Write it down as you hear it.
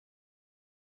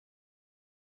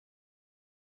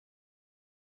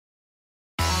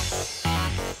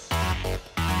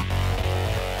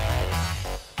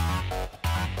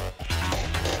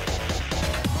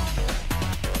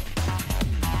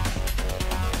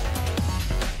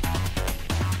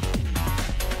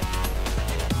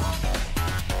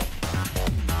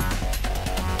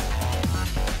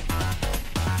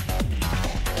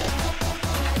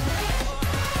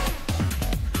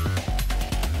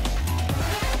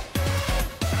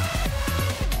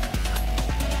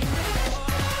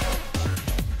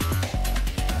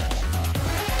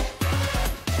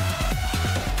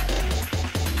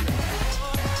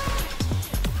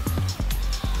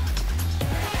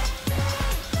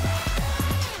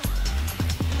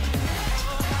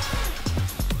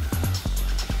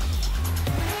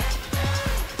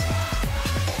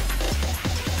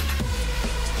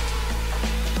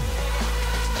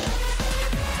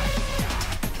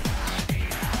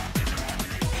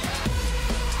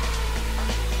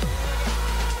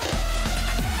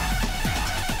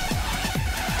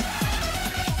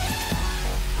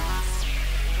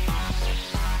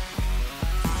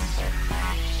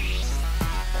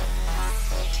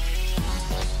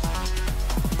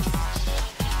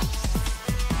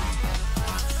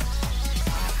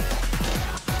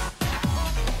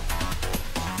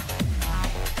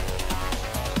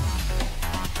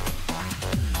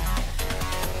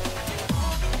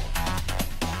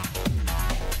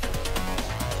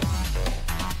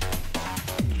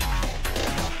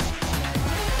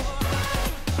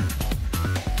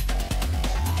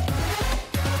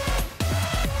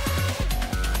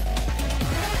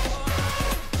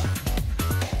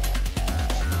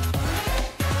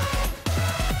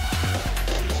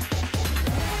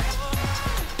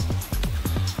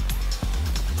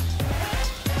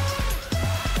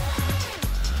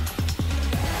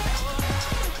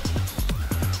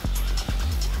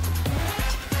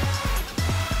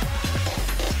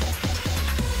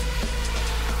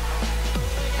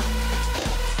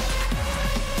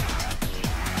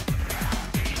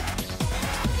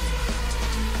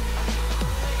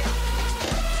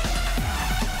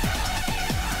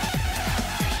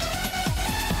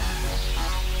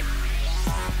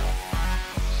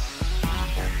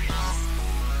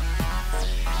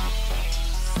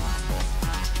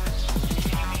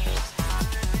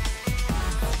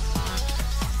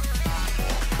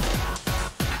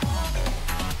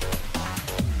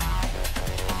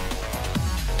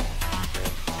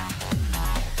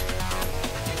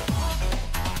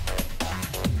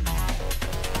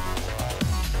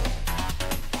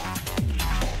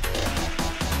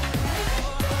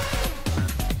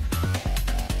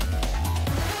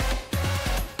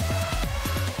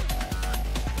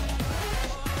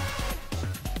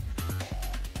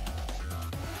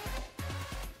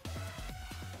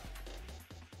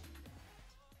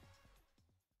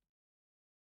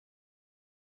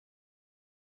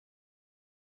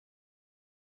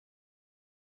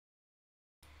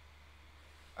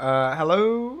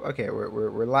Hello. Okay,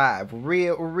 we're live.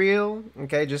 Real.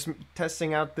 Okay, just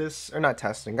testing out this or not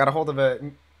testing. Got a hold of a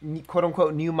quote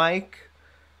unquote new mic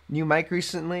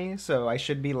recently, so I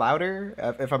should be louder.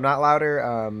 If I'm not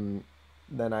louder,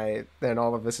 then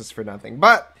all of this is for nothing.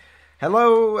 But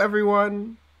hello,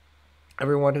 everyone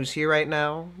who's here right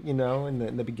now. You know,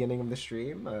 in the beginning of the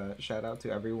stream. Shout out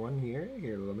to everyone here.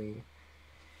 Here, let me.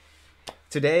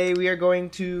 Today we are going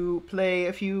to play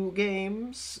a few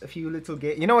games, a few little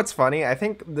games. You know what's funny? I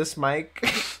think this mic,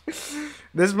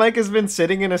 this mic has been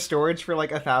sitting in a storage for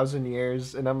like 1,000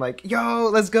 years, and I'm like, yo,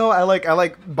 let's go. I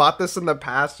bought this in the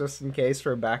past just in case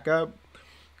for backup,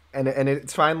 and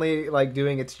it's finally like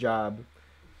doing its job.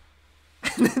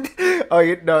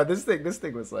 Oh, no, this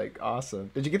thing was like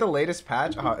awesome. Did you get the latest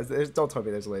patch? Oh, don't tell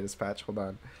me there's the latest patch. Hold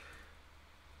on.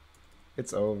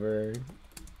 It's over.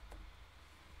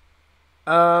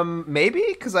 Maybe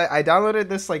because I downloaded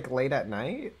this like late at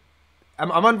night.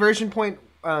 I'm on version point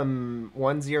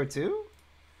 102,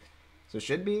 so it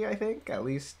should be, I think, at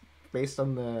least based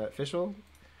on the official.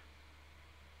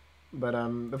 But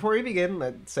before we begin,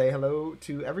 let's say hello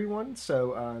to everyone.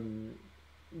 So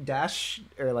dash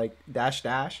or like dash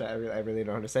I really don't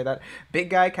know how to say that. Big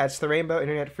guy, catch the rainbow,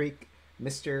 internet freak,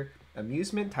 Mr.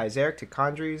 Amusement, ties Eric to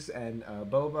Condries, and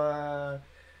Boba.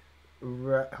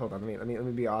 Hold on, let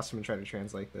me be awesome and try to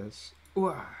translate this.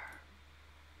 Vova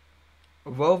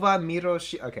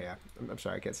Miroshi. Okay, yeah, I'm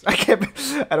sorry, I can't.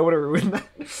 I don't want to ruin that.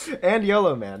 And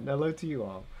YOLO Man, hello to you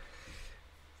all.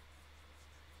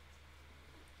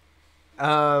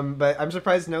 But I'm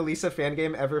surprised no Lisa fan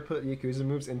game ever put Yakuza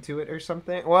moves into it or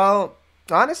something. Well,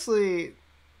 honestly,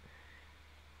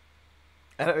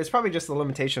 it's probably just the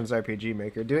limitations of RPG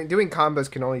Maker. Doing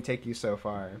combos can only take you so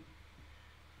far.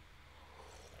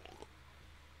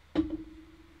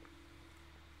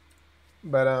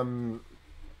 But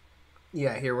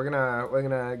yeah, here we're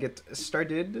gonna get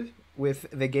started with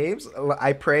the games.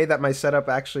 I pray that my setup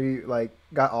actually like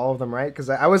got all of them right,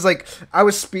 because I was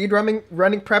speed running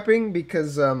prepping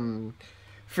because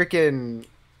freaking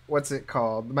what's it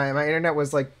called? My internet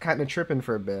was like kind of tripping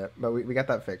for a bit, but we got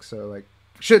that fixed. So like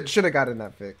should have gotten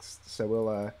that fixed. So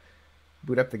we'll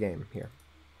boot up the game here.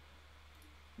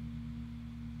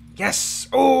 Yes!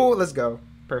 Oh, let's go.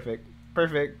 Perfect.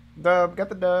 Dub, got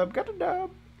the dub.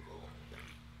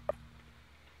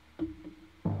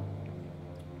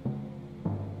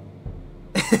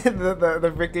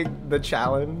 the freaking the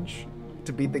challenge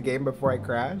to beat the game before I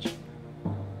crash.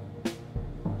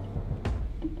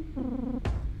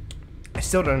 I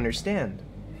still don't understand.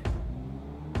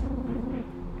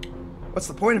 What's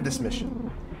the point of this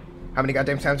mission? How many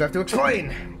goddamn times do I have to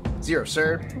explain? 0,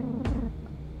 sir.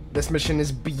 This mission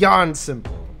is beyond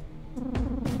simple.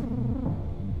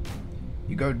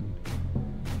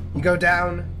 You go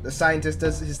down, the scientist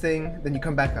does his thing, then you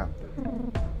come back up.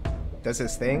 Does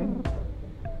his thing?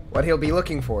 What he'll be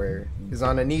looking for is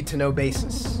on a need-to-know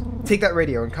basis. Take that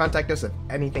radio and contact us if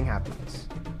anything happens.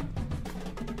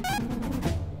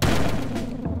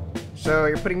 So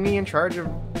you're putting me in charge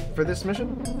for this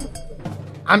mission?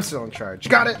 I'm still in charge.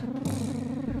 Got it!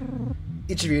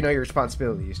 Each of you know your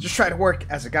responsibilities. Just try to work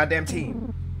as a goddamn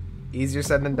team. Easier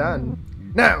said than done.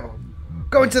 Now,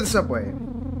 go into the subway.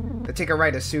 Then take a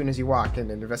right as soon as you walk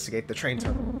in and investigate the train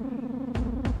tunnel.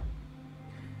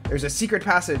 There's a secret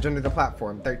passage under the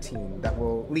platform 13 that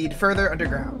will lead further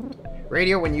underground.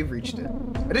 Radio when you've reached it.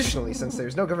 Additionally, since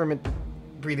there's no government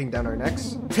breathing down our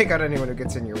necks, take out anyone who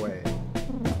gets in your way.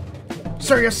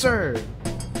 Sir, yes sir!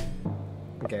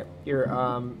 Okay, you're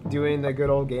doing the good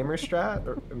old gamer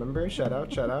strat. Remember, shout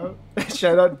out.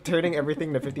 Shout out turning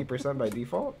everything to 50% by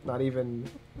default. Not even...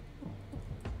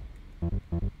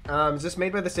 is this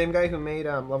made by the same guy who made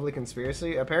Lovely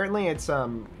Conspiracy? Apparently it's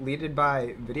leaded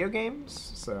by video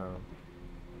games, so...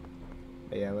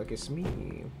 But yeah, look, it's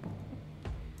me.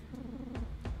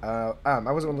 I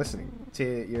wasn't listening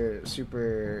to your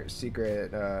super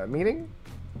secret meeting.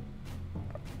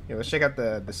 Yeah, let's check out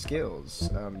the skills.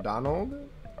 Donald.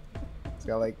 It's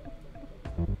got like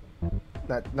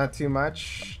not too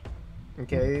much.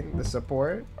 Okay, the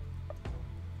support.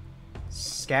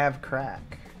 Scav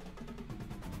crack.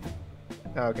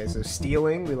 Oh, okay, so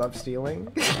stealing. We love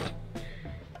stealing.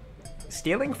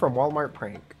 Stealing from Walmart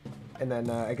prank. And then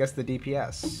I guess the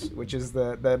DPS, which is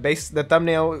the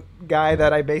thumbnail guy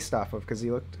that I based off of, because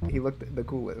he looked the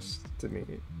coolest to me.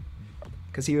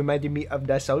 Because he reminded me of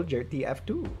the soldier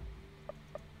TF2.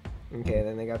 Okay,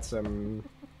 then they got some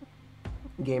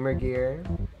gamer gear.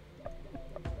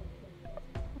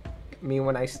 Me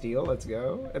when I steal, let's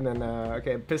go. And then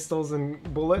okay, pistols and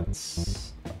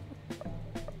bullets.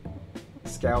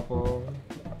 Scalpel.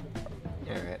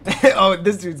 Alright. Oh,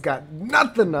 this dude's got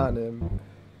nothing on him.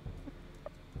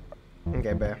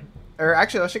 Okay, babe. Or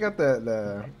actually, let's check out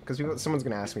the because someone's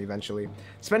gonna ask me eventually.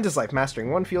 Spent his life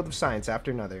mastering one field of science after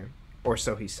another, or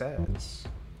so he says.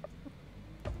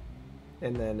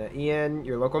 And then Ian,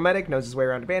 your local medic, knows his way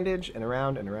around a bandage, and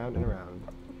around and around and around.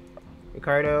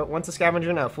 Ricardo, once a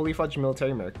scavenger, now fully fledged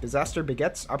military merc. Disaster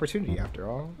begets opportunity, after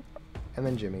all. And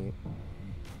then Jimmy,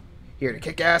 here to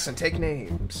kick ass and take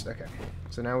names. Okay,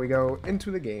 so now we go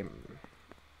into the game.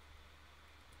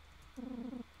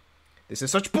 This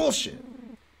is such bullshit.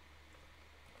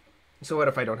 So what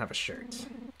if I don't have a shirt?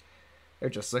 They're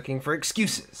just looking for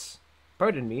excuses.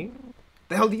 Pardon me.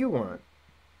 The hell do you want?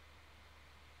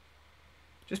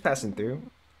 Just passing through.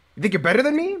 You think you're better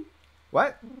than me?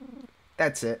 What?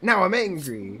 That's it. Now I'm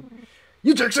angry.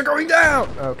 You jerks are going down!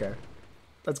 Okay.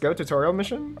 Let's go. Tutorial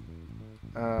mission.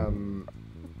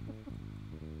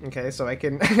 Okay, so I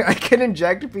can I can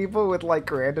inject people with like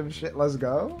random shit. Let's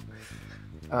go.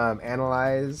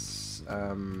 Analyze.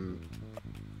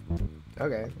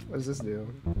 Okay, what does this do?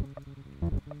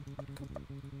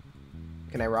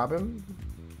 Can I rob him?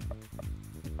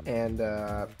 And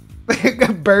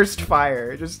burst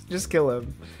fire. Just kill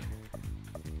him.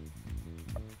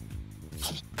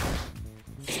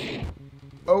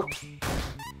 Oh.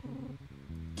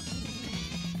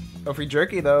 Oh, free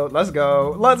jerky though. Let's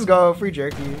go. Let's go. Free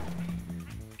jerky.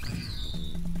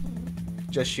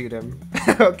 Just shoot him.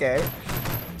 Okay.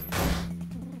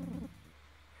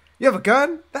 You have a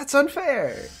gun? That's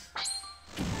unfair.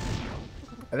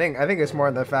 I think it's more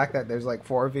the fact that there's like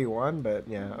 4v1, but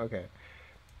yeah, okay.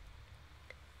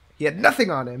 He had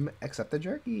nothing on him except the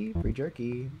jerky. Free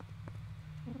jerky.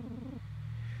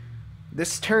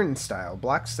 This turnstile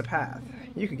blocks the path.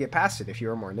 You could get past it if you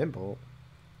were more nimble.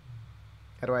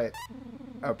 How do I...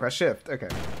 Oh, press shift. Okay.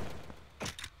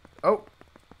 Oh.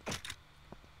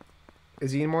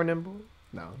 Is he more nimble?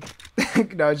 No.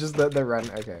 No, it's just the run.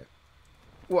 Okay.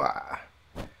 Wah.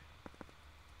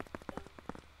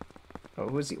 Oh,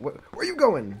 who is he? Where are you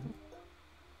going?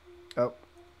 Oh,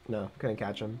 no, couldn't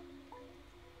catch him.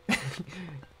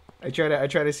 I try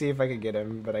to see if I could get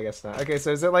him, but I guess not. Okay,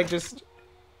 so is it like just...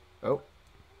 Oh.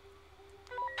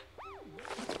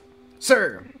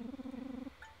 Sir!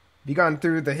 Have you gone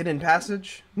through the hidden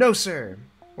passage? No, sir.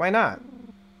 Why not?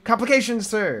 Complications,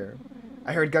 sir.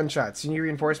 I heard gunshots. You need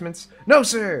reinforcements? No,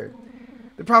 sir.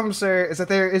 The problem, sir, is that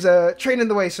there is a train in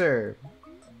the way, sir.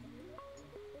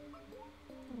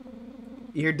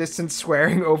 You hear distant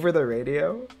swearing over the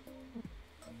radio?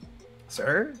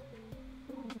 Sir?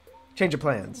 Change of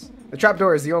plans. The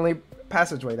trapdoor is the only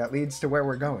passageway that leads to where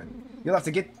we're going. You'll have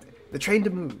to get the train to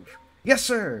move. Yes,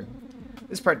 sir.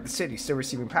 This part of the city is still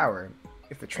receiving power.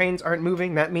 If the trains aren't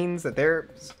moving, that means that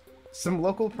there's some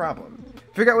local problem.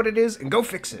 Figure out what it is and go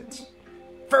fix it.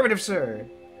 Affirmative, sir.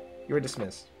 You are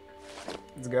dismissed.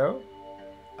 Let's go.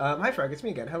 Hi, Frog. It's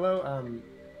me again. Hello,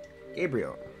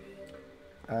 Gabriel.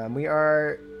 We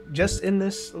are just in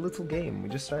this little game. We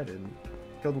just started.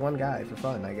 Killed one guy for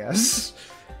fun, I guess.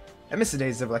 I miss the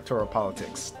days of electoral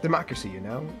politics. Democracy, you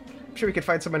know? I'm sure we could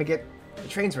find someone to get the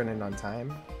trains running on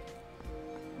time.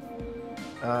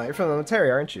 You're from the military,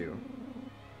 aren't you?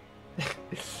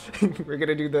 We're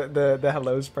gonna do the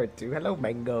hellos part 2. Hello,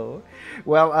 Mango.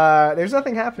 Well, there's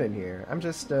nothing happening here. I'm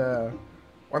just,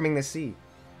 warming the seat.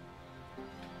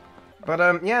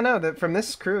 But, yeah, no, from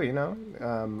this crew, you know,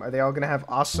 are they all gonna have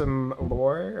awesome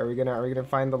lore? Are we gonna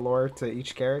find the lore to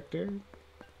each character?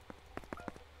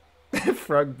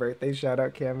 Frog birthday shout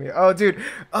out cameo. Oh, dude.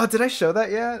 Oh, did I show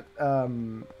that yet?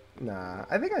 Nah,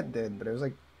 I think I did, but it was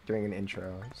like during an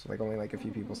intro, so like only like a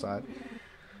few people saw it.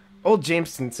 Old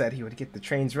Jameson said he would get the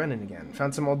trains running again.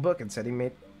 Found some old book and said he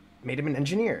made him an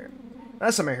engineer.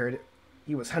 Last time I heard it,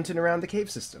 he was hunting around the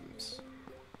cave systems.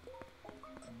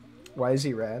 Why is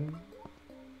he red?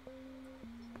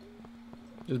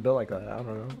 Just built like that. I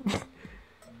don't know.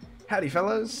 Howdy,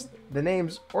 fellas. The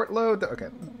name's Ortlo. Okay,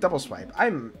 double swipe.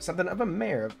 I'm something of a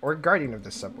mayor or guardian of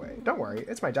this subway. Don't worry,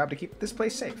 it's my job to keep this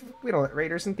place safe. We don't let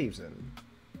raiders and thieves in.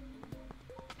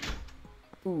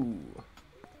 Ooh.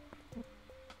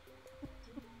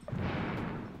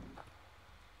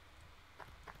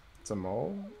 It's a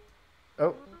mole?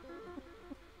 Oh.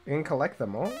 You can collect the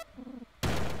mole?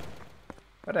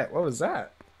 What was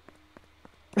that?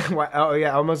 Oh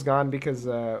yeah, almost gone because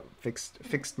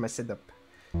fixed my setup.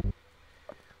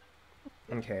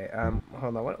 Okay,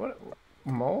 hold on, what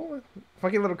mole?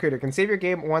 Funky little critter can save your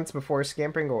game once before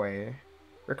scampering away.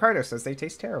 Ricardo says they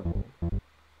taste terrible.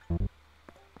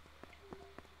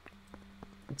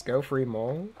 Let's go, free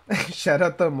mole. Shout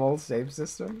out the mole save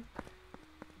system.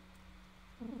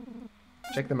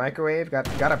 Check the microwave. Got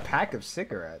a pack of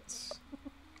cigarettes.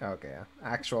 Okay, yeah.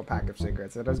 Actual pack of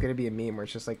cigarettes. That was gonna be a meme where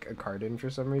it's just like a carton for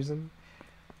some reason.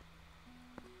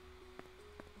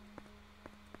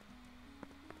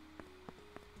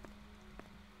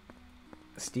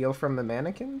 Steal from the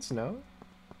mannequins? No?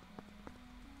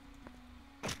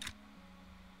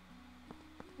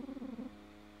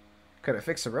 Could have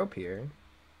fixed a rope here.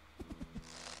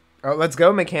 Oh, let's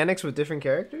go. Mechanics with different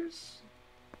characters?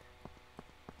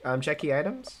 Check key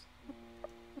items?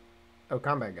 Oh,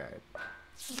 combat guide.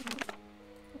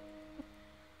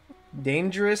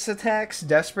 Dangerous attacks,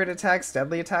 desperate attacks,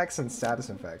 deadly attacks, and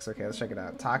status effects. Okay, let's check it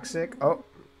out. Toxic. Oh.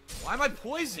 Why am I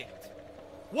poisoned?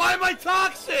 Why am I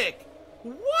toxic?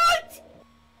 What?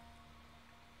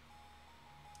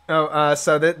 Oh,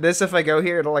 so this, if I go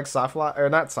here, it'll like soft lock, or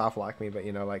not soft lock me, but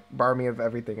you know, like bar me of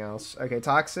everything else. Okay,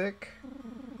 toxic,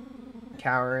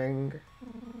 cowering,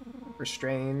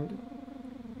 restrained,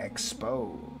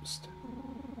 exposed,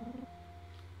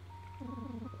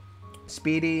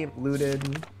 speedy,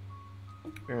 looted.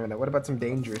 And what about some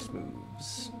dangerous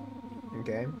moves?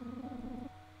 Okay.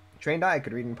 Trained eye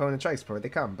could read an opponent's strikes before they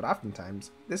come, but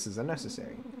oftentimes this is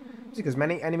unnecessary. It's because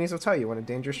many enemies will tell you when a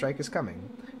dangerous strike is coming.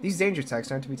 These danger attacks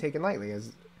aren't to be taken lightly,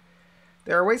 as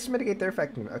there are ways to mitigate their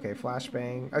effectiveness. Okay,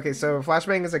 flashbang. Okay, so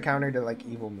flashbang is a counter to like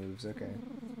evil moves. Okay.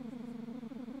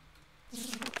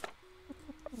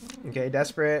 Okay,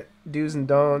 desperate do's and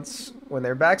don'ts. When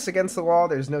their back's against the wall,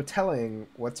 there's no telling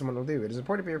what someone will do. It is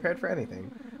important to be prepared for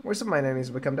anything. The more some of my enemies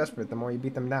will become desperate, the more you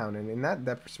beat them down, and in that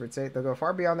desperate state, they'll go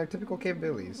far beyond their typical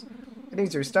capabilities.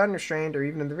 Enemies are stunned, restrained, or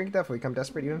even in the brink of death will become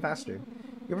desperate even faster.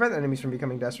 You prevent enemies from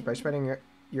becoming desperate by spreading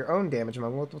your own damage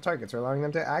among multiple targets, or allowing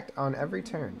them to act on every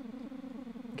turn.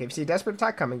 Okay, if you see a desperate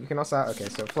attack coming, you can also... Okay,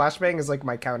 so flashbang is like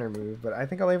my counter move, but I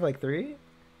think I'll leave like 3?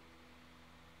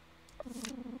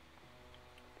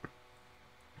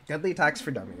 Deadly attacks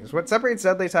for dummies. What separates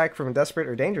deadly attack from a desperate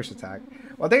or dangerous attack?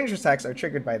 While dangerous attacks are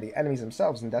triggered by the enemies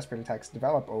themselves and desperate attacks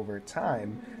develop over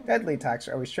time, deadly attacks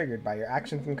are always triggered by your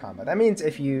actions in combat. That means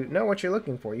if you know what you're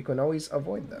looking for, you can always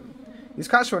avoid them. Use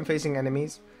caution when facing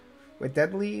enemies with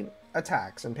deadly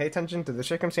attacks and pay attention to the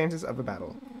circumstances of a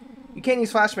battle. You can't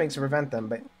use flashbangs to prevent them,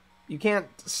 but you can't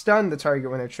stun the target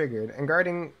when they're triggered, and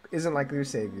guarding isn't likely to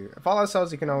save you. If all else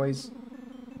fails, you can always...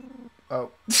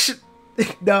 Oh.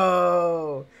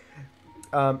 No!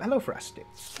 Hello, Frosty.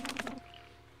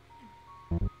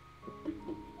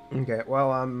 Okay,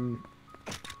 well,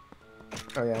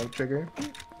 oh yeah, trigger.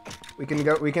 We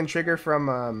can trigger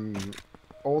from,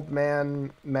 Old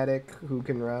Man Medic, who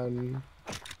can run,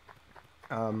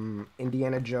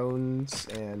 Indiana Jones,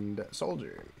 and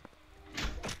Soldier.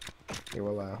 Here,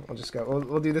 we'll just go,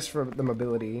 we'll do this for the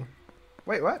mobility.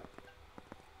 Wait, what?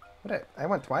 I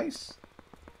went twice?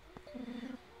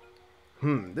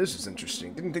 This is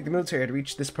interesting. Didn't think the military had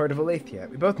reached this part of Olathe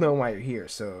yet. We both know why you're here,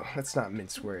 so let's not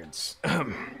mince words.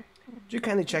 Would you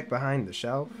kindly check behind the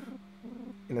shelf?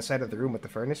 In the side of the room with the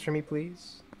furnace for me,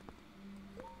 please?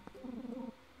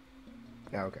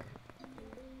 Oh, okay.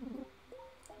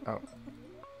 Oh.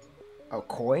 Oh,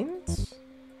 coins?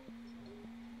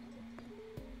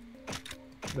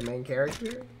 The main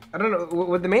character? I don't know.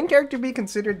 Would the main character be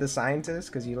considered the scientist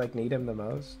because you, like, need him the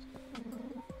most?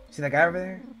 See that guy over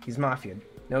there? He's Mafia.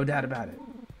 No doubt about it.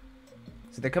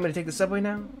 So they're coming to take the subway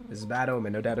now? This is a bad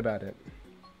omen, no doubt about it.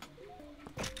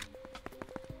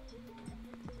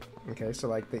 Okay, so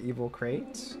like the evil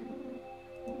crate.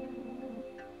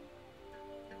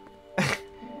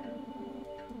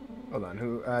 Hold on,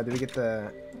 who, did we get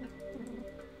the...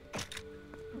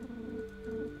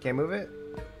 Can't move it?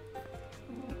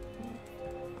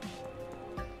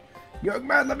 Young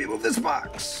man, let me move this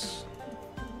box!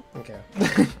 Okay.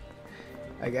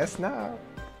 I guess not.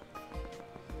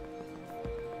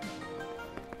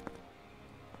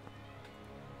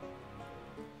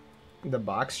 The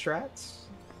box strats?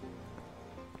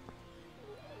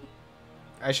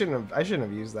 I shouldn't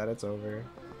have used that, it's over.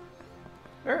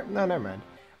 No, never mind.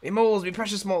 Me moles, me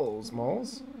precious moles.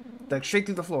 Moles? Dug straight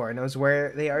through the floor, knows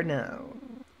where they are now.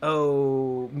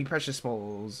 Oh, me precious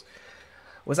moles.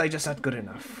 Was I just not good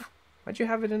enough? Why'd you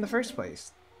have it in the first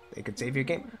place? They could save your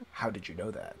game. How did you know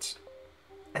that?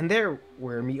 And there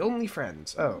were me only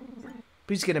friends. Oh,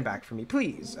 please get him back for me,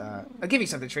 please. I'll give you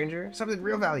something, stranger. Something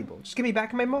real valuable. Just give me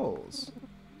back my moles.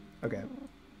 Okay.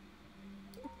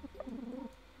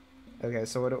 Okay,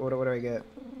 so what do I get?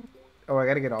 Oh, I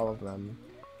gotta get all of them.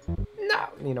 No!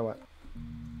 You know what?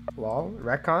 Lol?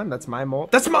 Retcon? That's my mole?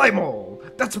 That's my mole!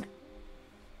 That's...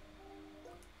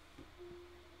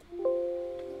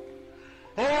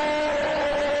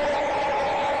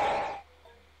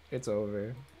 It's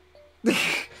over.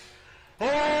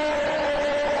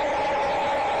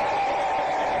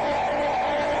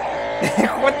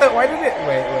 What what the? Why did it?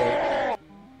 Wait.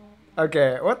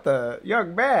 Okay, what the?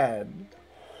 Young man.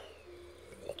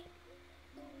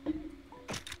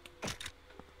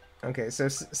 Okay, so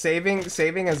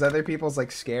saving as other people's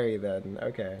like scary then.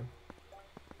 Okay.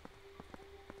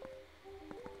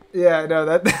 Yeah, no,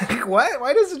 that what?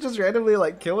 Why does it just randomly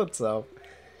like kill itself?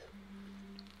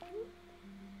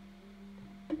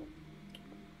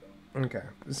 Okay.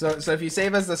 So if you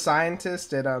save as the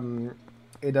scientist, it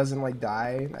doesn't like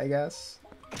die, I guess.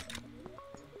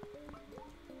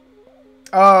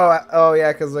 Oh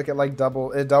yeah, cuz like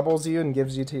it doubles you and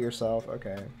gives you to yourself.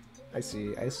 Okay. I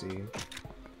see.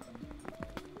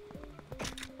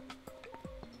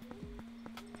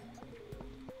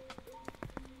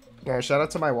 Yeah, shout out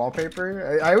to my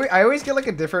wallpaper. I always get like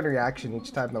a different reaction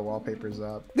each time the wallpaper's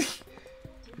up.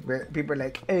 People are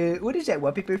like, what is that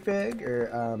wallpaper fag?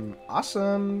 Or,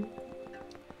 awesome.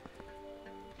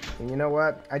 And you know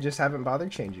what? I just haven't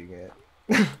bothered changing it.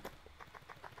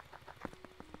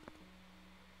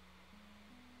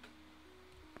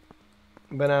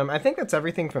 But, I think that's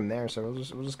everything from there, so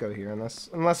we'll just go here,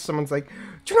 unless someone's like,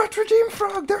 do not redeem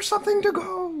frog, there's something to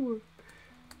go!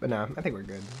 But no, I think we're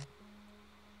good.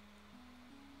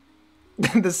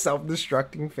 The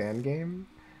self-destructing fan game?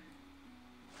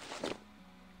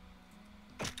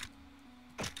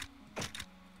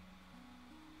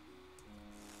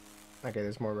 Okay,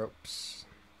 there's more ropes.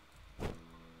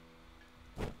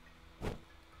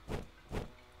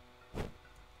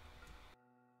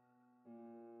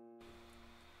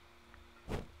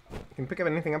 Can you pick up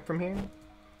anything up from here?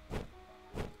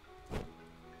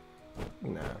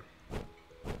 No.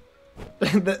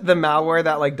 the malware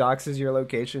that like doxes your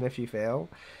location if you fail.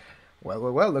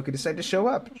 Well, look who decided to show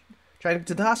up. Trying to get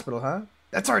to the hospital, huh?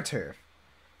 That's our turf.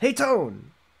 Hey,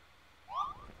 Tone!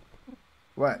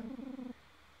 What?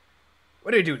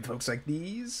 What do we do with folks like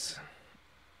these?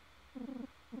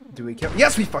 Do we kill?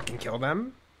 Yes, we fucking kill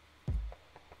them!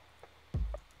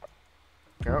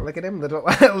 Oh, look at him, little.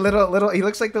 He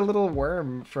looks like the little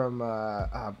worm from.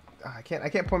 I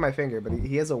can't point my finger, but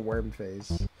he has a worm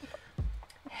face.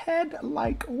 Head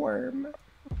like worm.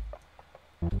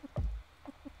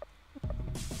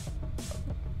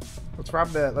 Let's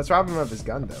rob him of his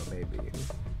gun though, maybe.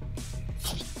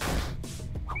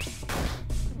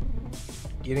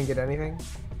 You didn't get anything?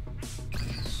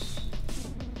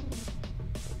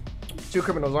 Two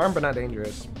criminals, armed but not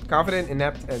dangerous. Confident,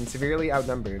 inept, and severely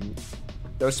outnumbered.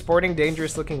 Those sporting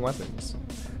dangerous-looking weapons.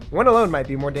 One alone might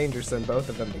be more dangerous than both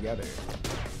of them together.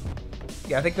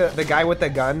 Yeah, I think the guy with the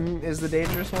gun is the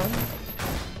dangerous one.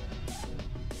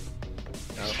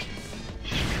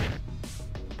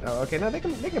 Oh, okay. No, they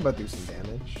can both do some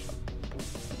damage.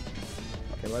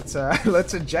 Okay,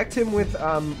 let's eject him with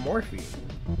morphine.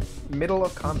 Middle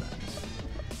of combat.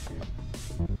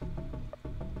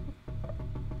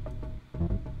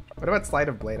 What about Sleight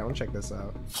of Blade? I want to check this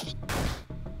out.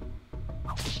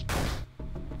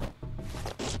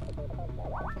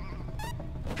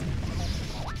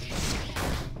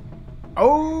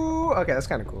 Oh, okay, that's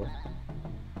kind of cool.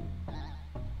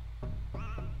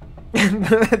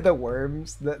 The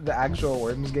worms, the actual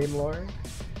worms game lore.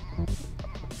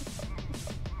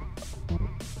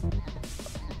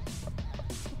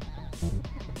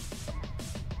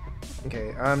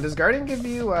 Okay, does Guardian give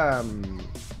you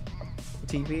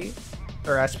TP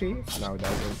or SP? No, it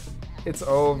doesn't. It's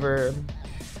over.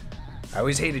 I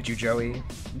always hated you, Joey.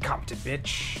 Incompetent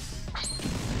bitch.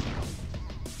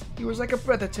 He was like a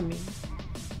brother to me.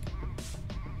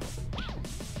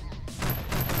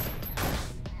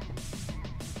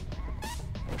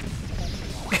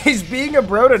 He's being a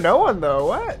bro to no one though.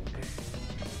 What?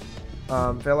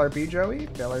 Fail RP, Joey.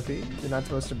 Fail RP. You're not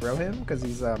supposed to bro him because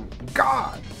he's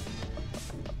God.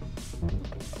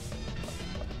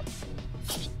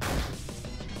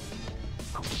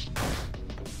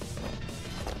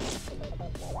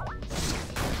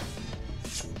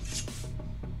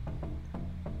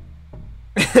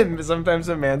 Sometimes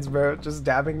a man's bro just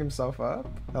dabbing himself up.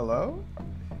 Hello?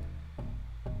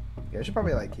 Yeah, I should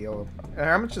probably like heal.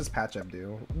 How much does patch up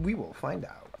do? We will find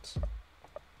out.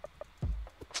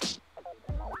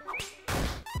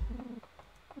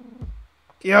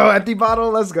 Yo, empty bottle,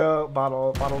 let's go.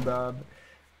 Bottle dub.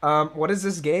 What is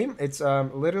this game? It's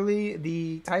literally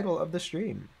the title of the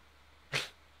stream.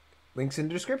 Links in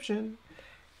the description.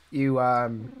 You I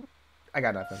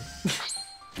got nothing.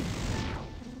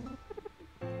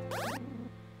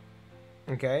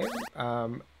 Okay.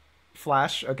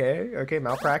 Flash, okay,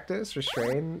 malpractice,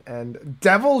 restrain, and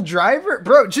devil driver.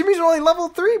 Bro, Jimmy's only level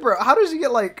 3, bro. How does he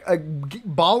get like a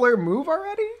baller move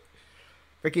already?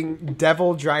 Freaking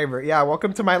devil driver. Yeah,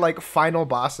 welcome to my like final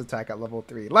boss attack at level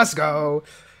 3. Let's go.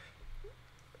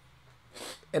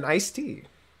 An iced tea.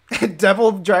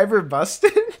 Devil driver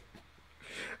busted?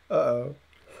 Uh-oh.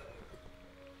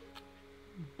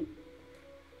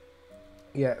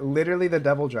 Yeah, literally the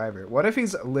devil driver. What if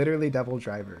he's literally devil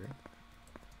driver?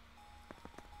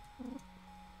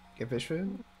 Get fish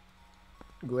food?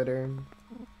 Glitter.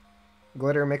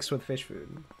 Glitter mixed with fish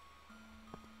food.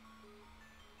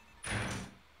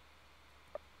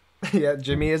 Yeah,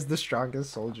 Jimmy is the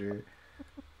strongest soldier.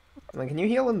 Like, can you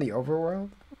heal in the overworld?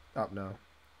 Oh, no.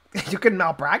 You can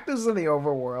malpractice in the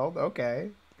overworld.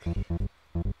 Okay.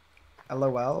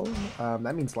 LOL.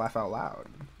 That means laugh out loud.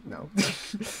 No.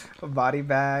 A body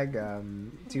bag.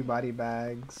 2 body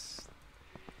bags.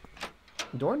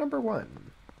 Door number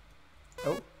 1.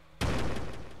 Oh.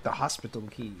 The hospital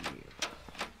key.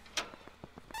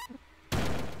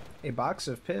 A box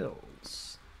of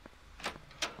pills.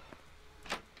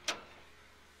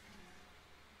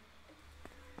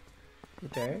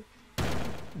 Okay.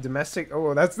 Domestic.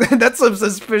 Oh, that's that's some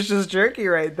suspicious jerky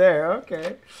right there.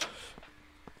 Okay.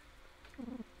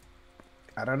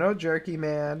 I don't know, jerky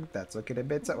man. That's looking a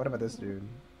bit. What about this dude?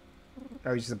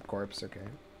 Oh, he's just a corpse. Okay.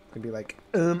 He'd be like,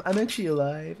 I'm actually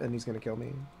alive, and he's gonna kill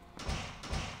me.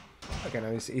 Okay,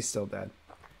 no, he's still dead.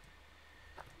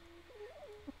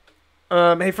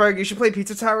 Hey Frog, you should play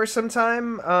Pizza Tower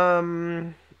sometime.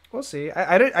 We'll see.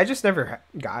 I just never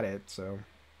got it, so.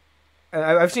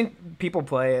 I've seen people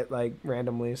play it like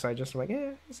randomly, so I just like,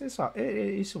 yeah, it's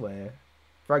a way.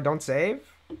 Frog, don't save.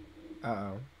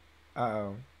 Uh-oh.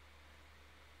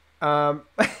 And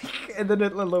then a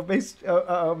little base.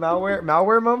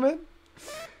 Malware moment.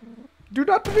 Do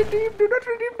not redeem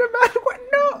the man. What?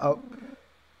 No. Oh.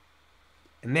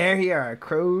 And there he are,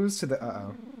 crows to the.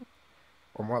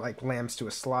 Or more like lambs to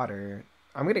a slaughter.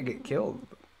 I'm gonna get killed.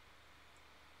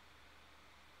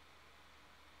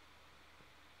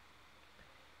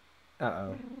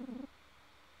 Uh-oh.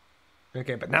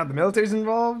 Okay, but now the military's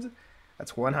involved?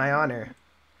 That's one high honor.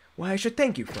 Well, I should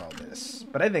thank you for all this,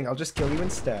 but I think I'll just kill you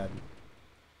instead.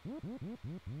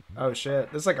 Oh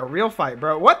shit, this is like a real fight,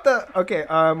 bro. What the? Okay,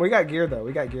 we got gear though.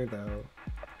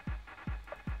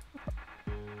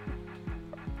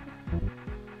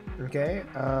 Okay,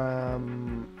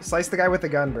 slice the guy with the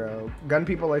gun, bro. Gun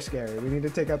people are scary. We need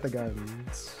to take out the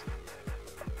guns.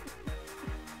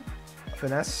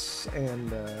 Finesse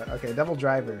and okay, devil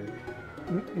driver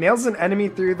nails an enemy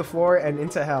through the floor and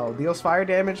into hell. Deals fire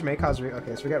damage, may cause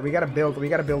okay, so we gotta build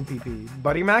PP.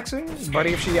 Buddy maxing?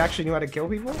 Buddy if she actually knew how to kill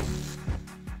people?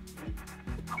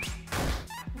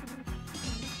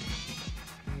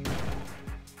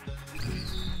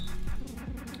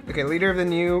 Okay, leader of the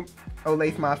new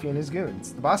Olathe Mafia and his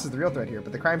goons. The boss is the real threat here,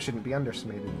 but the crime shouldn't be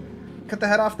underestimated. Cut the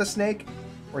head off the snake,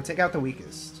 or take out the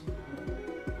weakest.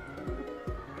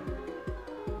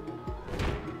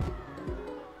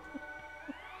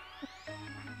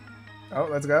 Oh,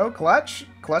 let's go. Clutch.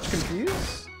 Clutch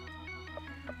confuse.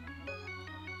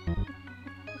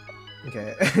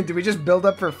 Okay. Do we just build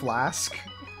up for Flask?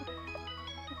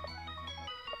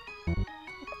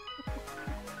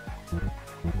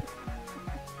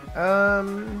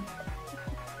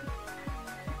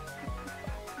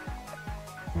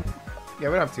 Yeah,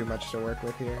 we don't have too much to work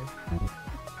with here.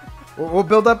 We'll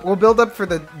build up. We'll build up for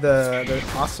the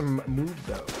awesome move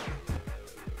though.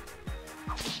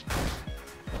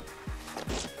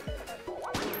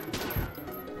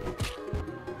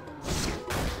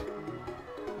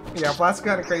 Yeah, Flask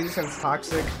kind of crazy since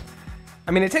toxic.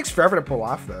 I mean, it takes forever to pull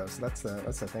off though, so that's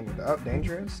the thing. Oh,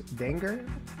 dangerous, danger.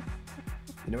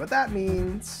 You know what that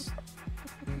means?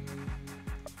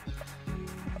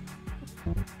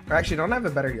 Or actually, don't I have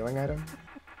a better healing item?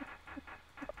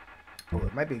 Oh,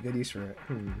 it might be a good use for it.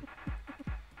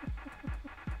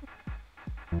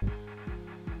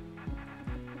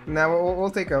 No,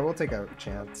 we'll take a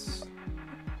chance.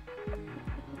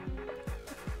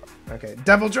 Okay,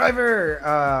 Devil Driver!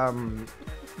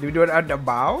 Do we do it at the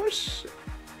bows?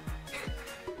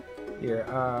 Here,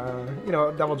 you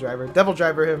know, Devil Driver. Devil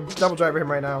Driver him. Devil Driver him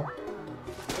right now.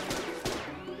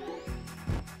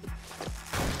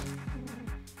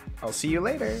 I'll see you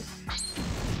later.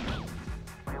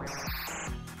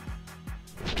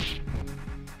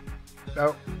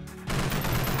 Oh.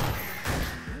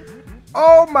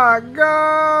 Oh my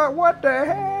god! What the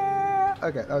hell?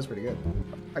 Okay, that was pretty good.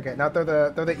 Okay, now throw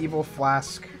the evil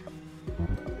Flask.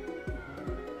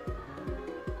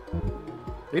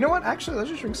 You know what? Actually, let's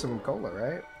just drink some cola,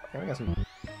 right? Yeah, we got some.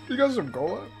 You got some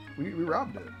cola? We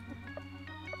robbed it.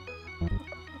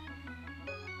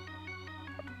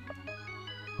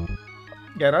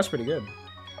 Yeah, that's pretty good.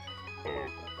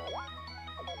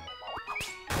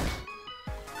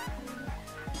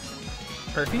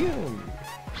 Perfume.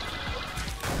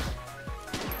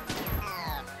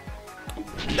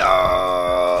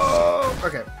 No!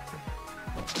 Okay.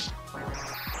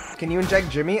 Can you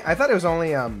inject Jimmy? I thought it was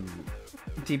only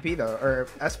TP though, or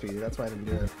SP. That's why I didn't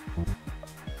do it.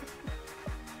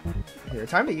 Here,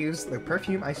 time to use the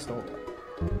perfume I stole.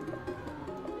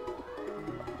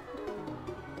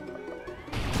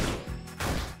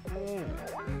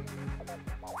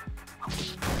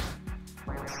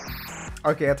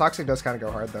 Okay, a toxic does kind of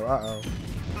go hard though. Uh-oh.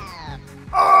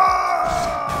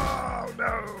 Oh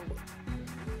no!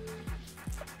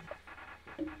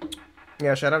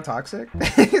 Yeah, shout out Toxic.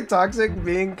 Toxic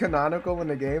being canonical in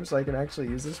the game so I can actually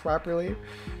use this properly.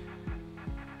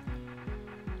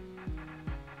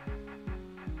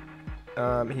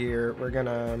 Here, we're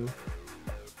gonna...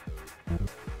 I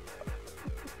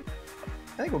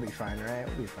think we'll be fine, right?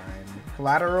 We'll be fine.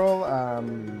 Collateral,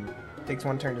 takes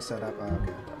 1 turn to set up. Oh,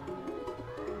 okay.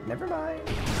 Never mind.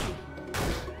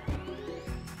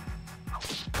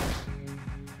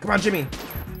 Come on, Jimmy!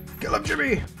 Kill him,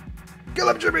 Jimmy! Kill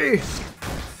him, Jimmy!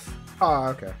 Oh,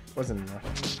 okay. Wasn't enough.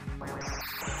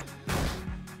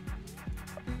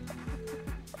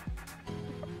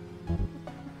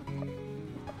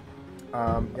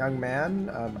 Young man,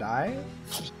 die.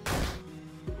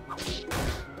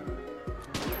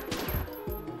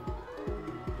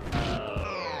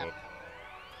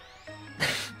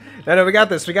 No, we got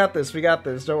this, we got this, we got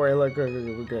this. Don't worry, look,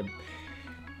 we're good.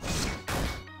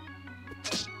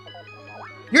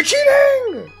 You're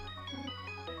cheating!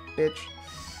 Bitch.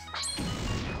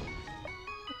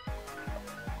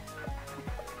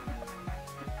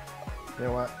 You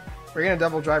know what? We're gonna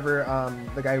double driver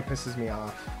the guy who pisses me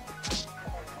off.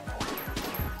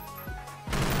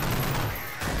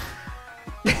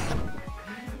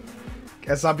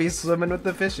 Guess I'll be swimming with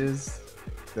the fishes.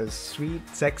 The sweet,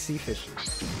 sexy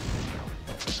fishes.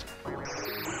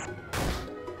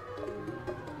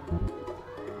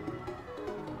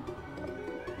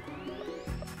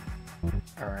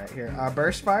 Alright, here.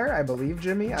 Burst fire, I believe,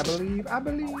 Jimmy. I believe.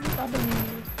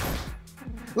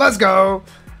 Let's go!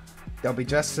 There'll be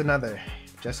just another.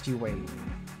 Just you wait.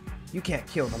 You can't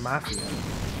kill the mafia.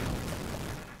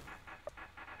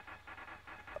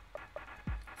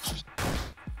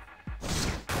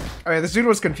 Oh yeah, this dude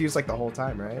was confused like the whole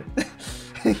time, right?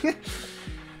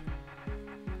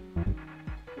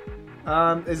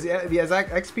 Is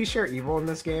XP share evil in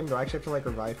this game? Do I actually have to like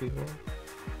revive people?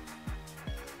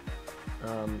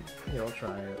 Here, I'll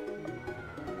try it.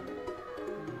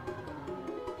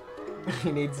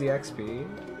 He needs the XP.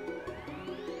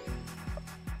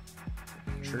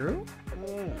 True?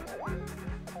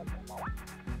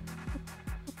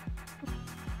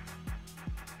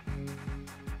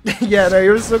 Yeah, no,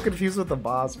 you were so confused with the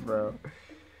boss, bro.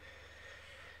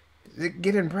 Is it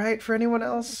getting bright for anyone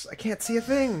else? I can't see a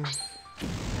thing.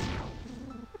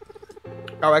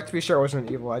 Oh, XP share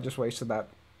wasn't evil. I just wasted that.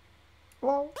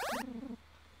 Well,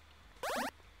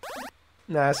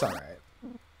 nah, that's alright.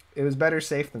 It was better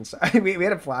safe than sorry. we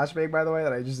had a flashbang, by the way,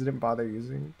 that I just didn't bother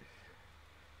using.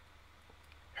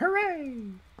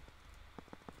 Hooray!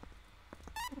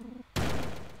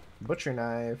 Butcher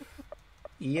knife.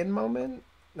 Ian moment?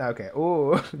 Okay.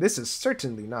 Oh, this is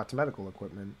certainly not medical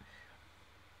equipment.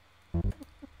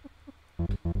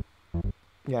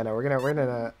 Yeah, no, we're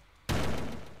gonna.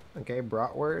 Okay,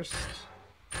 bratwurst.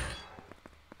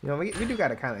 You know, we do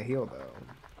gotta kind of heal though.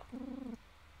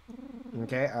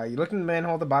 Okay, you looked in the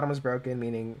manhole. The bottom was broken,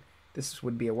 meaning this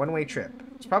would be a one-way trip.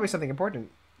 It's probably something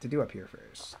important to do up here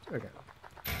first. Okay.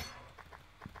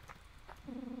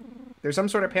 There's some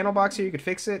sort of panel box here. You could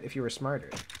fix it if you were smarter.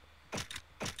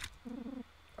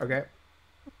 Okay.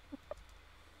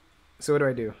 So what do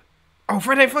I do? Oh,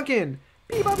 Friday Funkin'!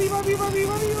 Beep-bop, beep-bop, beep-bop,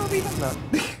 beep-bop, beep-bop, beep-bop. No.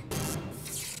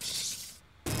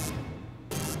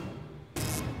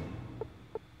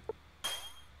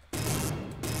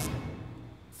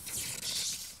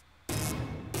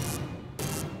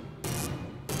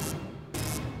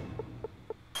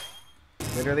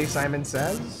 Literally, Simon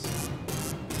says.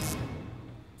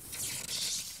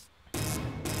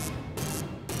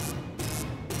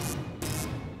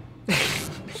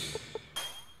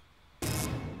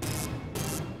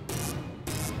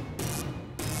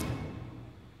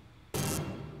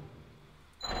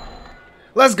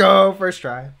 Let's go! First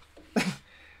try.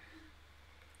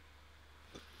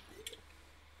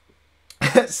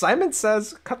 Simon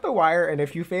says, cut the wire, and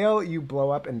if you fail, you blow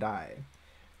up and die.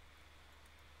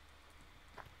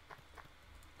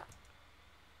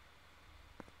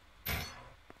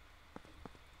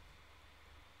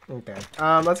 Okay.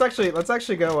 Let's actually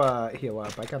go heal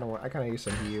up. I kind of use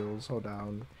some heals. Hold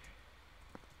down.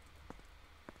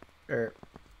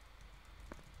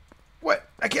 What?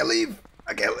 I can't leave.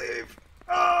 I can't leave.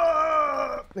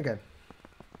 Oh! Okay.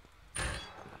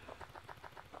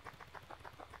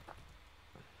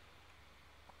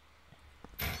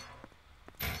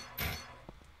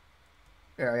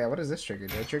 Oh yeah, what does this trigger?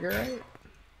 Did I trigger right?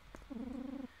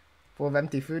 Full of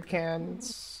empty food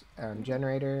cans.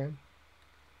 Generator.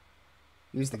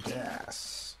 Use the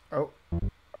gas. Oh.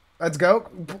 Let's go.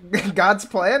 God's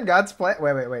plan. God's plan.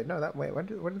 Wait. No, that. Wait. Where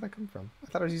did that come from? I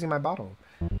thought I was using my bottle.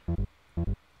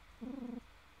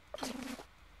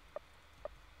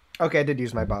 Okay, I did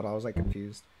use my bottle. I was like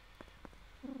confused.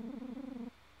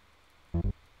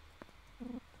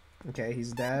 Okay,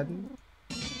 he's dead.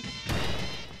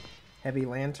 Heavy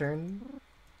lantern.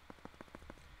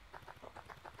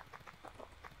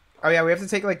 Oh yeah, we have to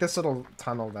take like this little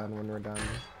tunnel then when we're done,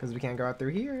 because we can't go out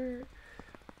through here.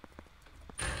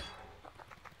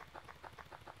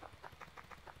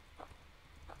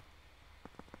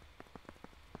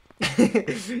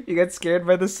 You get scared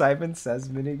by the Simon Says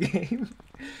minigame.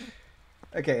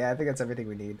 Okay, yeah, I think that's everything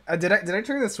we need. Did I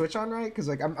turn the switch on right? Because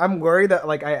like I'm worried that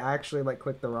like I actually like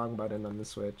clicked the wrong button on the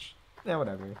switch. Yeah,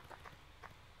 whatever.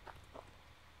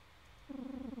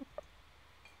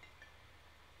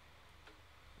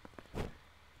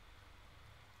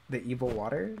 The evil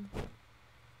water.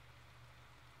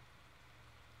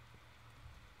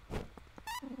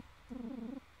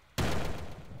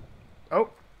 Oh.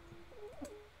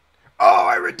 Oh,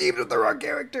 I redeemed with the wrong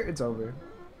character. It's over.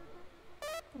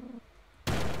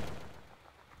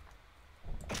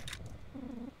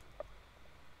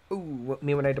 Ooh, what,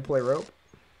 me when I deploy rope?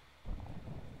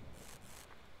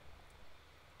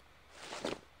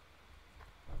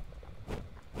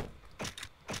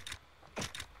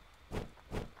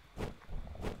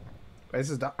 This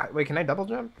is wait, can I double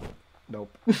jump?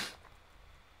 Nope.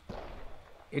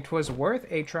 It was worth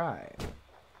a try.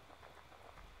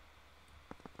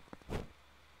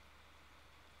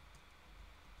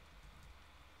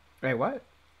 Wait, what?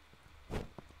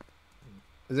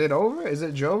 Is it over? Is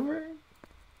it Jover?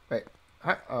 Wait.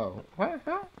 Huh? Oh. What?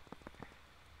 Huh?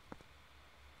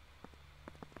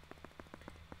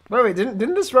 Wait,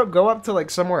 didn't this rope go up to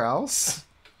like somewhere else?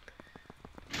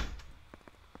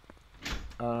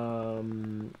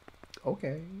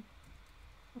 Okay.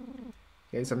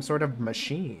 Okay, some sort of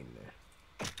machine.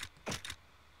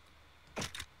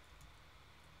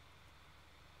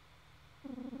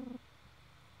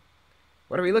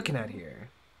 What are we looking at here?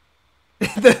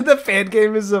 the fan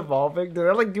game is evolving. Did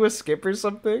I like do a skip or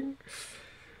something?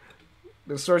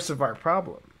 The source of our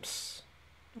problems.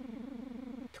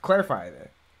 To clarify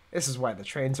that, this is why the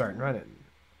trains aren't running.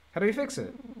 How do we fix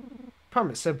it?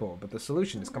 Problem is simple, but the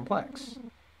solution is complex.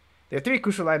 There are 3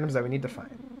 crucial items that we need to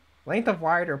find. Length of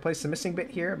wire to replace the missing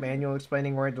bit here, manual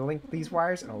explaining where to link these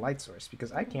wires, and a light source,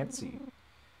 because I can't see.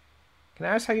 Can I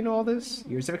ask how you know all this?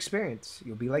 Years of experience.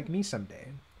 You'll be like me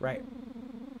someday. Right.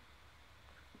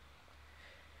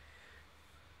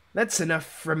 That's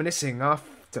enough reminiscing.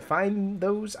 Off to find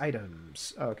those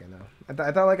items. Oh, okay, no.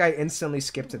 I thought like I instantly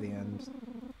skipped to the end.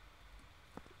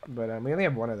 But we only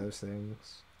have one of those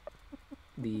things.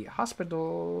 The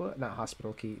hospital, not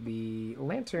hospital key, the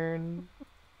lantern,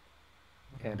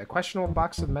 and a questionable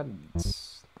box of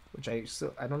meds, which I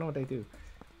don't know what they do.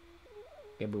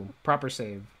 Okay, boom. Proper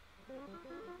save.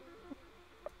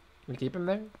 Can we keep him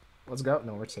there? Let's go.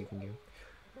 No, we're taking you.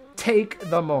 Take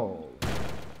the mole.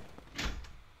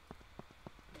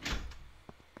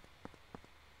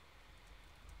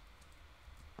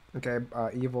 Okay,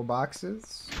 evil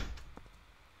boxes.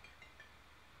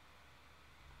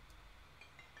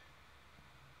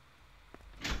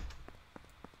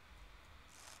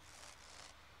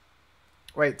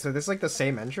 Wait, so this is like the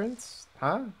same entrance?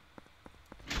 Huh?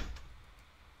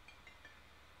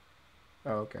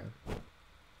 Oh, okay.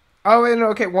 Oh, wait, no,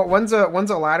 okay. One's a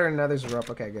ladder and another's a rope.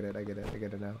 Okay, I get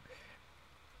it now.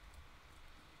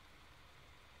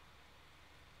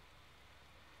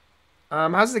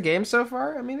 How's the game so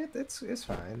far? I mean, it's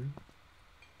fine.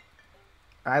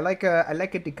 I like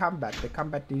the combat. The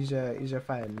combat is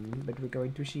fun, but we're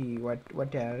going to see what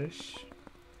else.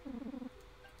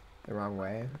 The wrong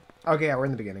way. Okay, yeah, we're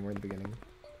in the beginning.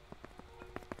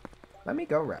 Let me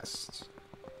go rest.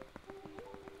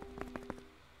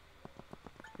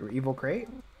 Your evil crate.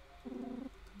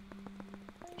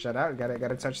 Shut out.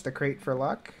 Gotta touch the crate for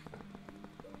luck.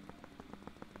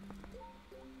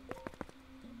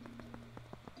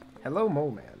 Hello, Mole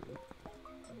Man.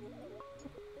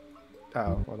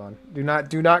 Oh, hold on.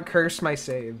 Do not curse my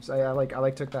saves.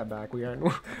 I took that back. We aren't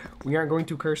going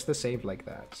to curse the save like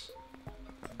that.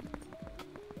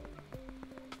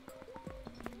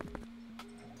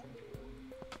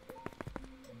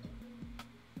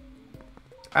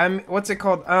 What's it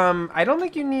called? I don't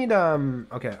think you need,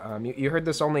 okay, you heard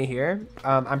this only here.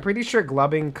 I'm pretty sure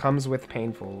glubbing comes with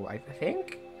painful, I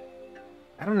think?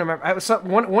 I don't remember.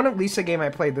 One Lisa game I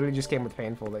played literally just came with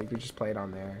painful that you could just play it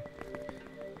on there.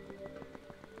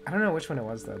 I don't know which one it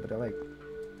was though, but it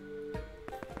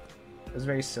was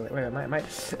very silly. Wait, am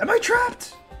I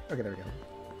trapped? Okay, there we go.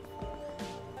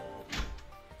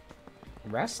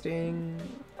 Resting.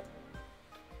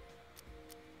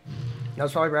 That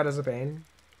was probably Red as a Pain.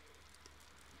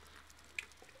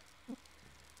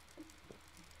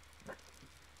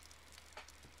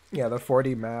 Yeah, the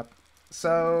 4D map.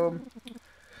 So,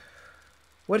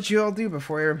 what did you all do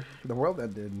before the world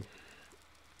ended?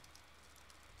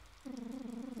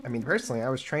 I mean, personally, I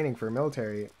was training for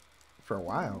military for a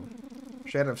while.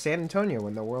 Straight out of San Antonio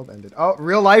when the world ended. Oh,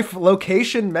 real life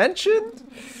location mentioned?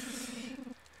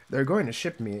 They're going to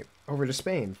ship me over to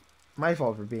Spain. My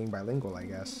fault for being bilingual, I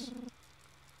guess.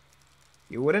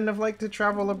 You wouldn't have liked to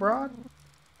travel abroad?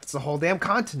 It's the whole damn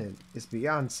continent. It's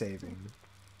beyond saving.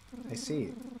 I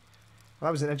see. Well,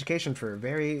 I was in education for a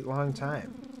very long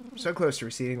time. So close to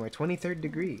receiving my 23rd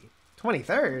degree.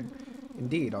 23rd?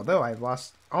 Indeed, although I've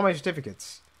lost all my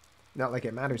certificates. Not like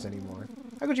it matters anymore.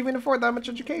 How could you even afford that much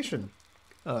education?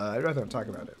 I'd rather not talk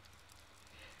about it.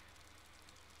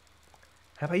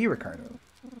 How about you, Ricardo?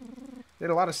 Did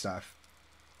a lot of stuff.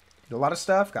 Did a lot of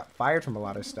stuff, got fired from a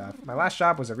lot of stuff. My last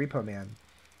job was a repo man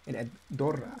in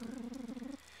Andorra.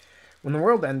 When the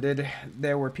world ended,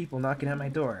 there were people knocking at my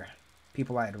door.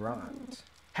 People I had wronged.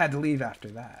 Had to leave after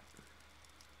that.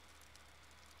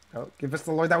 Oh, give us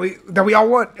the lore that we all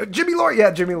want. Jimmy lore,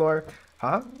 yeah, Jimmy lore.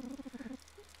 Huh?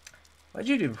 What'd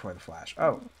you do before the Flash?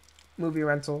 Oh, movie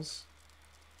rentals.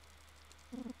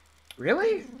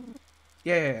 Really?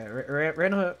 Yeah.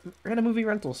 Ran a movie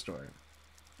rental store.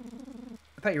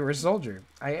 I thought you were a soldier.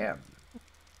 I am.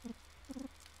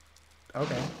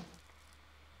 Okay.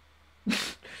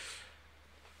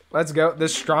 Let's go. The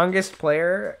strongest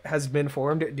player has been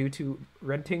formed due to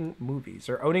renting movies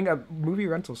or owning a movie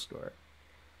rental store.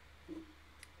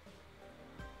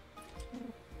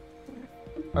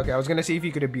 Okay, I was gonna see if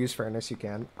you could abuse fairness. You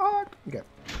can. Oh, okay.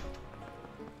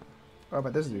 What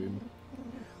about this dude?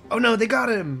 Oh no, they got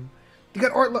him. They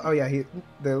got Ortlo. Oh yeah,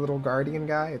 the little guardian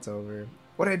guy. It's over.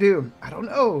 What'd I do? I don't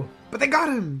know, but they got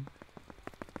him.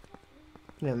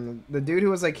 And the dude who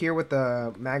was like here with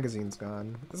the magazine's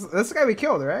gone. This is the guy we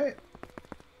killed, right?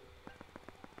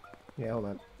 Yeah, hold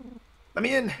on. Let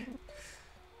me in.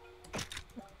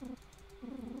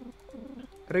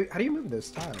 How do you move this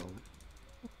tile?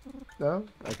 No?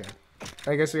 Okay.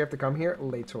 I guess we have to come here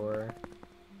later.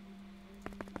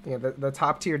 Yeah, the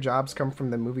top tier jobs come from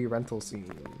the movie rental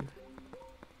scene.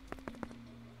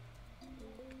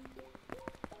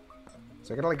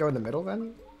 So I gotta like go in the middle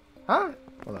then? Huh?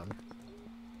 Hold on.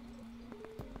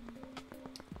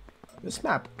 This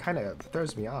map kind of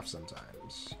throws me off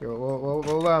sometimes. Here, we'll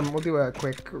do a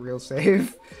quick real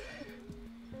save.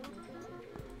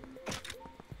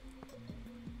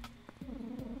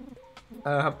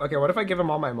 Okay, what if I give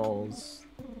him all my moles?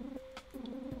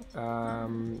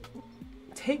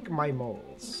 Take my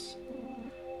moles.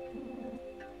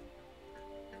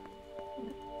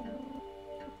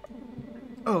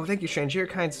 Oh, thank you, stranger. You're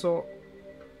a kind soul.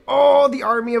 Oh, the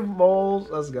army of moles.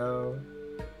 Let's go.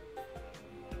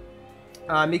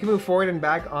 You can move forward and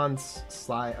back on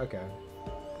slide. Okay.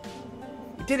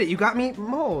 You did it. You got me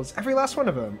moles. Every last one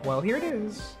of them. Well, here it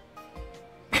is.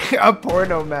 A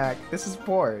porno Mac. This is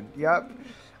porn. Yup.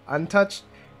 Untouched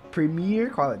premier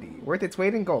quality. Worth its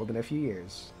weight in gold in a few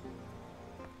years.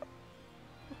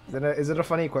 Is it a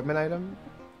funny equipment item?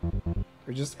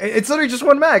 Or just... It's literally just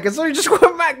one Mac. It's literally just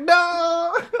one Mac.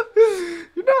 No!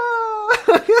 No!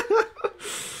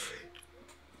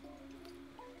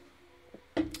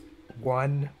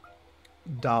 $1.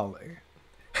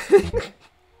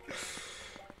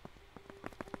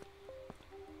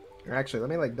 Actually, let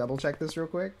me like double check this real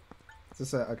quick. Is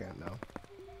this a... Okay, no.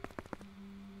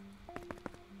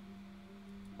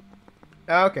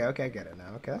 Okay, I get it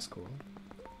now. Okay, that's cool.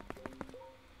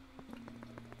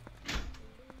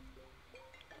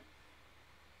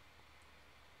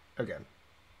 Okay.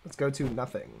 Let's go to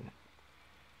nothing.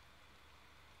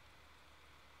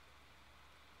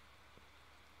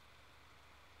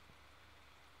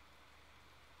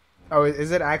 Oh,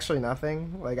 is it actually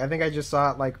nothing? Like, I think I just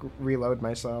saw it, like, reload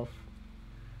myself.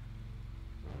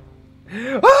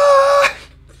 Ah!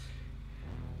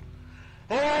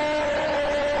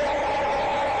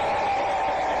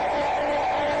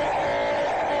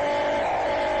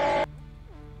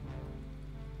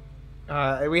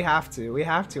 We have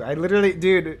to. I literally,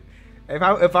 dude,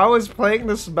 if I was playing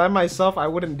this by myself, I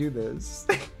wouldn't do this.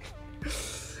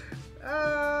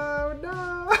 Oh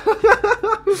no!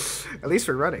 At least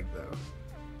for running, though.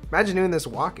 Imagine doing this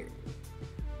walking.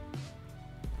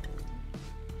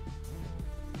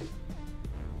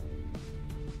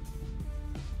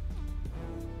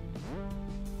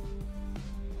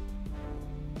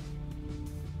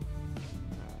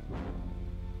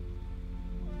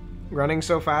 running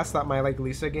so fast that my like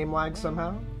Lisa game lags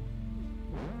somehow.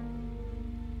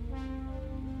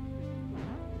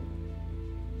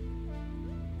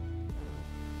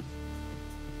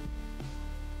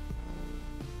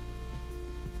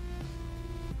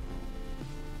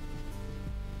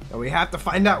 We have to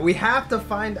find out. We have to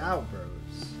find out, bros.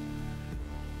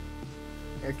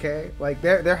 Okay, like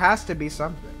there has to be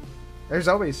something. There's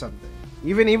always something,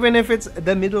 even if it's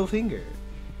the middle finger.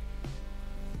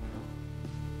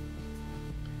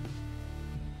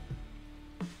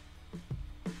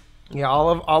 Yeah,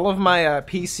 all of my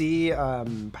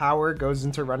PC power goes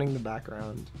into running the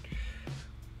background.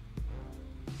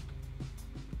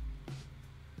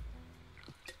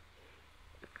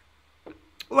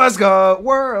 Let's go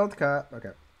World Cup.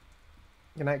 Okay.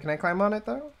 Can I climb on it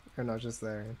though? Or no, just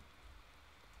there.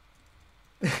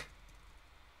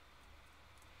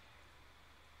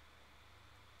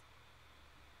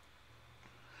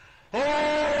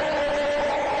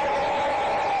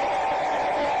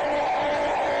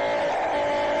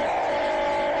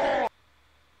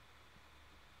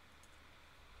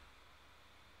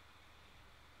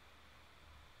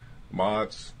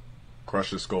 Mods,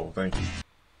 crush his skull. Thank you.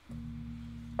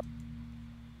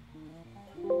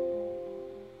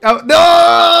 Oh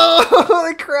no!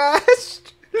 It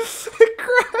crashed. It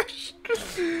crashed.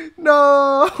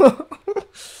 No.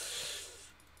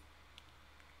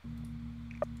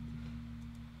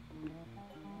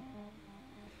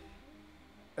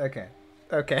 Okay.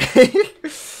 Okay.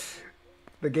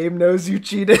 The game knows you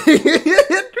cheated.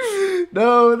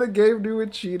 No, the game knew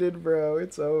it cheated, bro.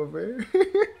 It's over.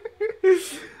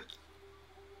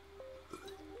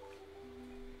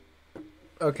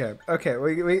 Okay, okay,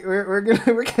 we're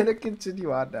gonna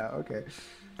continue on now. Okay.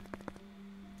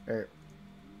 All right.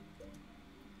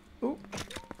 Oop.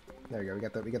 There we go.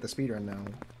 We got the speed run now.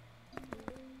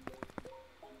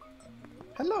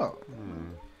 Hello.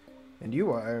 And you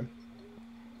are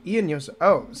Ian Yosa.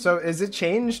 Oh, so is it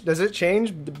changed? Does it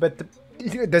change? But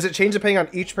does it change depending on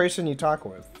each person you talk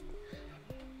with?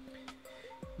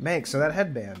 Meg, so that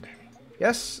headband.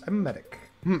 Yes, I'm a medic.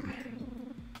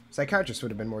 Psychiatrist would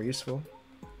have been more useful.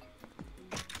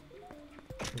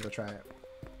 We'll try it.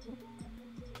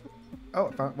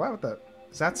 Oh, wow, what the?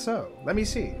 Is that so? Let me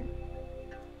see.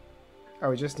 Oh,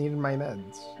 we just needed my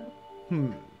meds.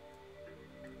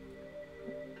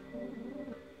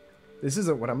 This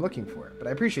isn't what I'm looking for, but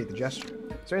I appreciate the gesture.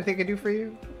 Is there anything I can do for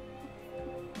you?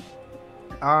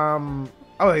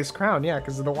 Oh, his crown, yeah,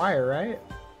 because of the wire, right?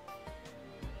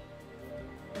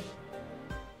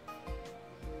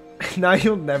 Now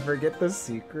you'll never get the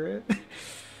secret.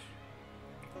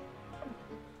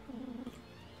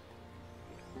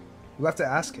 We'll have to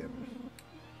ask him.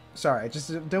 Sorry, I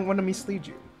just don't want to mislead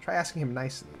you. Try asking him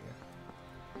nicely.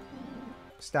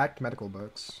 Stacked medical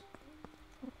books.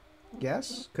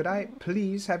 Yes? Could I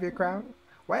please have your crown?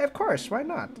 Why, of course. Why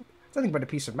not? It's nothing but a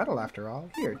piece of metal after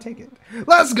all. Here, take it.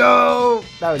 Let's go!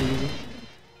 That was easy.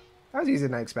 That was easier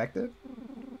than I expected.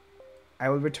 I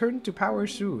will return to power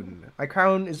soon. My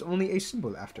crown is only a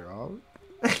symbol after all.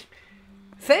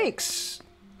 Thanks!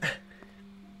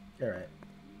 Alright.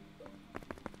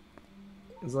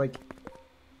 It's like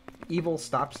evil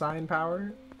stop sign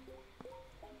power.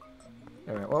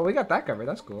 Alright, well, we got that covered.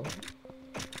 That's cool.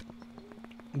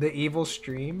 The evil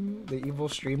stream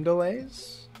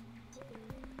delays.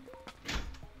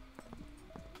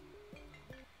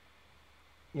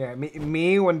 Yeah,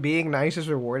 me when being nice is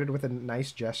rewarded with a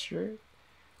nice gesture.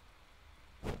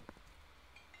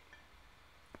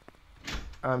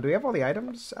 Do we have all the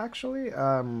items actually?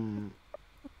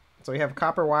 So we have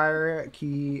copper wire,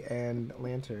 key, and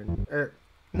lantern.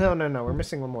 No, we're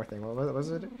missing one more thing. What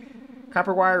was it?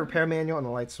 Copper wire, repair manual, and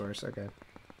the light source. Okay.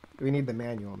 We need the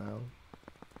manual now.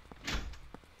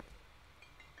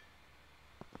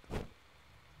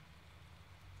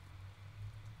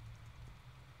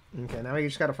 Okay, now we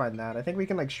just gotta find that. I think we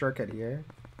can, like, shortcut here.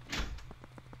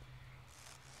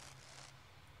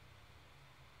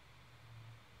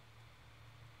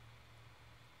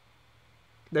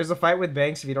 There's a fight with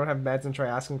banks if you don't have meds and try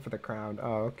asking for the crown.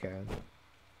 Oh, okay.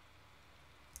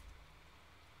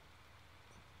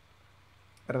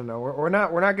 I don't know. We're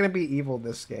not gonna be evil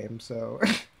this game, so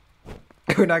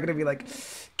we're not gonna be like,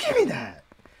 give me that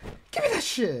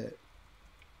shit.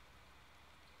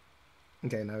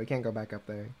 Okay, no, we can't go back up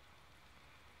there.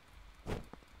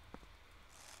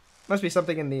 Must be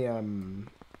something in the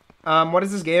what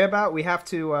is this game about? We have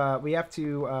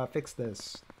to fix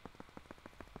this.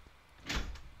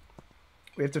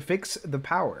 We have to fix the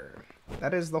power.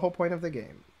 That is the whole point of the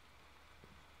game.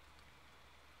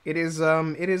 It is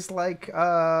like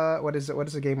what is it? What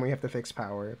is a game where you have to fix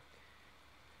power?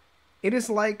 It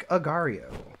is like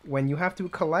Agario, when you have to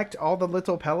collect all the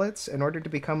little pellets in order to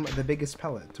become the biggest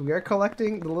pellet. We are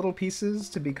collecting the little pieces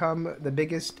to become the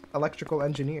biggest electrical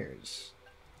engineers.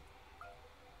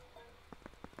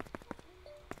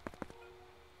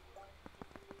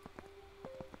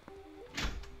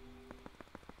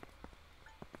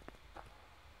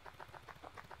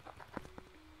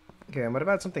 Okay, and what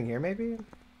about something here, maybe?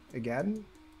 Again?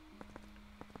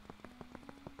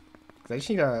 'Cause I just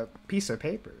need a piece of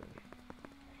paper.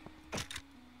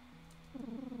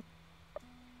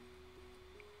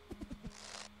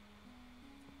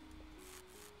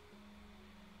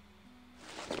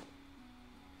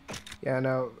 Yeah,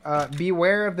 no.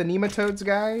 Beware of the nematodes,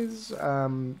 guys.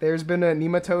 There's been a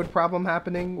nematode problem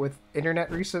happening with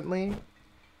internet recently.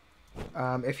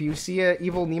 If you see an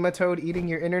evil nematode eating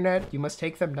your internet, you must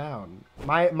take them down.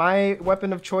 My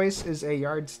weapon of choice is a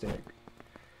yardstick.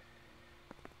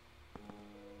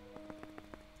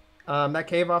 That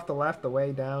cave off the left, the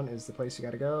way down, is the place you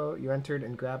gotta go. You entered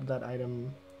and grabbed that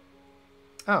item.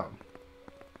 Oh.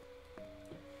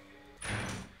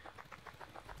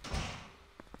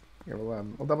 Here,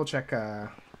 we'll double check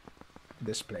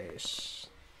this place.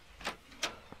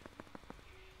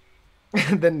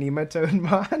 The nematode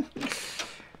mod.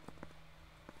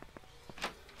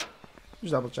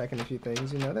 Just double checking a few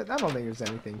things, you know. I don't think there's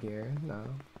anything here. No.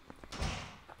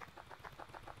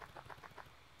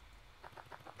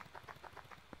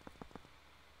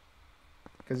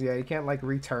 Because, yeah, you can't, like,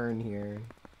 return here.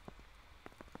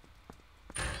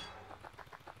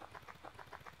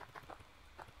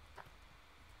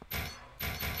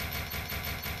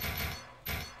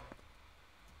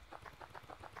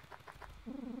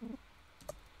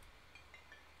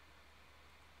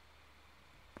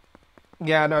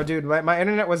 Yeah, no, dude, my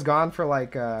internet was gone for,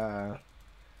 like, at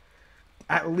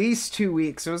least 2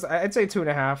 weeks. It was, I'd say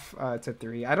 2.5 to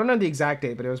 3. I don't know the exact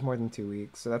date, but it was more than 2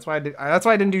 weeks. So that's why I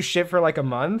didn't do shit for like a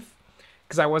month,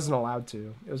 because I wasn't allowed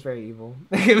to. It was very evil.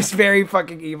 It was very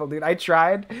fucking evil, dude. I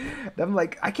tried. I'm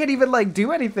like, I can't even like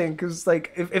do anything, because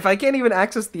like if I can't even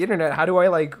access the internet, how do I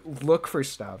like look for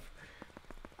stuff?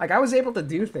 Like I was able to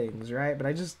do things, right? But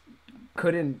I just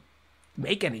couldn't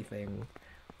make anything.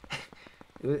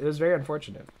 It was very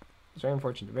unfortunate. It was very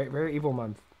unfortunate. Very, very evil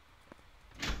month.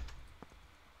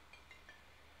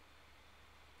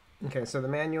 Okay, so the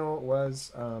manual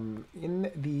was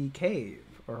in the cave,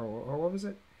 or what was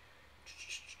it?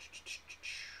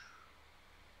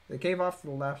 The cave off to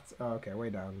the left. Oh, okay, way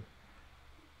down.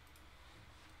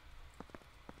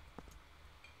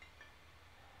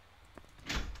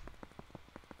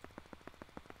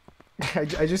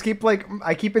 I just keep like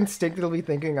I keep instinctively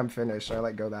thinking I'm finished, so I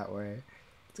like go that way.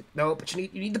 It's like, no, but you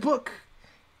need the book,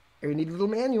 or you need a little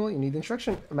manual. You need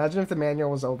instruction. Imagine if the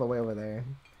manual was all the way over there.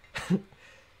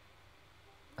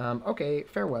 Okay,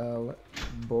 farewell.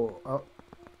 Oh.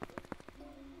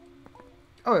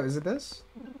 Oh, is it this?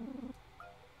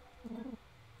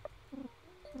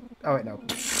 Oh, wait, no.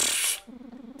 It's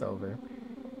over.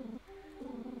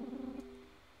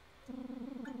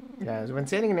 Yeah, so when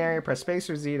standing in an area, press space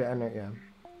or Z to enter, yeah.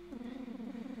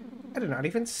 I did not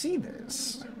even see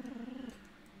this.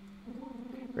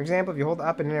 For example, if you hold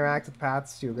up and interact with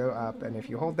paths, you'll go up, and if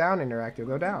you hold down and interact, you'll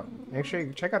go down. Make sure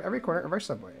you check out every corner of our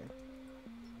subway.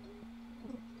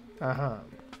 Uh-huh.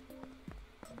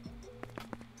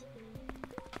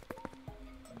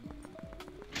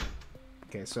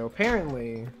 Okay, so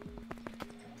apparently...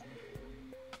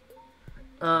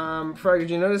 Frog, did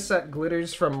you notice that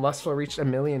Glitters from Lustful reached 1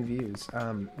 million views?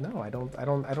 No, I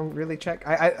don't really check.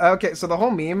 Okay, so the whole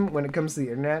meme when it comes to the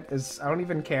internet is I don't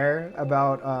even care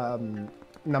about,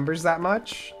 numbers that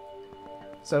much.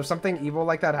 So if something evil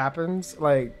like that happens,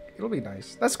 like, it'll be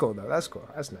nice. That's cool, though. That's cool.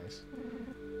 That's nice.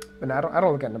 But no, I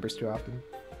don't look at numbers too often.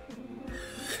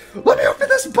 Let me open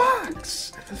this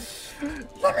box!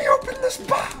 Let me open this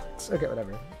box! Okay,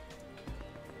 whatever.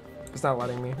 It's not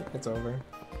letting me. It's over.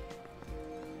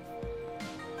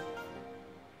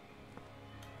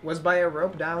 Was by a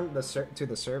rope down to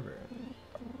the server.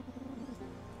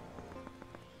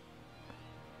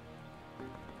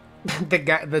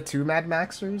 the two Mad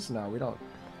Maxers? No,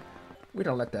 we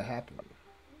don't let that happen.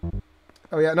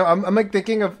 Oh yeah, no, I'm like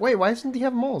thinking of, wait, why doesn't he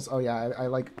have moles? Oh yeah, I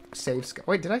like save scum.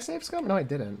 Wait, did I save scum? No, I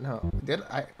didn't. No, did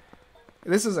I?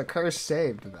 This is a curse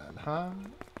saved then, huh?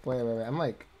 Wait, I'm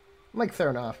like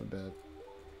thrown off a bit.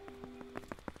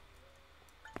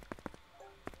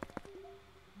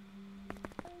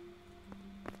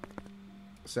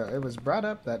 So it was brought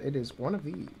up that it is one of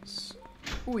these.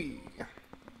 Wee.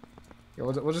 Yeah,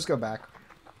 we'll just go back.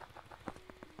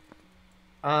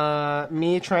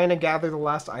 Me trying to gather the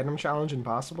last item challenge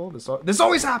impossible. This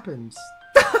always happens.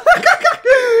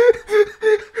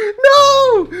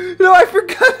 No! No, I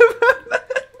forgot about that.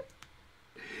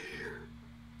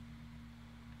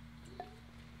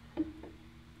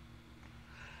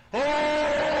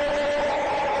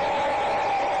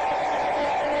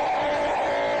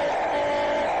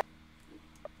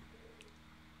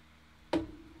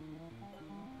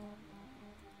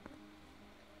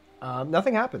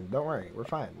 Nothing happened. Don't worry. We're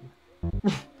fine.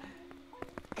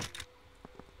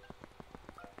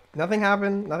 Nothing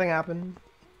happened. Nothing happened.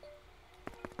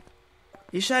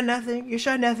 You saw nothing. You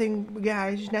saw nothing,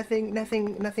 guys. Nothing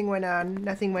went on.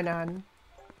 Nothing went on.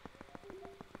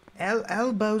 El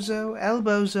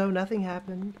Bozo. Nothing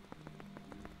happened.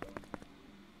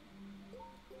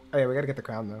 Oh yeah, we gotta get the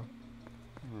crown though.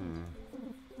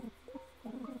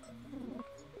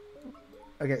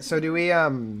 Okay, so do we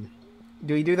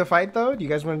do the fight though? Do you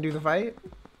guys want to do the fight?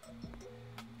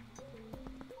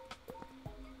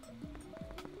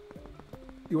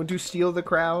 You want to steal the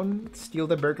crown? Steal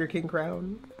the Burger King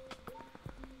crown?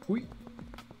 Hui.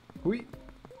 Hui.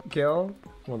 Kill.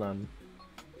 Hold on.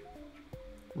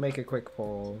 Make a quick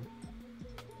poll.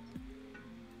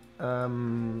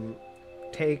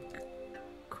 Take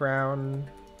crown,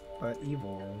 but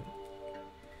evil.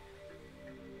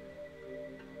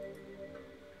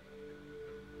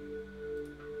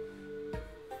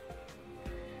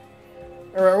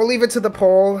 Alright, we'll leave it to the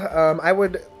poll. I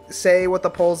would say what the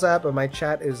poll's at, but my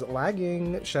chat is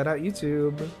lagging. Shout out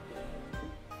YouTube.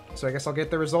 So I guess I'll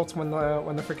get the results when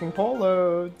the freaking poll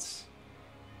loads.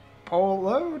 Poll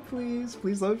load, please.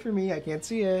 Please load for me. I can't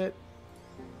see it.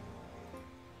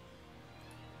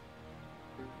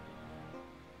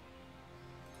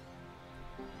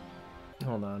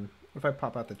 Hold on. What if I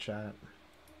pop out the chat?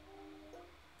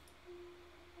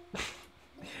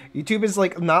 YouTube is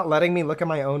like not letting me look at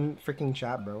my own freaking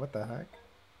chat, bro. What the heck?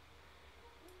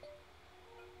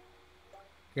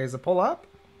 Okay, is the poll up?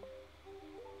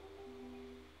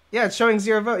 Yeah, it's showing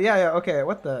 0 vote. Yeah, okay.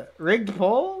 What the? Rigged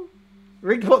poll?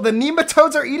 Rigged poll? The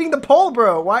nematodes are eating the poll,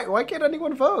 bro. Why can't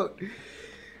anyone vote?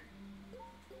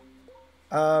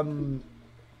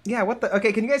 Yeah, what the?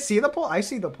 Okay, can you guys see the poll? I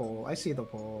see the poll. I see the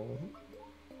poll.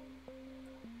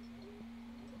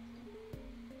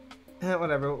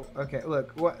 Whatever. Okay,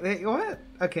 look. What? What?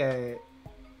 Okay.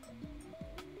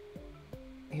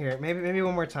 Here, maybe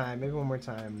one more time. Maybe one more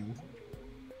time.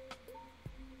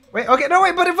 Wait, okay, no,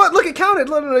 wait, but look, it counted.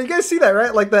 No, you guys see that,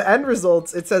 right? Like, the end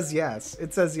results, it says yes.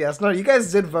 It says yes. No, you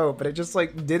guys did vote, but it just,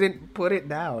 like, didn't put it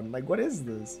down. Like, what is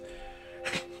this?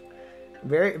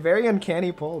 Very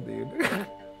uncanny poll, dude.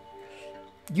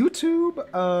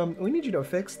 YouTube, we need you to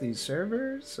fix these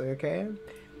servers, okay?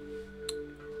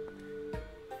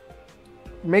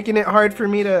 Making it hard for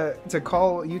me to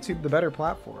call YouTube the better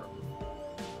platform.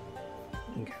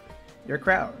 Okay. Your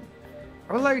crown.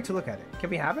 I will allow you to look at it. Can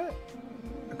we have it?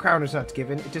 A crown is not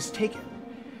given, it is taken.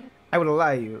 I would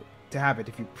allow you to have it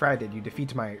if you prided you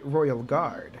defeat my royal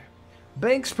guard.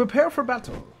 Banks, prepare for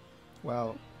battle.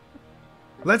 Well,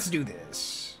 let's do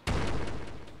this.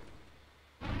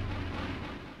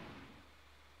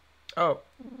 Oh.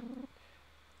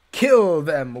 Kill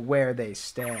them where they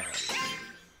stand.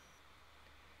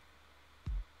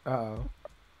 Uh-oh.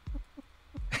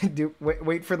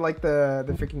 Wait for like the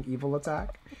freaking evil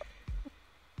attack.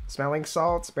 Smelling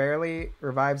salts barely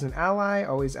revives an ally,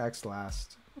 always acts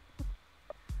last.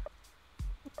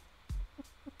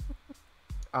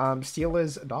 Steal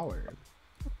is $1.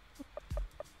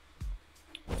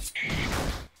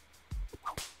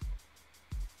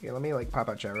 Yeah, let me like pop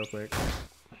out chat real quick.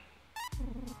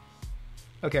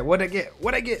 Okay, what'd I get?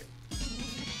 What'd I get?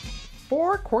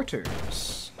 4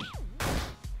 quarters.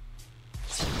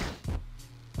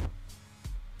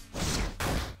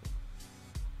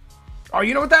 Oh,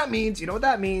 you know what that means? You know what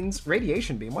that means?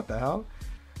 Radiation beam. What the hell?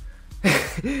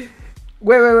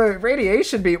 wait.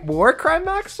 Radiation beam. War crime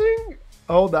maxing?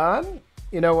 Hold on.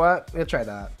 You know what? We'll try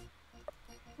that.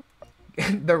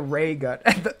 The ray gun.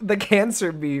 the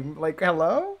cancer beam. Like,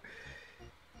 hello?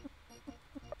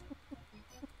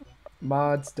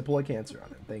 Mods, deploy cancer on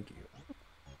him. Thank you.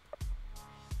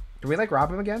 Do we, like,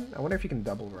 rob him again? I wonder if you can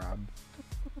double rob.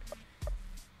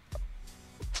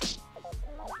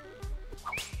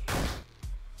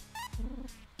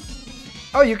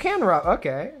 Oh, you can rob.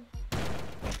 Okay.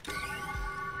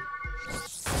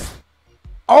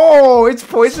 Oh, it's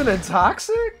poison and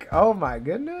toxic? Oh my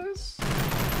goodness.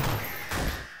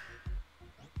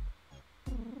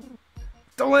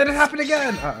 Don't let it happen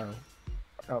again. Uh-oh.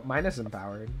 Oh, mine is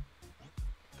empowered.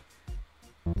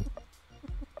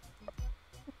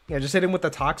 Yeah, just hit him with the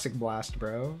toxic blast,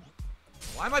 bro.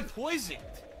 Why am I poisoned?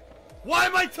 Why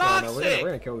am I toxic? Oh, no, we're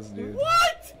gonna kill this dude.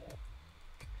 What?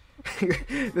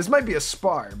 This might be a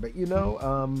spar, but you know,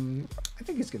 I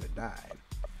think he's gonna die.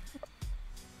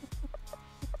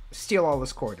 Steal all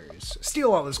his quarters.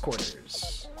 Steal all his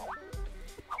quarters.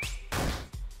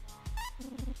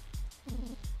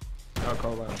 Oh,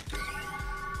 Colo.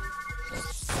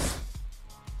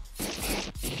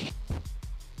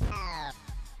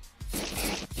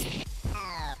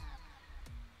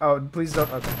 Oh, please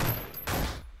don't. Okay.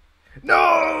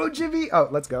 No, Jimmy. Oh,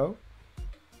 let's go.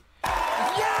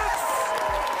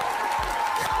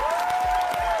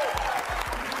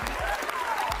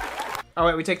 Oh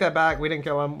wait, we take that back. We didn't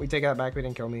kill him. We take that back. We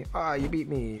didn't kill me. Ah, you beat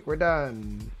me. We're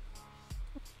done.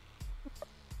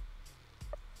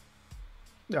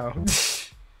 No.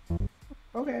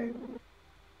 Okay.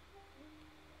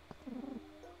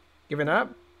 Giving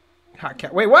up? Hot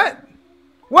cat. Wait, what?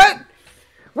 What?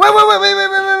 Wait,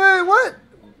 what?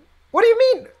 What do you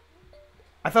mean?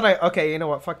 I thought okay, you know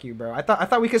what? Fuck you, bro. I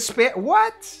thought we could spare.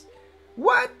 What?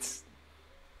 What?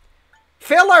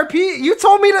 Fail RP? You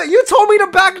told me to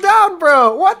back down,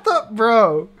 bro. What the,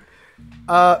 bro?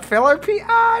 Fail RP?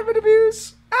 Ah, I've been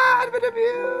abused. Ah, I've been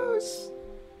abused.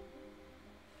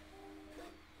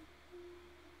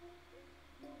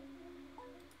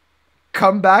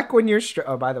 Come back when you're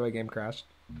oh, by the way, game crashed.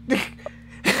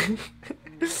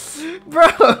 Bro,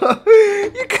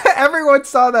 everyone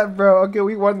saw that, bro. Okay,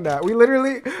 we won that. We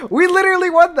literally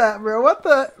won that, bro. What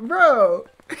the, bro?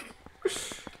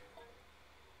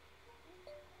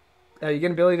 Oh, you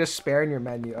get ability to spare in your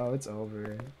menu. Oh, it's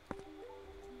over.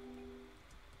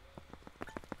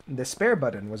 The spare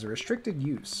button was a restricted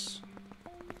use.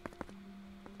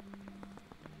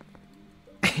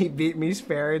 He beat me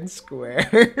fair and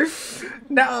square.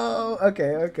 No.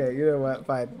 Okay, okay. You know what?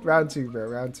 Fine. Round 2, bro.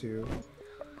 Round 2.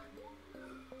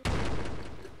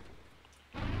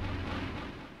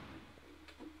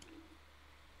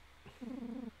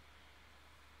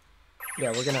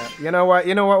 Yeah, we're gonna. You know what?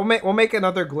 You know what? We'll make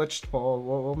another glitched poll.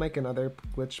 We'll make another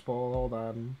glitched poll. Hold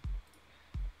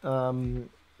on.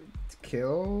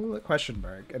 Kill ?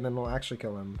 And then we'll actually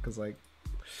kill him because like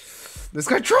this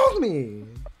guy trolled me.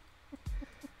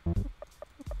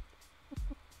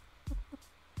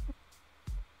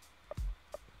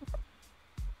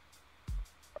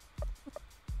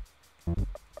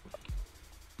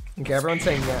 Okay, everyone's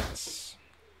saying yes.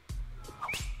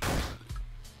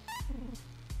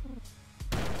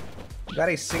 Got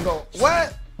a single.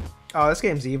 What? Oh, this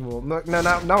game's evil. No,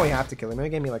 now we have to kill him. He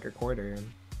gave me like a quarter.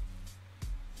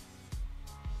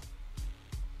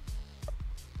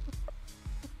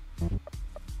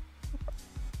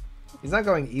 He's not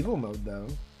going evil mode though.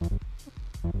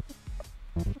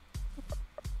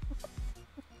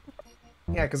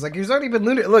 Yeah, because like he's already been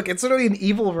looted. Look, it's literally an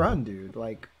evil run, dude.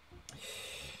 Like,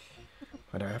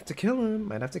 might have to kill him.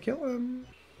 Might have to kill him.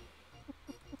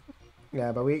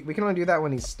 Yeah, but we can only do that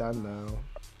when he's stunned though.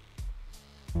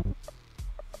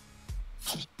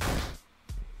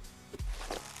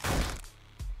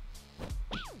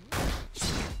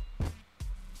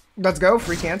 Let's go.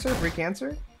 Free cancer. Free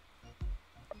cancer.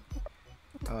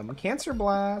 Cancer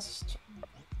blast.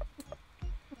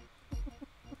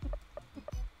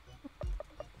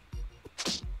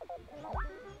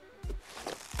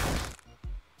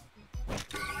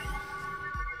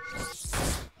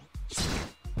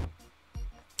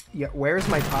 Yeah, where's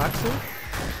my toxic?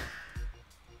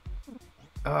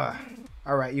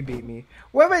 Alright, you beat me.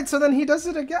 Wait, so then he does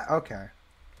it again? Okay.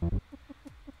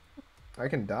 I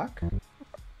can duck?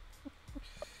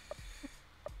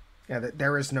 Yeah,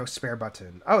 there is no spare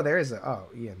button. Oh, there is a... Oh,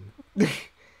 Ian.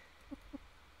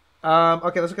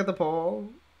 Okay, let's look at the poll.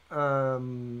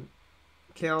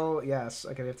 Kill... Yes.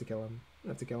 Okay, we have to kill him. We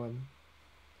have to kill him.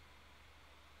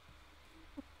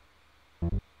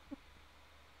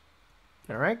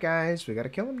 Alright, guys. We gotta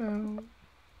kill him now.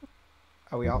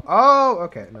 Are we all... Oh!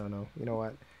 Okay, no. You know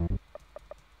what?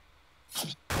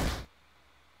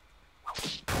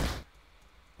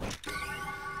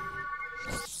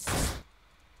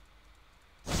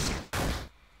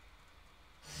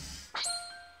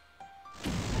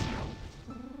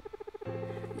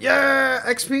 Yeah!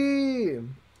 XP!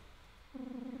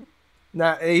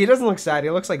 Nah, he doesn't look sad.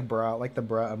 He looks like bruh. Like the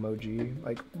bruh emoji.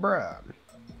 Like, bruh.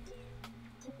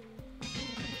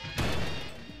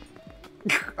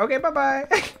 Okay, bye-bye.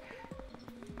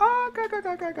 Oh,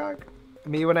 gog.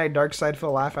 Me when I dark side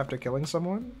feel laugh after killing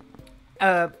someone?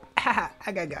 Haha,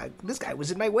 this guy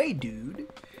was in my way, dude.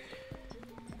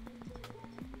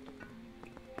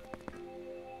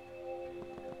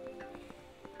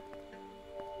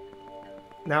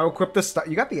 Now equip the stuff.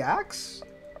 You got the axe?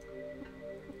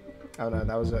 Oh no,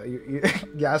 that was a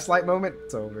gaslight moment.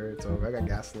 It's over. It's over. I got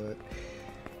gaslit.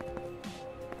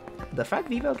 The Front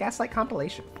Vivo Gaslight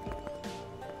compilation.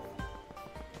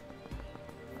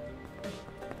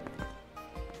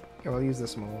 Okay, we'll use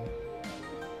this mole.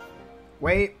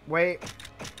 Wait. There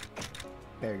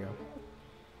you go.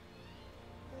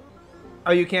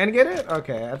 Oh, you can get it?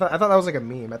 Okay, I thought that was like a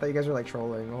meme. I thought you guys were like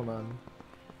trolling. Hold on.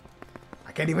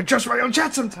 I can't even trust my own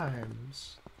chat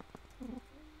sometimes.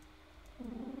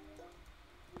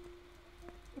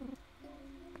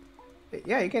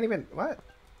 Yeah, you can't even... What?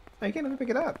 No, you can't even pick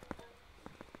it up.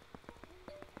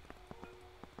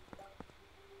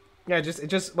 Yeah, it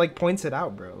just like points it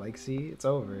out, bro. Like, see, it's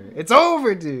over. It's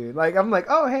over, dude. Like, I'm like,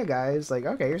 oh, hey guys. Like,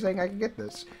 okay, you're saying I can get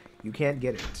this. You can't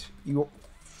get it. You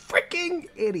freaking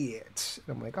idiot.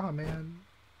 And I'm like, oh man.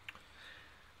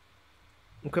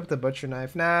 Equip the butcher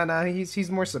knife. Nah. He's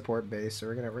more support based, so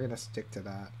we're gonna stick to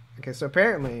that. Okay, so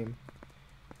apparently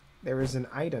there is an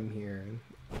item here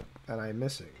that I'm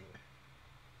missing.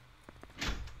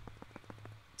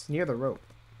 It's near the rope.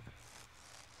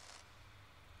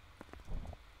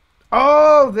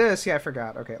 Oh, this. Yeah, I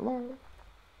forgot. Okay,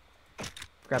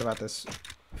 forgot about this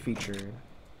feature.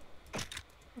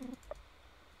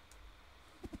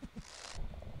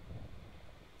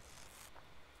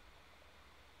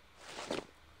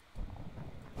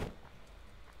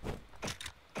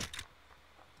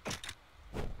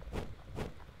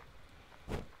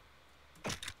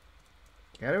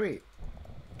 How do we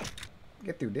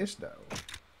get through this, though?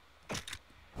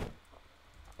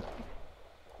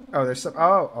 Oh, there's some...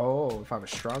 Oh, if I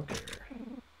was stronger.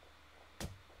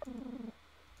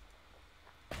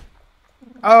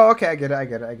 Oh, okay, I get it.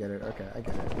 Okay, I get it.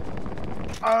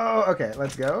 Oh, okay,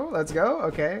 let's go.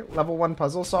 Okay, level 1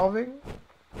 puzzle solving.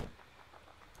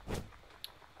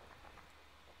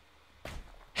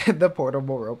 The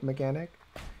portable rope mechanic.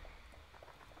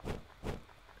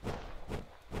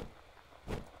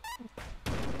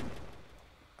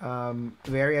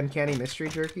 Very uncanny mystery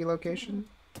jerky location.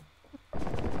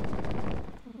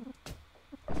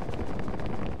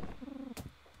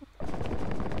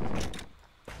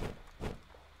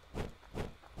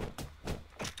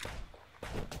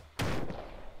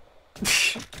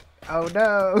 Oh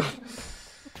no.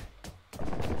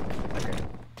 Okay.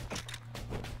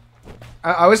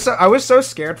 I was so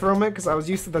scared for a moment because I was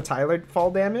used to the Tyler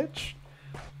fall damage.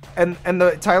 And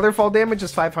the Tyler fall damage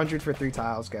is 500 for 3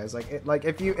 tiles, guys. Like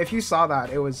if you saw that,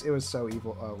 it was so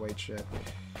evil. Oh wait, shit.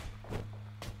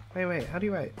 Wait, how do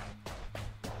you wait?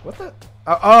 What the?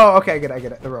 Oh, okay, I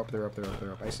get it. The rope.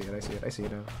 I see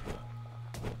it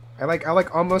now. I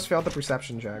almost failed the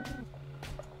perception check.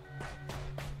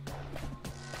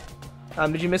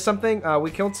 Did you miss something?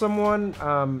 We killed someone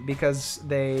because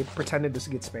they pretended to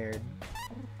get spared.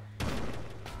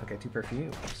 Okay, 2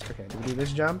 perfumes. Okay, do we do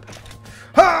this jump?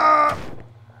 Ah!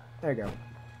 There you go.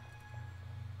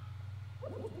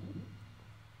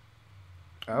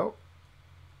 Oh.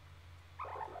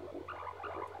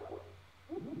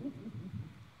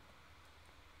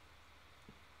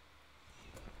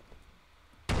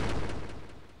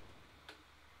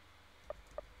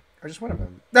 Or just one of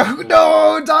them.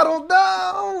 No, Donald,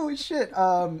 no! Shit.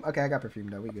 Okay, I got perfume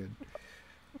now. We good.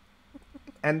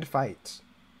 End fight.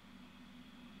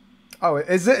 Oh,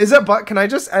 is it but can I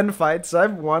just end fight? So I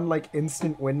have one like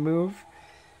instant win move.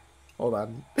 Hold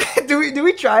on. do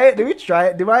we try it? Do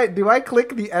I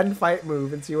click the end fight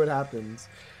move and see what happens?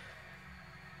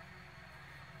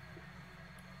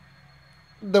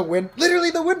 Literally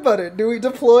the win button. Do we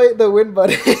deploy the win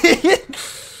button?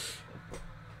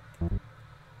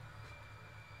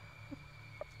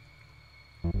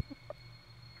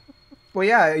 Well,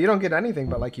 yeah, you don't get anything,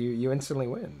 but like you instantly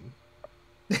win.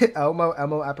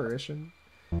 Elmo apparition.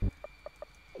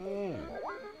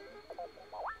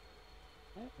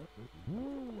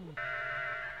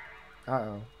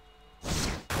 Uh-oh.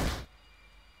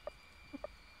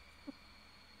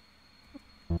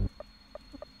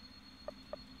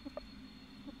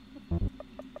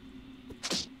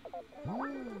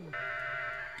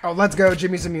 Oh, let's go.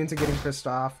 Jimmy's immune to getting pissed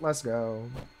off. Let's go.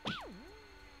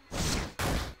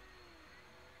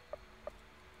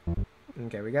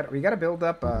 Okay, we gotta build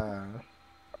up,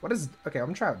 what is... Okay, I'm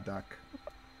gonna try out duck.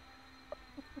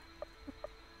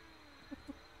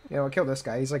 Yeah, we'll kill this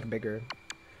guy. He's, like, bigger.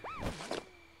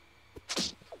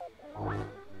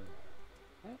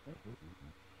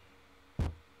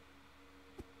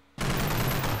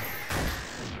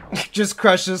 Just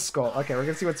crush his skull. Okay, we're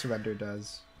gonna see what surrender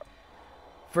does.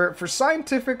 For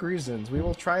scientific reasons, we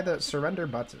will try the surrender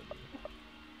button.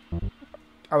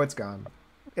 Oh, it's gone.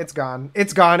 It's gone.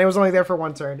 It's gone. It was only there for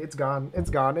 1 turn. It's gone. It's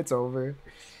gone. It's over.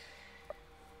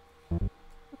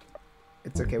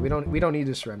 It's okay. We don't need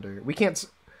to surrender. We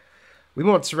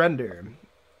won't surrender.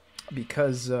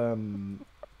 Because,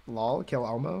 lol, kill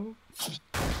Elmo?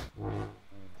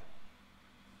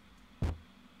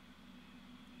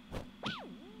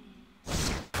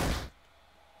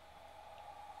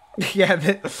 Yeah,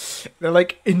 they're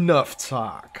like, enough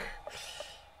talk.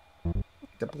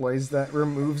 Deploys that,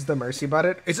 removes the mercy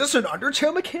button. Is this an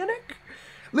Undertale mechanic?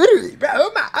 Literally, bro,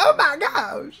 oh my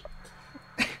gosh.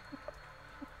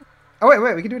 Oh,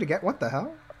 wait, we can do it again. What the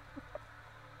hell?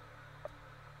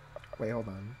 Wait, hold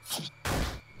on.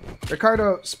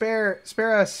 Ricardo, spare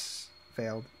us.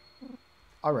 Failed.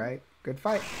 Alright, good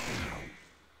fight.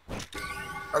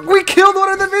 We killed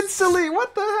one of them instantly!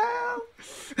 What the hell?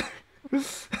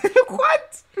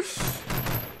 What?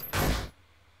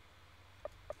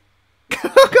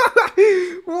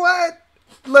 What?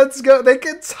 Let's go. They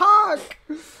can talk.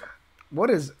 What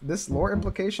is this lore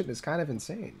implication? Is kind of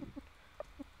insane.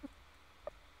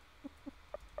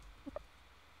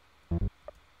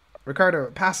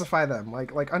 Ricardo, pacify them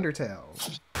like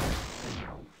Undertale.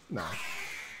 No.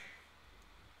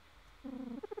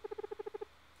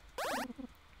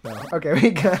 No. Okay,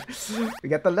 we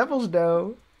got the levels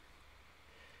though.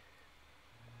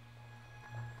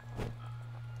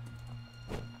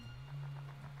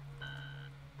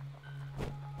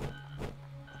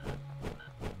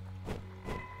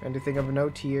 And to think of no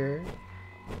tier.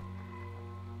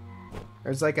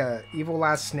 There's like a evil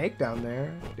last snake down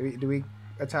there. Do we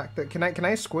attack the? Can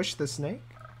I squish the snake?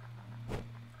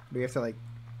 Do we have to like?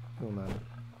 Hold on.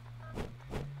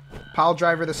 Pile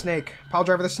driver the snake. Pile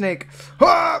driver the snake.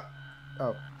 Ah!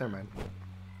 Oh, never mind.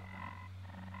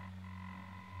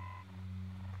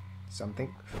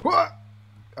 Something. Ah!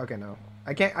 Okay, no.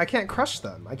 I can't crush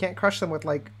them. I can't crush them with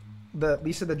like the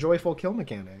Lisa the Joyful kill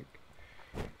mechanic.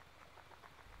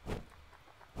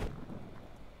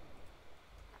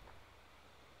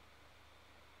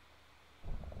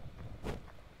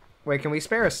 Wait, can we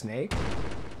spare a snake?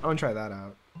 I want to try that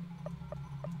out.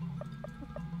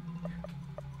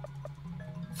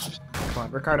 Come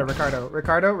on, Ricardo.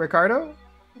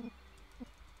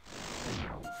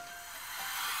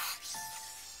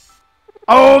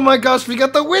 Oh my gosh, we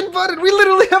got the win button! We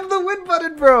literally have the win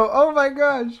button, bro! Oh my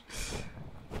gosh!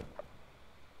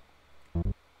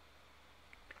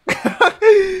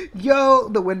 Yo,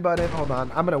 the win button. Hold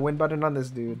on, I'm gonna win button on this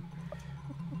dude.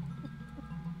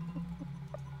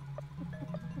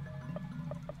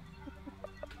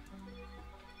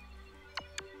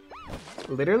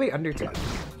 Literally Undertale.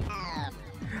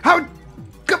 How?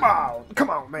 Come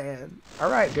on, man. All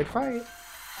right, good fight.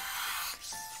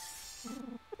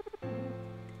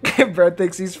 Bro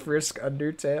thinks he's Frisk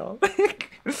Undertale.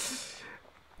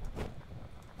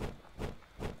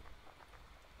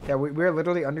 Yeah, we're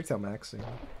literally Undertale maxing.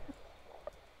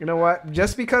 You know what?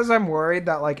 Just because I'm worried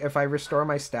that like if I restore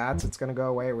my stats, it's gonna go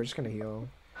away. We're just gonna heal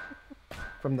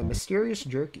from the mysterious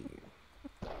jerky.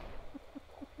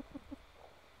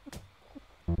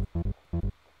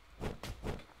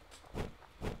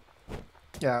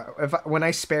 Yeah, when I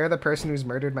spare the person who's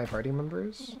murdered my party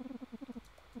members.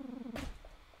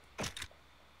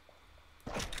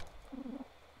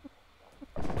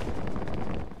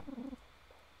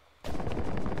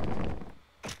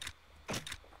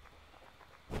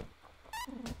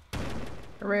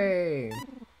 Hooray!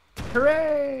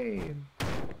 Hooray!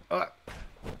 Yeah,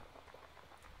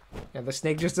 the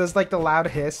snake just does like the loud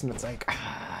hiss and it's like,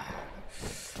 ah,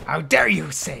 how dare you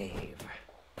save?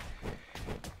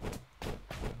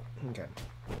 Okay.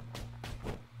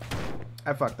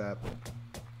 I fucked up.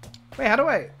 Wait, how do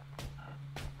I?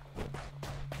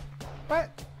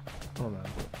 What? Hold on.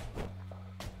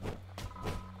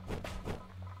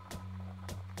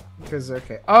 Because,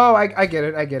 okay. Oh, I get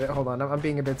it. I get it. Hold on. I'm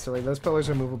being a bit silly. Those pillars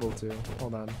are movable too.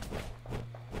 Hold on.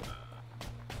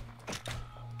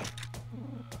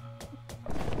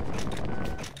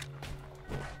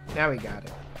 Now we got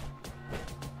it.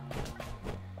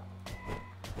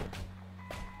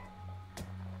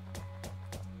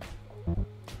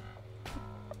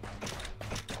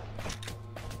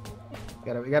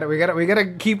 We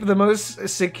gotta keep the most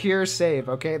secure save,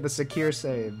 okay? The secure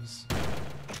saves.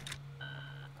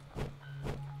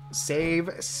 Save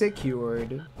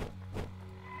secured.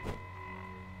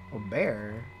 Oh,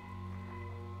 bear.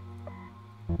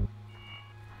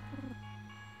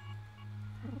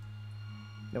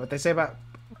 Know what they say about?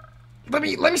 Let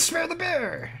me spare the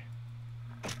bear.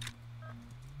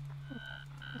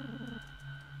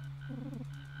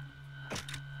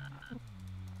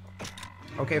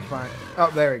 Okay, fine. Oh,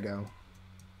 there we go.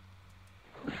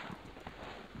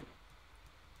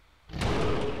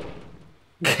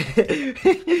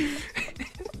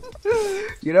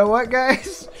 You know what,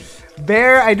 guys?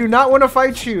 Bear, I do not want to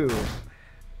fight you.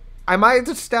 I might have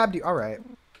just stabbed you. Alright.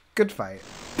 Good fight.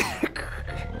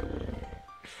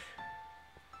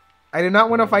 I do not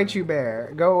want to fight you,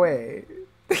 bear. Go away.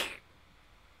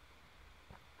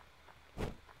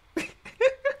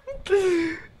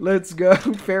 Let's go.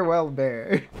 Farewell,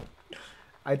 bear.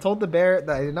 I told the bear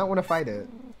that I did not want to fight it.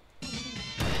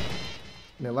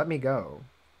 Now let me go.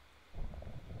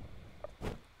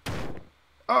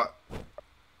 Oh.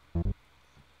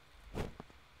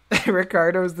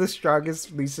 Ricardo's the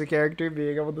strongest Lisa character,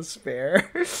 being able to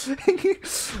spare.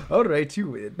 Alright, you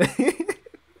win.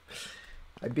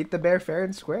 I beat the bear fair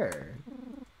and square.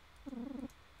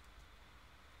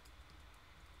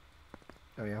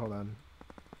 Oh yeah, hold on.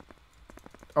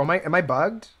 Oh, am I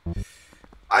bugged?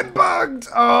 I'm bugged!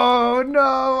 Oh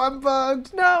no, I'm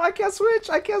bugged! No, I can't switch!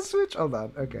 I can't switch! Hold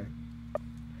on, okay.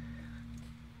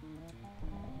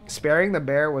 Sparing the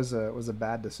bear was a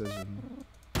bad decision.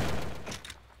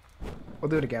 We'll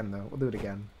do it again though. We'll do it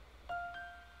again.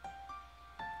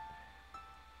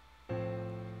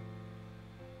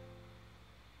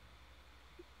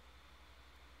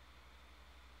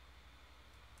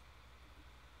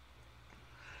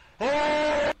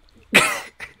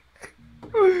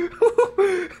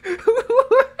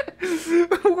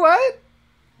 What?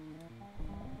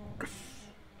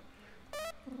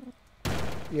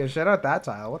 Yeah, shout out that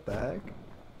tile. What the heck?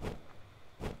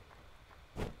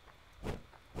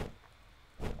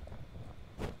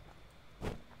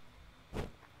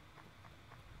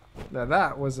 Now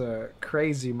that was a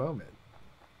crazy moment.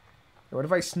 What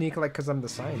if I sneak like because I'm the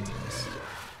scientist?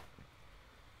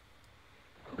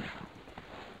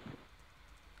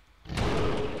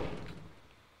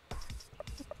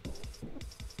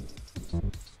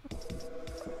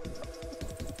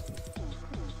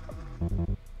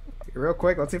 Real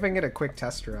quick, let's see if I can get a quick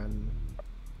test run.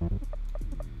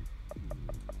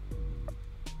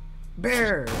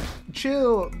 Bear!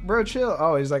 Chill! Bro, chill!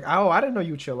 Oh, he's like, oh, I didn't know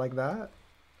you chill like that.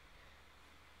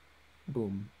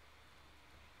 Boom.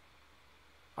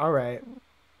 Alright.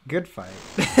 Good fight.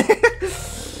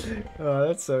 Oh,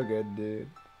 that's so good, dude.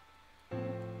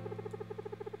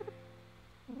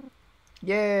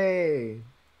 Yay!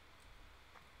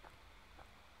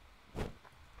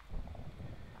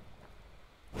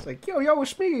 It's like, yo,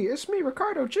 it's me,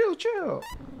 Ricardo, chill.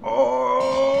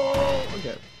 Oh,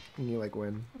 okay, and you like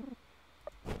win.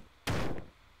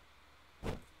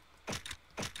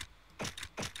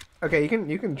 Okay, you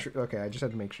can. Okay, I just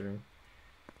had to make sure.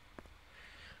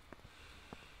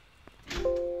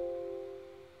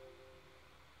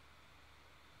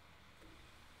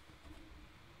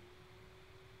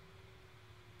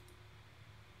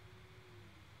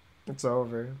 It's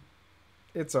over.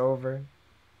 It's over.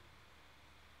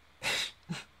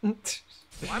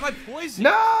 Why am I poisoned?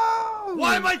 No!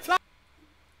 Why am I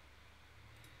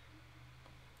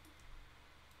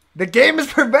The game is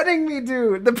preventing me,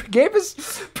 dude! The game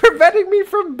is preventing me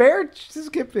from bear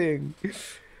skipping!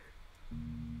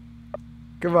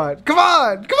 Come on! Come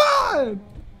on! Come on!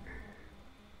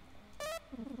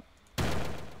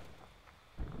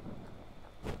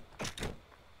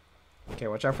 Okay,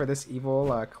 watch out for this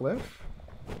evil cliff.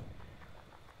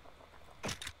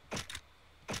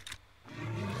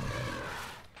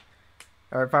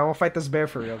 Alright, fine, we'll fight this bear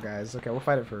for real, guys. Okay, we'll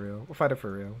fight it for real. We'll fight it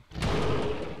for real.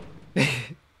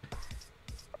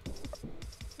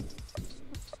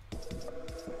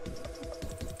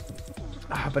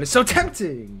 But it's so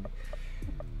tempting!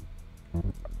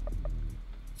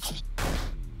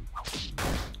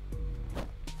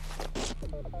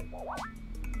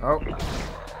 Oh.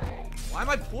 Why am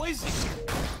I poisoned?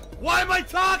 Why am I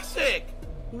toxic?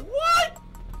 What?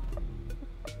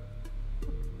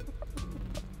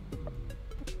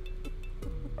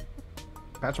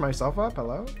 Patch myself up?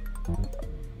 Hello?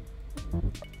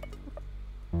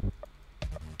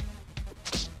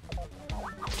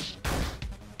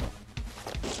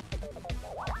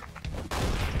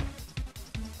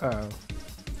 Uh-oh.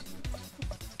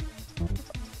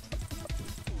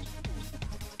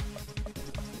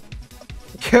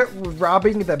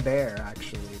 Robbing the bear,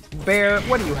 actually. Bear,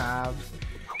 what do you have?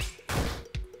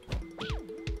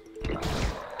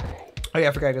 Oh yeah,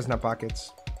 I forgot he doesn't have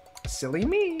pockets. Silly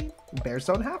me. Bears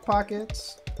don't have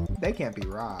pockets. They can't be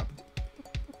robbed.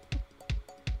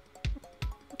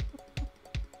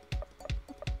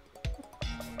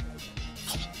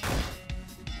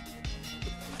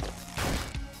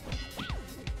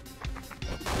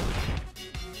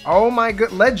 Oh my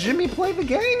god, let Jimmy play the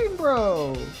game,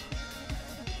 bro.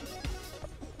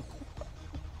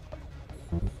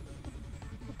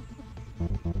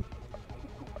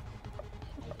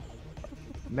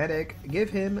 Medic, give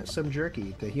him some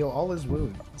jerky to heal all his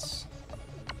wounds.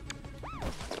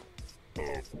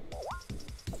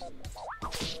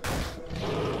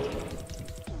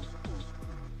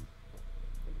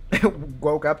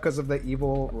 up because of the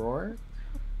evil roar?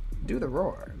 Do the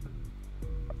roar.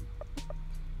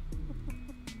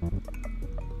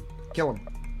 Kill him.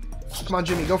 Come on,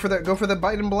 Jimmy. Go for the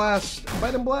bite and blast.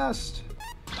 Bite and blast.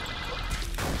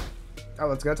 Oh,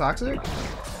 let's go toxic.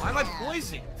 Why am I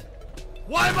poisoned?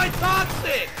 Why am I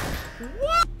toxic?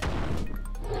 What?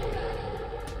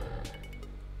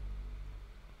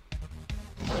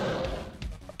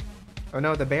 Oh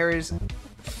no, the bear is...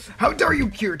 How dare you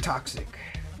cure toxic?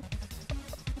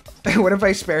 What if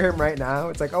I spare him right now?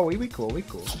 It's like, oh, we cool, we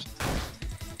cool.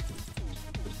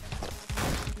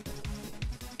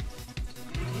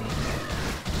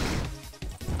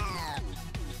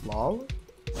 Lol.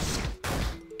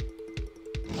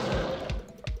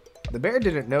 The bear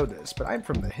didn't know this, but I'm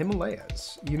from the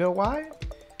Himalayas. You know why?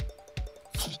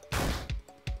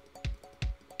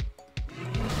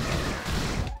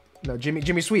 No,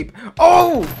 Jimmy sweep.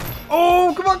 Oh!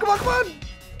 Oh, come on, come on, come on!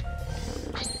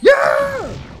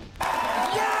 Yeah!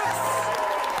 Yes!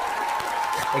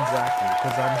 Exactly,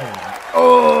 because I'm him.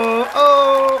 Oh!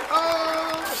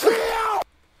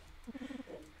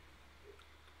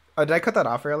 Oh, did I cut that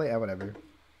off early? Oh, whatever.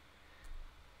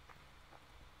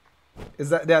 Is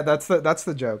that, yeah, that's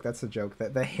the joke. That's the joke.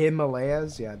 The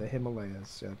Himalayas? Yeah, the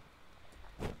Himalayas, yeah.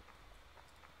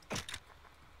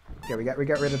 Okay, we got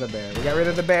rid of the bear. We got rid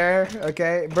of the bear.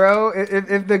 Okay, bro.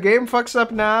 If the game fucks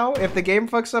up now,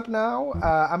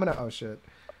 I'm gonna. Oh shit.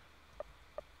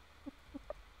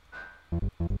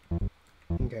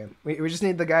 Okay, we just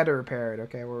need the guy to repair it.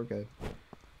 Okay, we're good.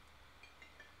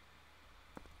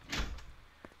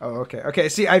 Oh, okay. Okay,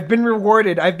 see, I've been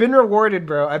rewarded.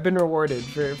 Bro. I've been rewarded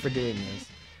for doing this.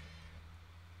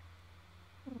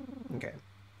 Okay,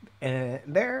 and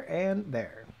there and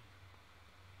there.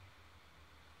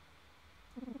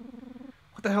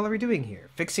 What the hell are we doing here?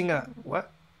 Fixing a...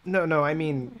 What? No, I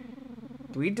mean...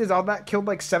 We did all that, killed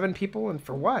like 7 people, and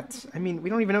for what? I mean, we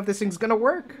don't even know if this thing's gonna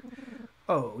work.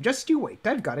 Oh, just you wait.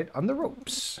 I've got it on the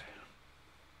ropes.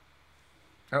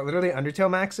 Oh, literally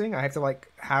Undertale maxing? I have to,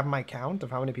 like, have my count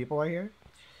of how many people are here?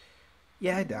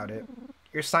 Yeah, I doubt it.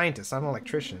 You're a scientist, I'm an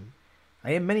electrician.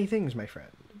 I am many things, my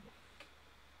friend.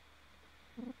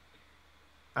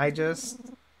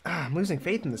 I'm losing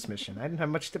faith in this mission. I didn't have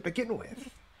much to begin with.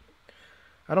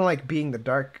 I don't like being in the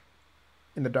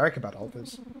dark about all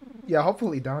this. Yeah,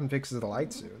 hopefully Dawn fixes the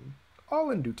light soon. All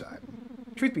in due time.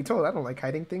 Truth be told, I don't like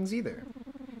hiding things either.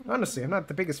 Honestly, I'm not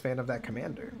the biggest fan of that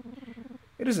commander.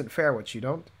 It isn't fair what you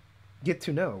don't get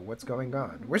to know what's going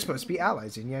on. We're supposed to be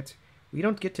allies, and yet we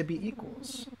don't get to be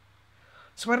equals.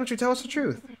 So why don't you tell us the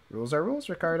truth? Rules are rules,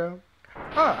 Ricardo.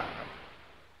 Ah!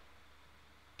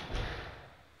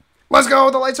 Let's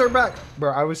go! The lights are back!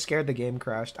 Bro, I was scared the game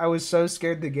crashed. I was so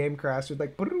scared the game crashed. It was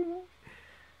like... No,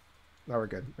 we're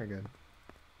good. We're good.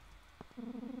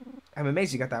 I'm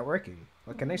amazed you got that working.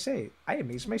 What can I say? I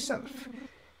amaze myself.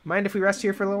 Mind if we rest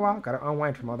here for a little while? Gotta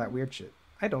unwind from all that weird shit.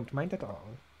 I don't mind at all.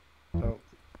 Oh.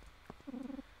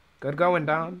 Good going,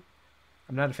 Don.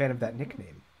 I'm not a fan of that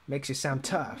nickname. Makes you sound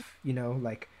tough. You know,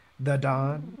 like the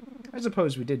Don. I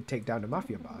suppose we did take down a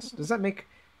mafia boss. Does that make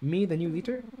me the new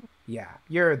leader? Yeah,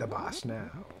 you're the boss now.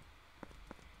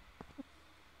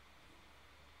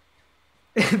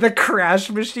 The crash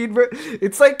machine, bro.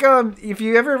 It's like if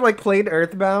you ever like played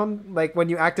Earthbound, like when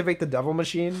you activate the devil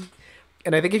machine,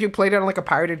 and I think if you played it on like a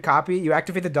pirated copy, you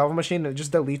activate the devil machine and it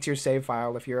just deletes your save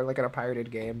file if you're like in a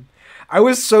pirated game. I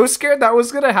was so scared that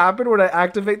was gonna happen when I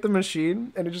activate the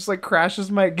machine and it just like crashes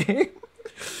my game.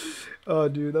 Oh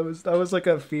dude, that was like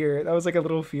a fear. That was like a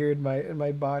little fear in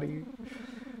my body.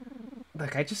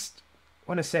 Like I just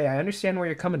want to say I understand where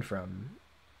you're coming from.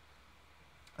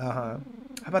 Uh-huh.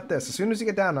 How about this? As soon as you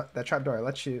get down that trapdoor,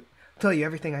 I'll tell you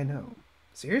everything I know.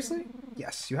 Seriously?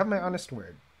 Yes, you have my honest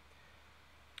word.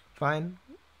 Fine.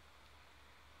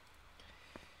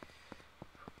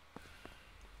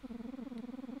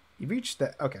 You reached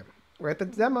the... Okay. We're at the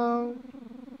demo.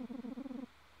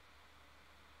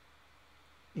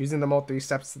 Using them all 3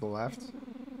 steps to the left.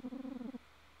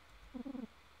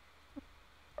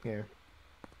 Here.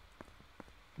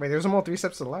 Wait, there's them all 3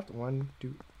 steps to the left? 1,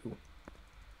 2... Ooh.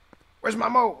 Where's my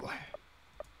mole?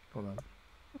 Hold on.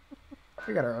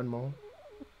 We got our own mole.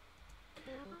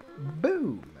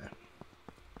 Boom.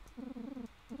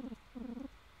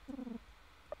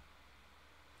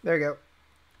 There we go.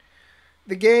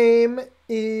 The game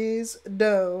is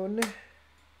done.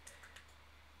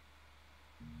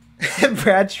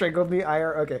 Brad strangled me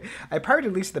IRL. Okay. I pirated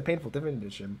at least the Painful Dividend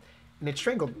Edition,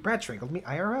 and Brad strangled me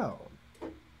IRL.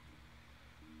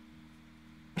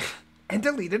 And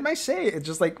deleted my save. It's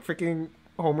just like freaking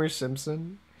Homer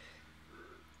Simpson.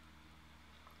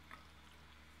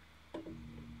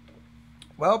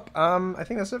 Well, I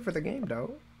think that's it for the game,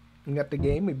 though. We got the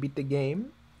game. We beat the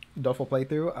game. Duffel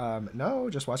playthrough.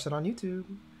 No, just watch it on YouTube.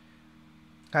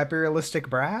 Hyper-realistic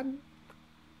Brad.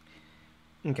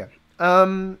 Okay.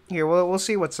 Here we'll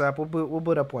see what's up. We'll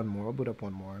boot up one more. We'll boot up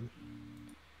one more.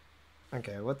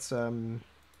 Okay. What's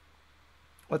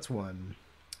one?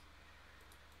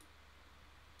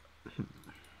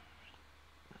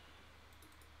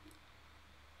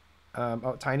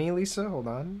 Oh, Tiny Lisa. Hold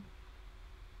on.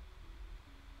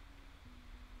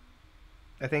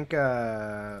 I think,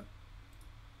 there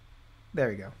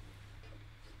we go.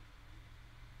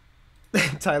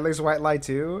 Tyler's White Lie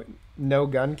 2. No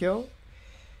gun kill.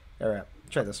 Alright,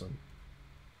 try this one.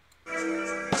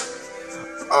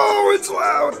 Oh, it's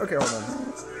loud! Okay, hold on.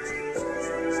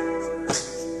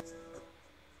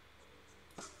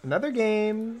 Another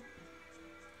game.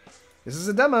 This is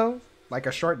a demo. Like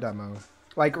a short demo.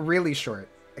 Like, really short.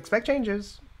 Expect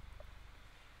changes.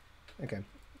 Okay.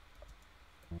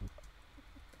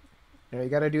 Now you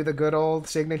gotta do the good old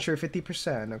signature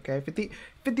 50%, okay? 50%,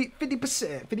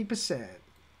 50%.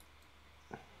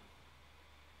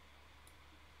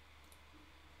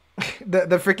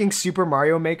 The freaking Super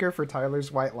Mario Maker for Tyler's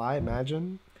White Lie,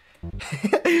 imagine.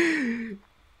 Alright,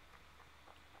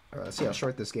 let's see how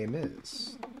short this game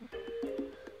is.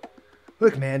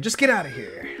 Look, man, just get out of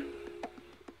here.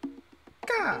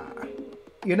 Gah.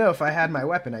 You know, if I had my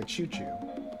weapon, I'd shoot you.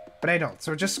 But I don't,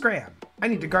 so just scram. I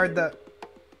need to guard the...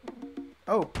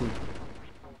 Oh, poop.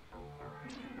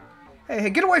 Hey,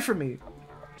 get away from me!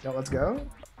 Yo, let's go.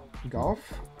 Golf?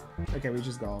 Okay, we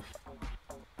just golf.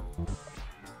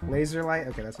 Laser light?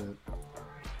 Okay, that's it.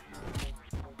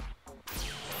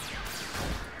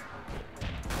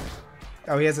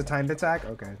 Oh, he has a timed attack?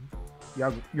 Okay.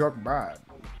 York Brad.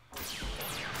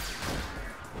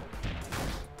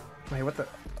 Wait, what the...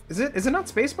 Is it not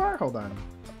spacebar? Hold on.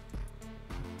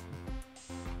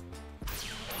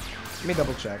 Let me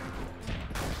double check.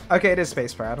 Okay, it is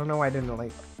spacebar. I don't know why I didn't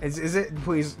like... Is it...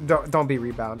 Please, don't be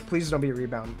rebound. Please don't be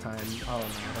rebound time. Oh, no. Hold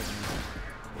on.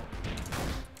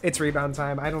 It's rebound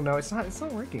time. I don't know. It's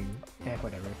not working. Eh,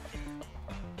 whatever.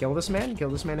 Kill this man? Kill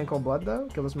this man in cold blood, though?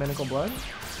 Kill this man in cold blood?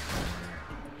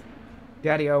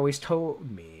 Daddy always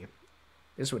told me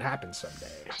this would happen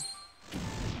someday.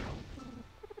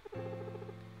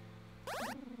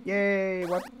 Yay!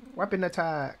 Weapon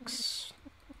attacks!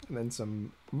 And then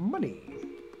some money.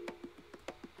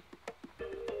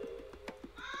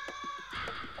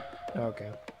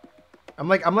 Okay. I'm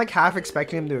like half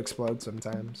expecting him to explode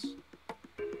sometimes.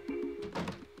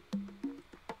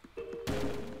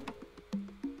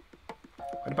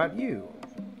 What about you?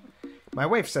 My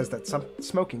wife says that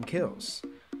smoking kills.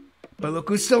 But look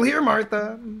who's still here,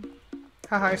 Martha!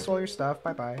 Haha, I stole your stuff.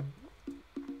 Bye-bye.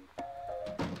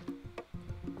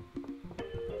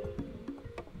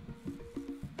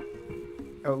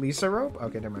 Oh, Lisa rope?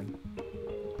 Okay, never mind.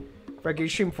 Frank, you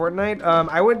stream Fortnite?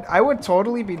 I would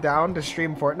totally be down to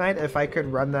stream Fortnite if I could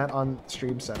run that on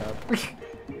stream setup.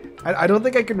 I don't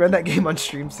think I can run that game on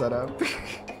stream setup.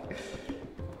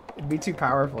 It'd be too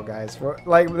powerful, guys.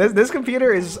 Like, this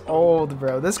computer is old,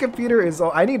 bro. This computer is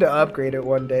old. I need to upgrade it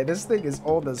one day. This thing is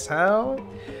old as hell.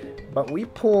 But we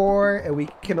poor, and we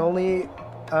can only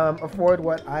afford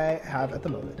what I have at the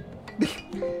moment.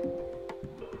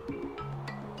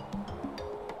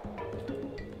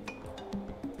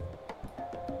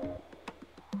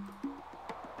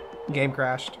 Game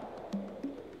crashed.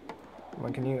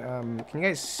 Well, can you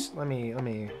guys let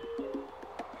me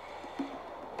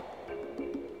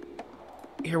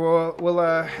here we'll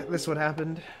this is what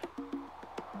happened.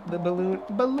 The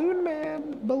balloon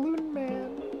man.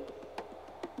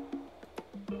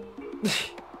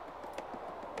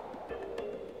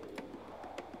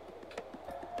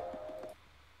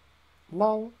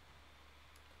 Lol.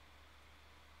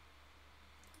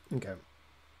 Okay,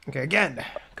 again.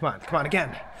 Come on,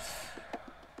 again.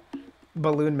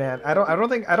 Balloon Man. I don't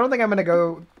think I'm gonna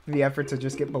go the effort to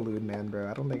just get Balloon Man, bro.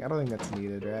 I don't think that's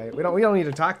needed, right? We don't need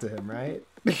to talk to him, right?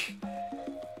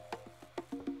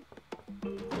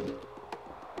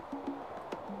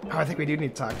 Oh, I think we do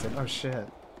need to talk to him. Oh shit.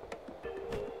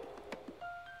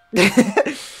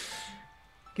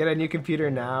 Get a new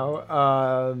computer now.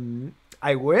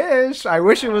 I wish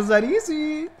it was that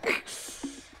easy.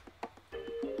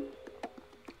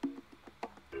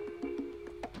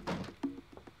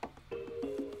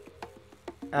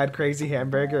 Add crazy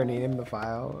hamburger and name the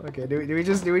file. Okay, do we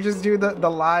just do the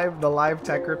live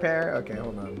tech repair? Okay,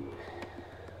 hold on.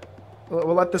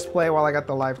 We'll let this play while I got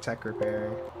the live tech repair.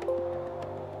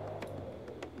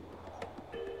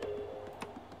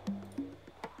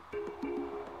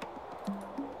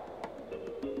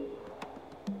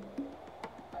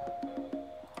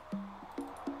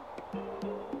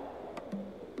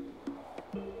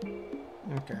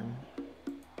 Okay.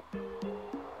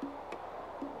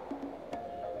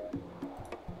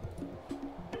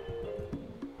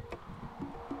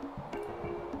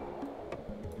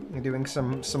 I'm doing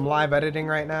some live editing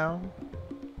right now.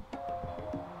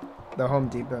 The Home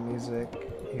Depot music.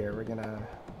 Here, we're gonna...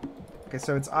 Okay,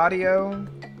 so it's audio,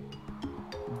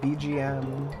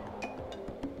 BGM.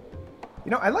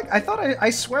 You know, I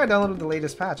swear I downloaded the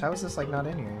latest patch. How is this, like, not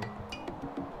in here?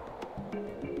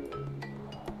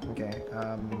 Okay,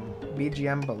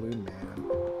 BGM Balloon Man.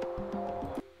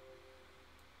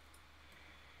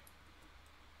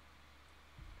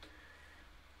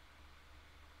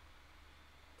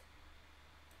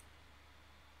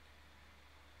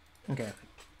 Okay.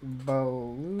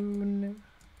 Balloon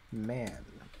Man.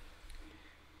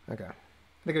 Okay. I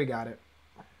think we got it.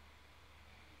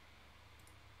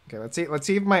 Okay, let's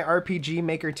see if my RPG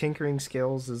maker tinkering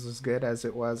skills is as good as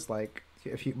it was like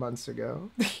a few months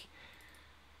ago.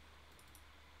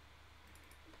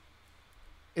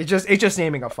 It's just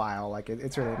naming a file, like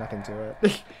it's really nothing to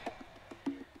it.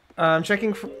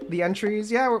 Checking the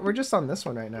entries. Yeah, we're just on this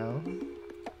one right now.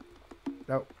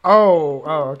 No. Oh,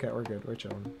 okay, we're good. We're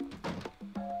chilling.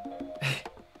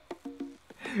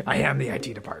 I am the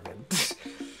IT department.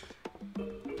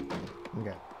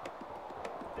 Okay.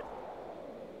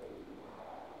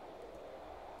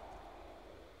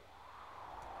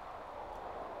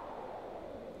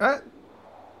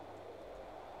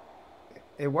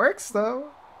 It works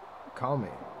though.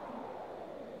 Calming.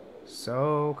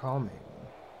 So calming.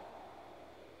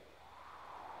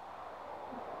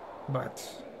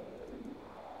 But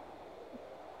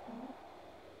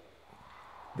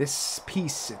this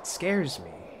piece, it scares me.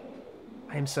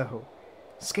 I am so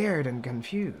scared and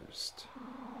confused.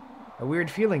 A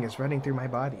weird feeling is running through my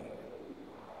body.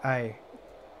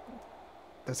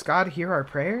 Does God hear our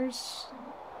prayers?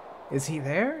 Is he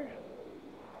there?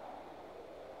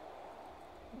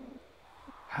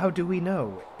 How do we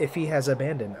know if he has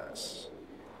abandoned us?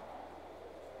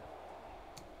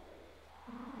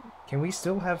 Can we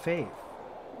still have faith?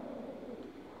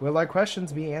 Will our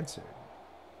questions be answered?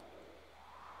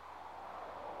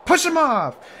 Push him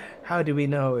off! How do we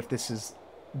know if this is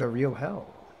the real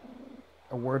hell?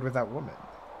 A world without woman.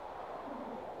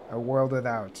 A world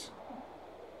without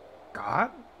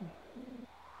God?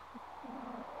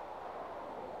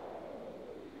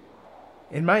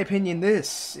 In my opinion,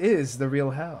 this is the real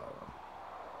hell.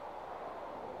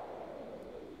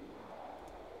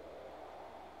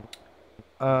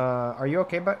 Are you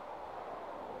okay, but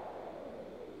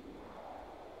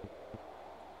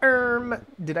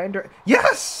did I endure?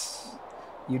 Yes!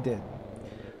 You did.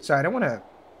 Sorry, I don't want to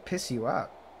piss you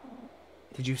up.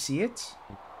 Did you see it?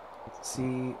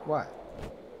 See what?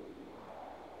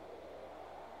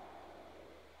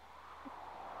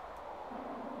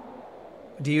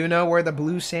 Do you know where the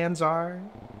blue sands are?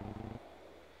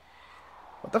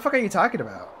 What the fuck are you talking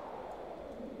about?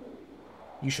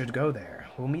 You should go there.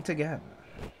 We'll meet again.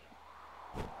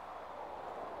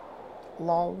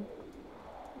 Lol.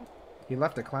 He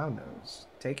left a clown nose.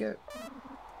 Take it.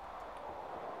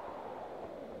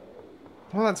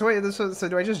 Hold on, so wait, so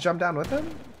do I just jump down with him?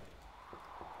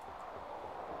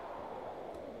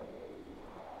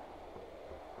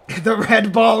 The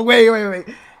red ball, wait.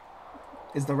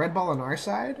 Is the red ball on our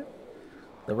side?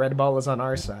 The red ball is on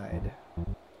our side.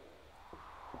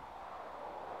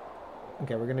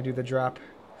 Okay, we're gonna do the drop.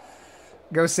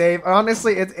 Go save.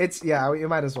 Honestly, it's yeah. You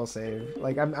might as well save.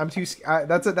 Like I'm too.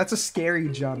 That's a scary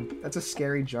jump. That's a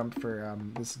scary jump for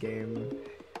this game.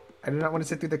 I do not want to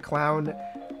sit through the clown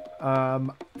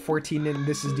 14 and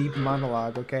this is deep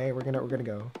monologue. Okay, we're gonna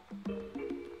go.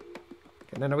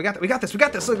 Okay, no, we got this.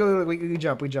 Look, we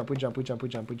jump.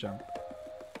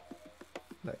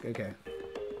 Look, okay.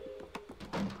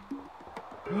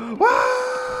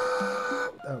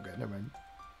 Oh, good. Never mind.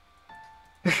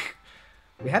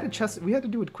 We had to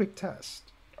do a quick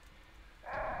test.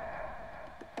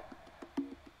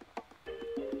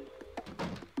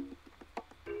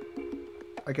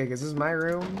 Okay, because this is my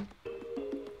room.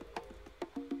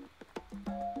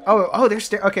 Oh, there's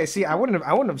stairs. Okay, see, I wouldn't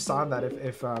have saw that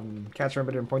if Catch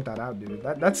Remember didn't point that out, dude.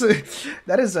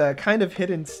 That is a kind of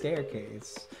hidden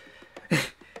staircase.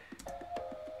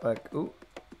 Look, ooh.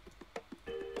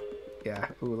 Yeah,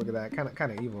 ooh, look at that.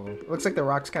 Kind of evil. Looks like the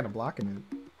rock's kind of blocking it.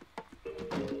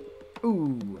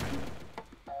 Ooh.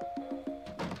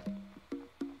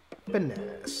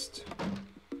 Finessed.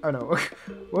 Oh no.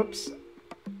 Whoops.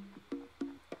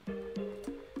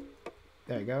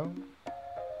 There you go.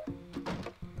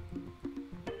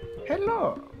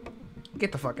 Hello.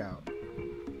 Get the fuck out.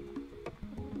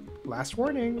 Last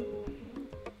warning.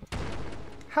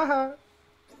 Haha.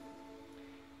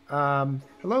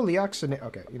 Hello, Leoxin.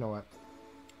 Okay, you know what?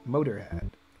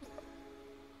 Motorhead.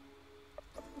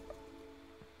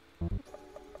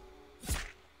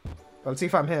 Let's see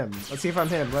if I'm him. Let's see if I'm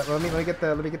him. Let me get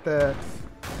the.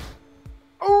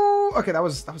 Oh, okay. That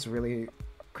was a really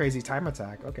crazy time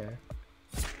attack. Okay.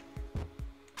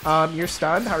 You're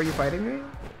stunned. How are you fighting me?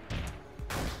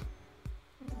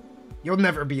 You'll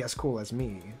never be as cool as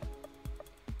me.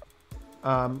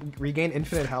 Regain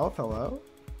infinite health. Hello.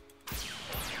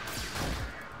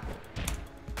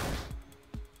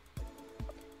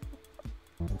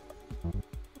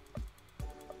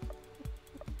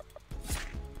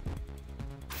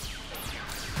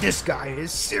 This guy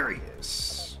is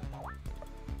serious.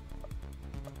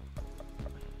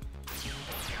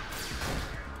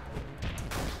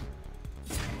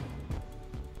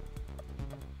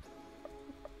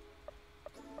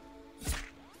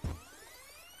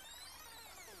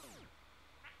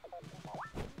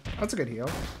 That's a good heal.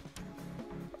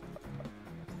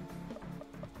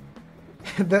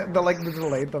 the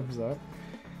delayed thumbs up.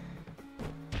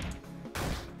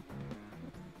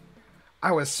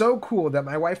 I was so cool that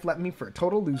my wife let me for a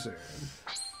total loser.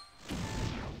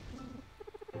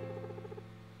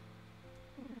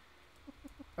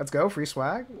 Let's go, free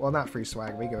swag? Well, not free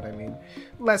swag, but you get what I mean.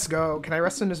 Let's go. Can I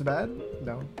rest in his bed?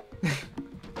 No.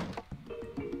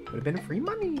 Would have been free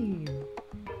money.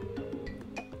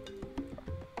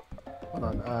 Hold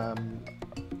on,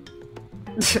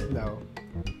 no.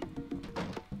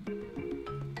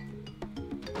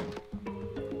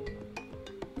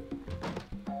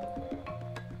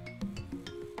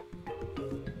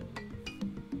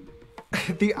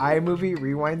 The iMovie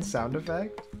rewind sound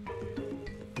effect?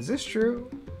 Is this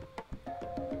true?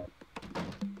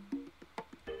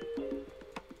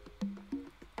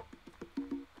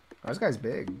 Oh, this guy's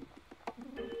big.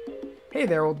 Hey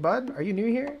there, old bud. Are you new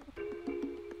here?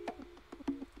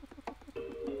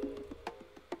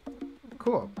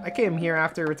 Cool. I came here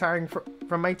after retiring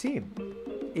from my team.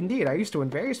 Indeed, I used to win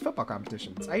various football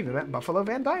competitions. I even met Buffalo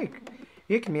Van Dyke.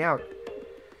 He kicked me out.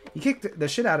 He kicked the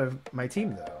shit out of my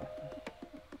team, though.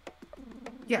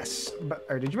 Yes, but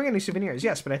or did you bring any souvenirs?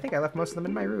 Yes, but I think I left most of them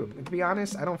in my room. And to be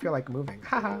honest, I don't feel like moving.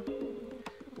 Haha.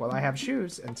 Well, I have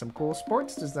shoes and some cool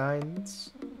sports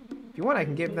designs. If you want, I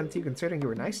can give them to you considering you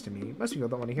were nice to me. Most people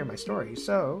don't want to hear my story,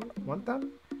 so, want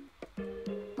them?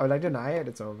 Oh, did I deny it?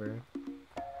 It's over.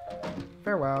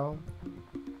 Farewell.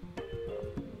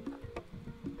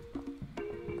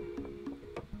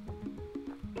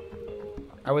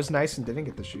 I was nice and didn't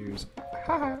get the shoes.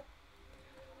 Haha.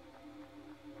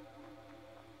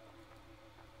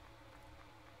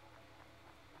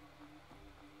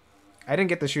 I didn't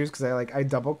get the shoes because I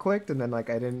double clicked and then I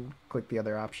didn't click the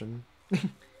other option.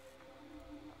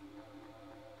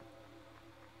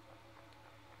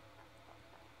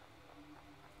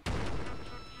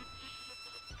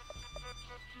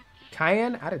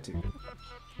 Cayenne attitude.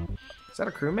 Is that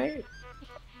a crewmate?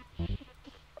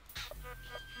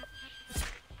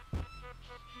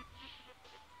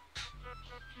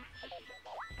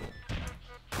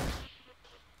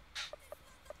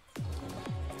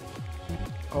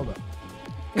 Hold up.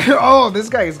 Oh, this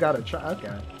guy's got a try.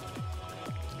 Okay.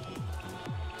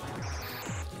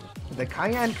 The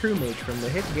Cayenne crewmate from the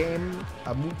hit game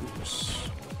Amogus.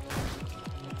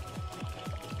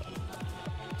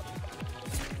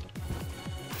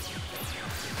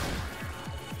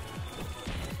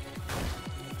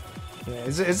 Yeah,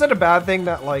 is it a bad thing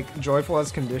that Joyful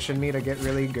has conditioned me to get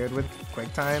really good with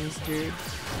quick times, dude?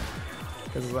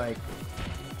 Because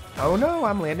oh no,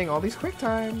 I'm landing all these quick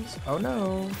times. Oh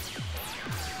no.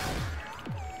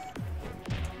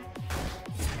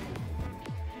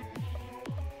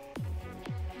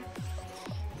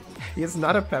 It's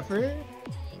not a pepper?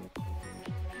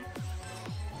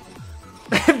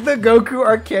 The Goku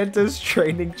Arcantus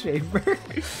training chamber.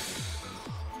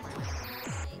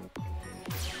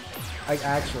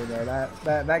 Actually though,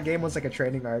 that game was like a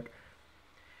training arc.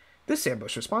 This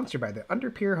ambush was sponsored by the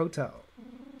Underpier Hotel.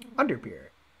 Underpier.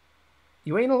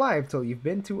 You ain't alive till you've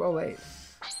been to Olathe.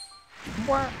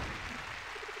 What?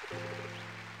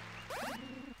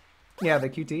 Yeah, the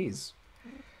QTs.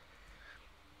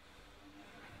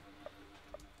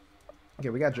 Okay,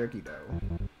 we got jerky though.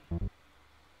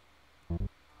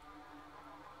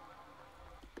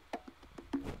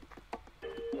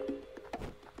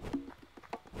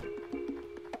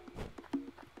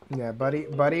 Yeah,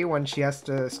 buddy, when she has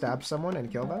to stab someone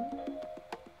and kill them.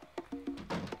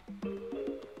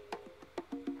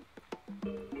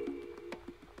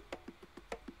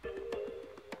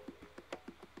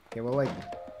 Okay, well,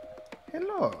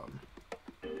 hello.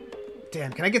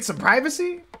 Damn, can I get some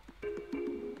privacy?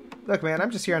 Look, man, I'm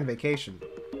just here on vacation.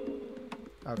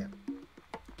 Okay.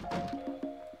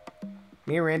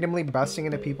 Me randomly busting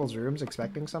into people's rooms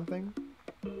expecting something?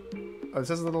 Oh, this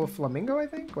is a little flamingo, I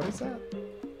think? What is that?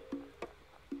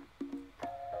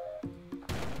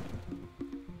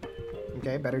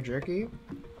 Okay, better jerky.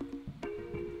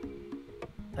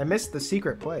 I missed the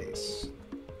secret place.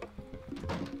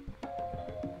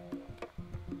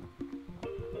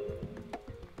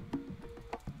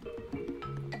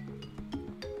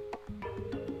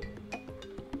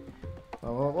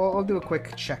 Well, we'll do a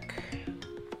quick check.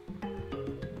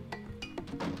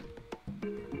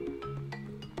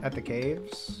 At the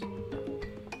caves.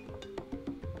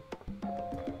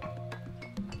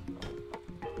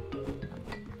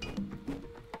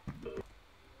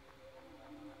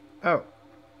 Oh.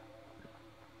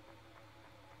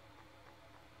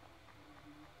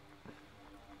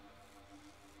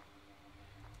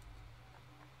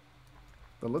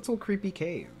 The little creepy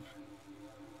cave.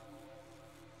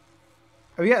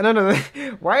 Oh yeah, no.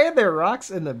 Why are there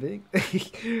rocks in the big...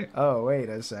 Oh, wait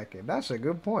a second. That's a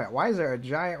good point. Why is there a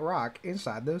giant rock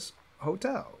inside this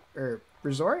hotel? Or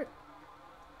resort?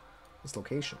 This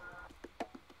location.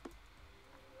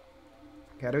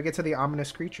 Okay, how do we get to the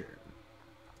ominous creature?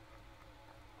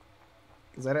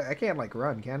 Because I can't, like,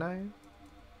 run, can I?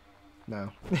 No.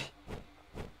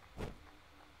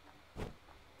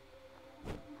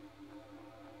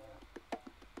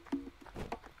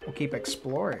 We'll keep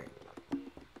exploring.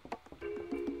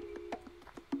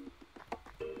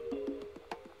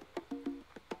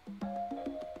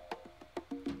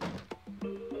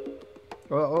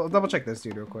 Well, I'll double check this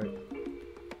dude real quick.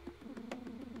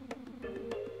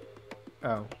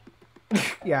 Oh.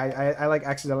 Yeah, I like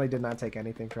accidentally did not take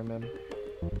anything from him.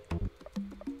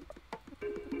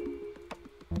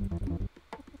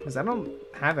 Because I don't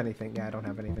have anything. Yeah, I don't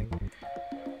have anything.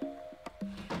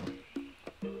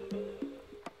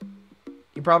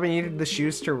 You probably needed the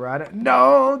shoes to run.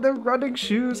 No, the running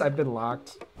shoes. I've been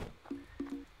locked.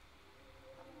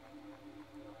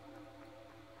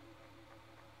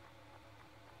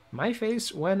 My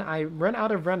face when I run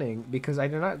out of running because I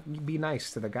did not be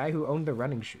nice to the guy who owned the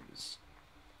running shoes.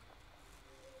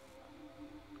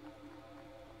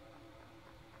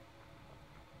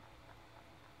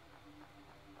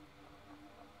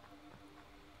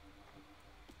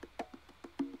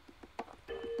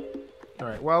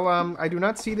 Alright, well, I do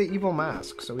not see the evil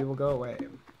mask, so we will go away.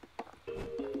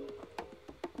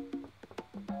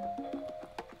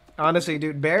 Honestly,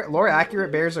 dude,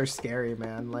 lore-accurate bears are scary,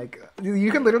 man. Like,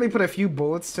 you can literally put a few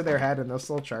bullets to their head and they'll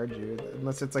still charge you,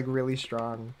 unless it's, like, really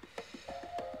strong.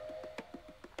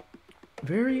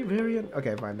 Very, very...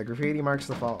 Okay, fine. The graffiti marks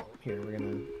the fall. Here, we're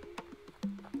gonna...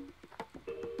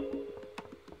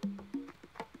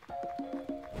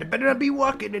 I better not be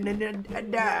walking and then I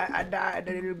died,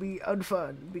 and it'll be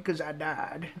unfun because I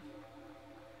died.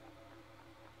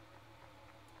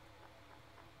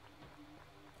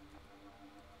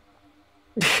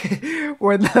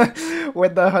 when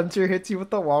the hunter hits you with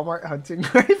the Walmart hunting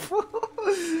rifle.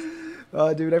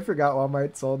 Oh, dude, I forgot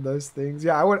Walmart sold those things.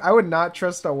 Yeah, I would not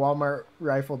trust a Walmart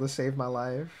rifle to save my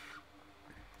life.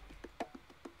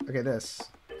 Okay, is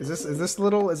this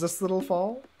little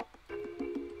fall?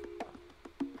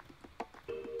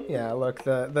 Yeah, look,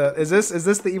 is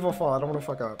this the evil fall? I don't want to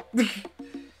fuck up.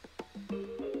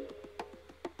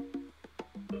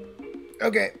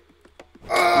 Okay.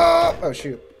 Oh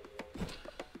shoot.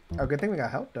 Oh, good thing we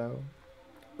got help though.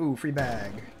 Ooh, free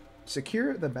bag.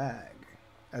 Secure the bag,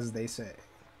 as they say.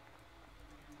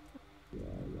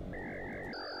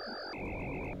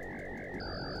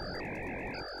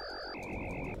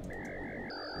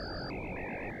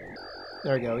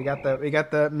 There we go. We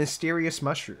got the mysterious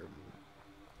mushroom.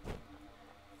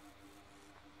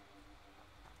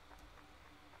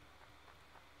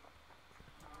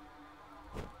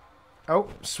 Oh,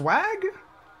 swag?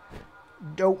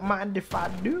 Don't mind if I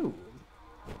do.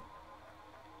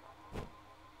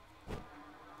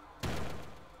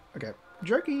 Okay,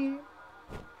 jerky.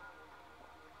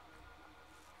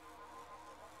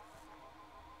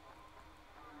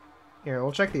 Here,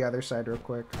 we'll check the other side real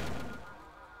quick.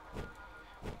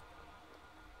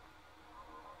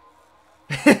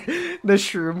 The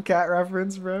shroom cat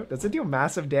reference, bro. Does it do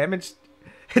massive damage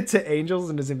to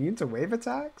angels and is immune to wave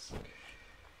attacks?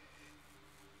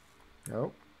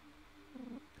 Nope.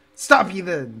 Stop,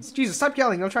 heathens! Jesus, stop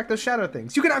yelling. You'll attract those shadow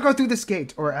things. You cannot go through this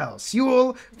gate, or else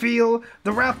you'll feel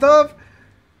the wrath of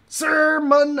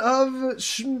Sermon of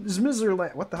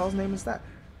Schmizerland. What the hell's name is that?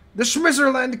 The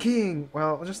Schmizerland King.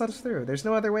 Well, just let us through. There's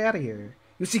no other way out of here.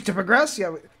 You seek to progress?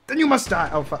 Yeah, then you must die.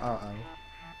 Oh, uh-oh.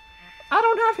 I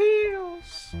don't have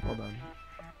heals. Hold on.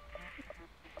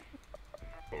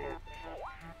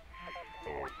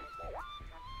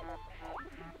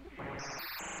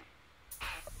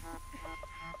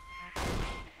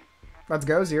 Let's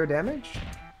go, 0 damage.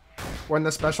 When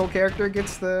the special character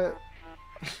gets the...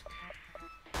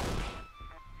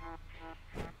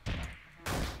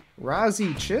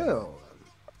 Rozzy, chill.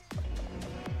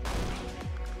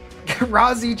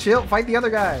 Rozzy, chill. Fight the other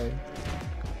guy.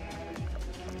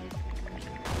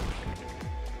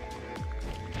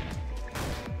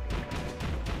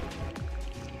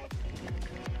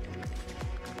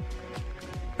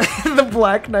 The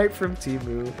Black Knight from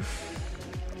Temu.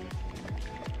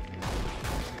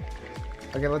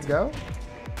 Okay, let's go.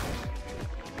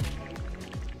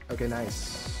 Okay,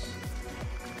 nice.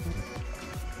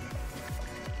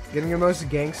 Getting the most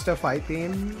gangsta fight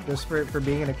theme just for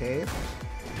being in a cave.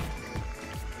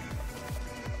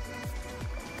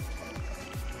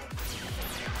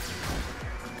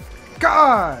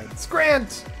 Gods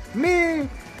grant me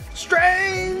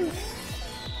strength.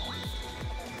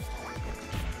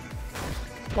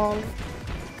 Ball.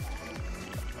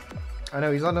 I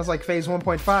know he's on us like phase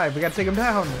 1.5. We gotta take him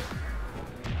down.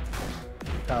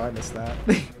 Oh, I missed that.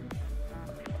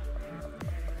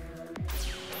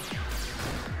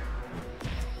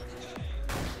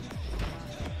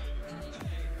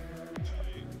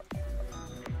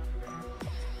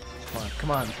 Come on,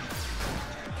 come on.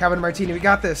 Calvin Martini, we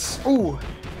got this. Ooh.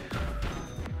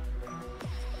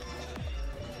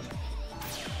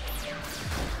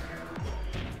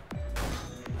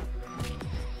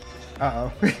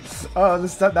 Uh-oh. Oh,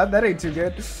 that ain't too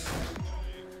good.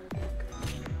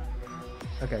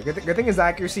 Okay, good thing his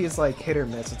accuracy is like hit or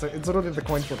miss. It's a little bit of the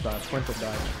coin flip dodge.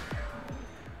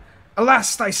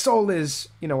 Alas, thy soul is...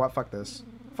 You know what? Fuck this.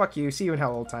 Fuck you. See you in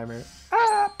hell, old timer.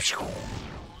 Ah!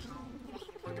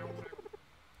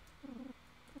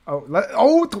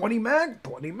 Oh, 20 mag?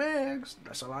 20 mags.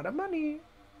 That's a lot of money.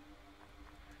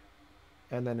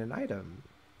 And then an item.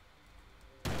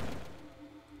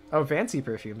 Oh, fancy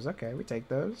perfumes. Okay, we take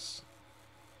those.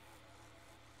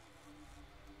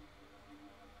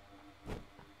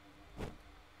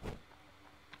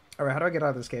 Alright, how do I get out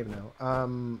of this cave now?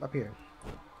 Up here.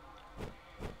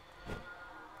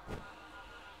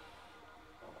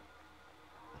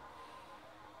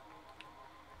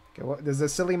 Okay, what does the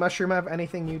silly mushroom have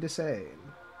anything new to say?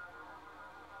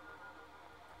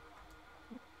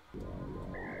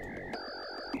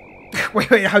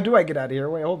 Wait, how do I get out of here?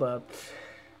 Wait, hold up.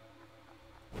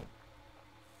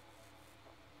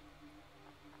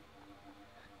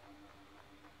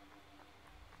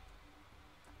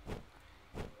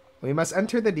 We must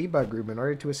enter the debug room in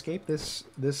order to escape this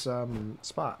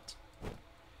spot.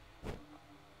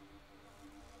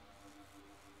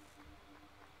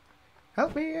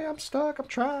 Help me, I'm stuck, I'm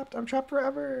trapped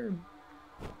forever.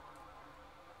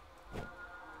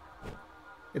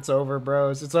 It's over,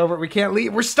 bros, it's over, we can't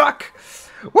leave, we're stuck!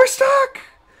 We're stuck!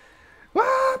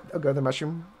 What? Oh, go the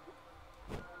mushroom.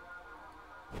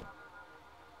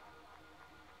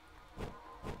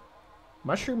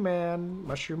 Mushroom man,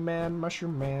 mushroom man,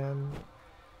 mushroom man.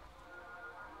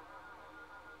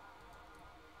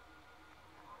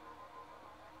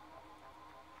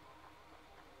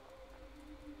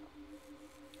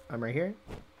 I'm right here.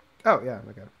 Oh, yeah,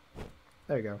 okay.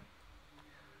 There you go.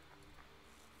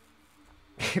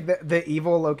 the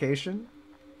evil location.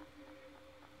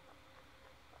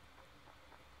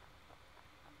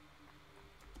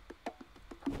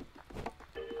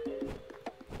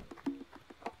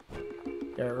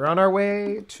 Yeah, we're on our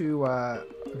way to,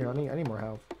 okay, I need more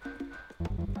health.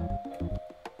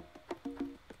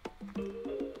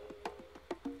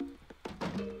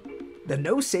 The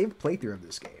no-save playthrough of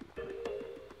this game.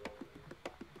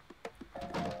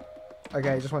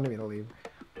 Okay, he just wanted me to leave.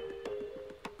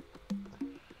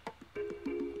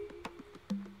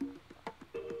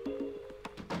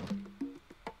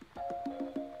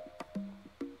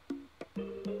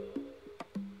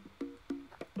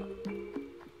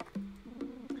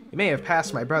 You may have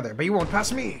passed my brother, but you won't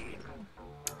pass me!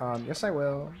 Yes I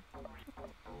will.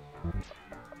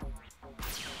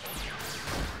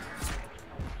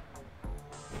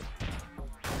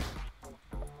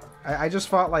 I just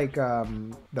fought like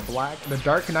the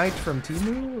Dark Knight from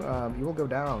Temu. You will go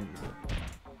down.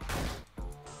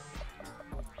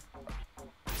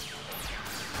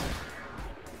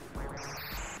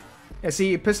 Yeah, see,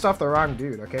 you pissed off the wrong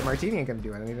dude. Okay, Martini ain't gonna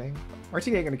do anything.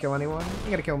 Martini ain't gonna kill anyone.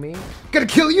 Ain't gonna kill me. Gonna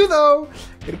kill you though.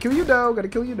 Gonna kill you though. Gonna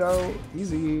kill you though.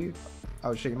 Easy.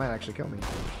 Oh shit, you might actually kill me.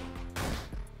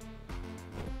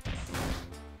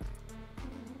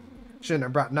 Shouldn't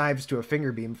have brought knives to a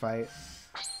finger beam fight.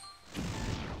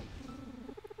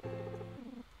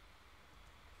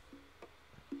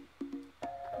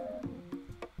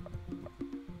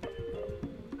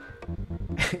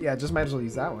 Yeah, just might as well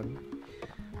use that one.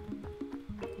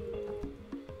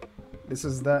 This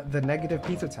is the negative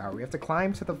pizza tower. We have to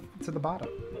climb to the bottom.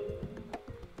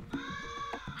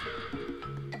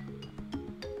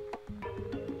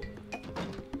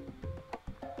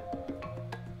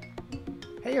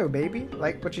 Hey yo, baby.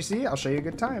 Like what you see? I'll show you a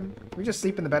good time. We just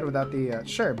sleep in the bed without the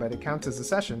sure, but it counts as a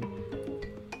session.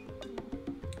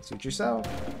 Suit yourself.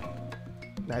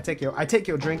 Now I take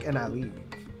your drink and I leave.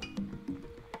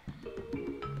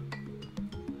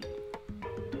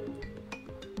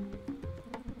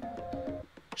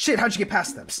 Shit, how'd you get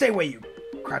past them? Stay away, you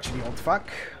crotchety old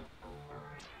fuck.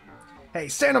 Hey,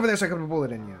 stand over there so I can put a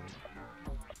bullet in you.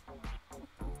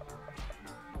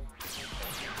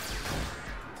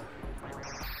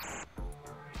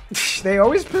 They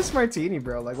always piss Martini,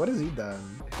 bro. Like, what has he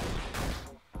done?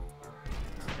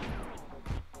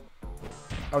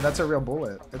 Oh, that's a real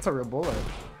bullet. That's a real bullet.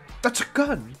 That's a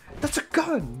gun! That's a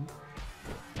gun!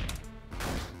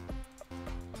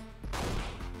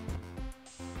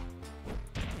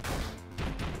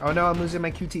 Oh no, I'm losing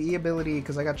my QTE ability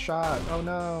because I got shot. Oh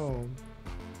no.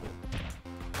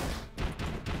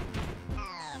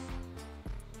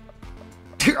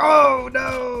 Oh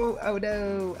no! Oh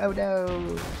no! Oh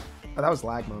no! Oh, that was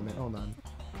lag moment. Hold on.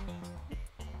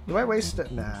 Do I waste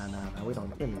it? Nah, we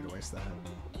don't need to waste that.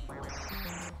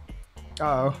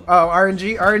 Uh oh. Oh,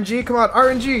 RNG! RNG! Come on!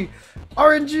 RNG!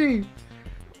 RNG!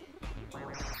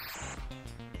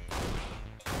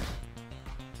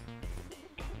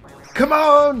 Come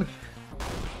on!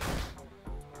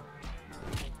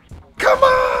 Come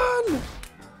on!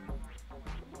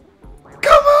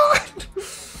 Come on!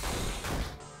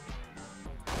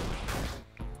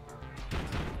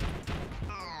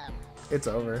 It's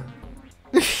over.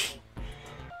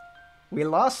 We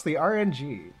lost the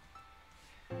RNG.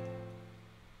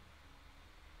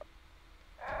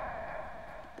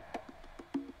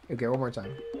 Okay, one more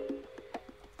time.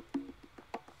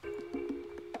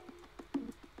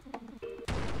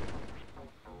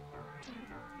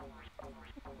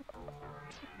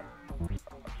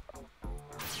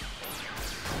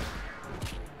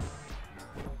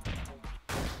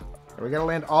 We gotta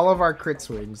land all of our crit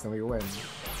swings, then we win.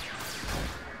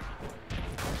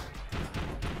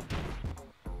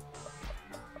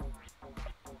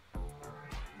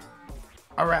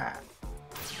 Alright.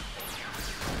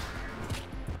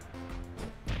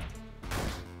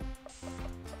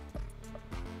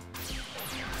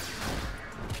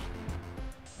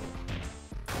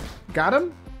 Got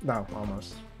him? No,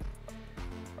 almost.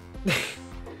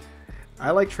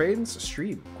 I like trains.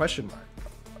 Stream? Question mark.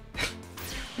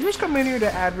 You just come in here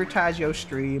to advertise your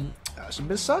stream. It's a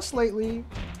bit sus lately.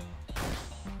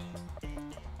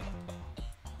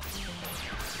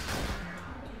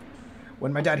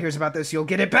 When my dad hears about this, you'll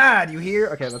get it bad. You hear?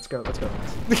 Okay, let's go. Let's go.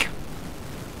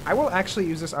 I will actually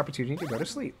use this opportunity to go to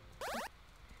sleep.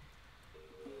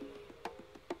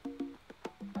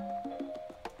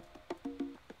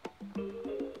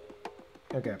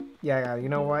 Okay. Yeah, you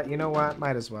know what? You know what?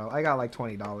 Might as well. I got like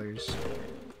 $20.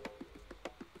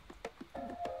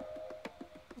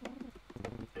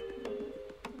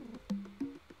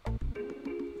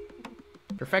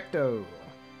 Perfecto.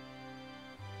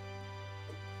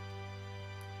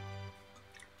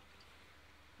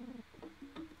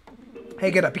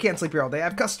 Hey, get up. You can't sleep here all day. I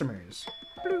have customers.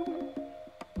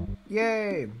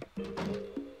 Yay.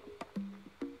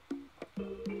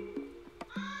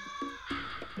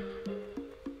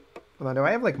 Hold on, do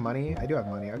I have like money? I do have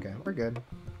money. Okay, we're good.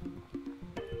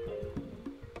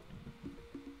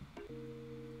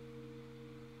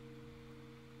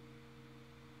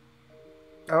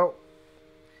 Oh.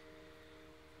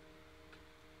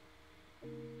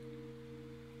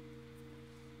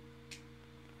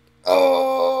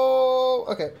 Oh,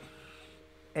 okay.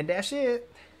 And that's it.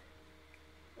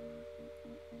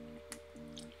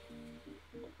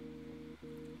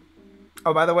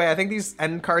 Oh, by the way, I think these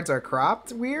end cards are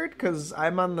cropped weird because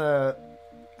I'm on the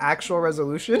actual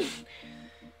resolution.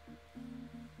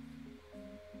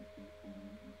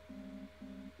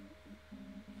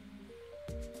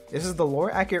 This is the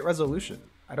lore accurate resolution.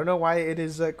 I don't know why it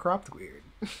is cropped weird.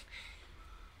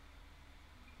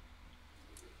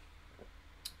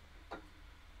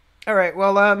 All right,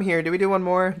 well, here, do we do one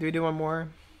more? Do we do one more?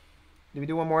 Do we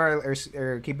do one more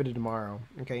or keep it to tomorrow?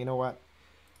 Okay, you know what?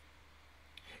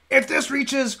 If this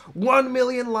reaches 1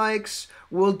 million likes,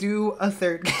 we'll do a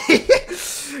third game.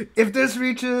 If this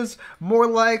reaches more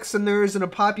likes than there is in a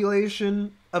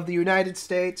population of the United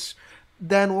States,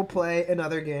 then we'll play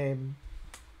another game.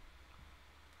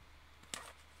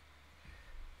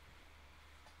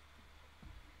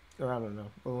 Or I don't know.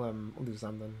 We'll do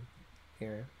something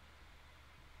here.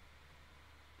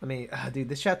 Let me, dude,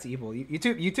 this chat's evil.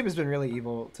 YouTube has been really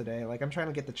evil today. Like, I'm trying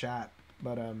to get the chat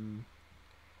But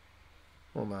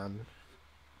hold on.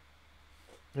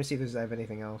 Let me see if I have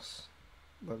anything else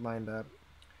lined up.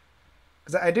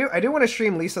 Cause I do want to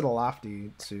stream Lisa the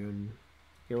Lofty soon.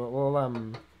 Here,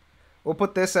 we'll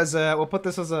put this as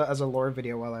a lore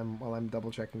video while I'm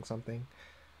double checking something.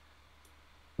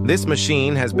 This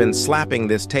machine has been slapping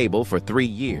this table for 3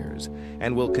 years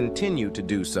and will continue to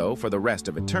do so for the rest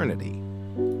of eternity.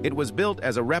 It was built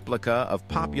as a replica of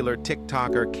popular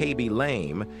TikToker KB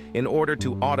Lame in order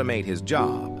to automate his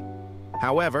job.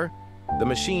 However, the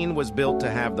machine was built to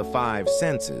have the 5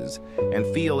 senses and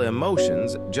feel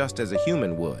emotions just as a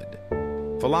human would.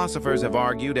 Philosophers have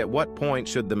argued, at what point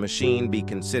should the machine be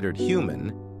considered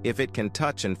human if it can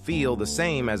touch and feel the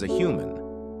same as a human?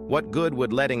 What good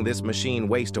would letting this machine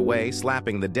waste away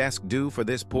slapping the desk do for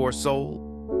this poor soul?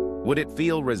 Would it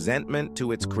feel resentment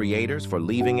to its creators for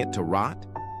leaving it to rot?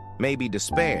 Maybe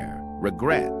despair,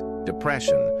 regret,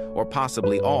 depression, or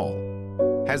possibly all.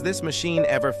 Has this machine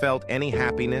ever felt any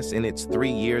happiness in its 3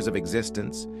 years of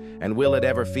existence? And will it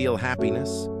ever feel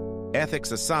happiness?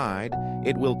 Ethics aside,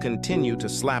 it will continue to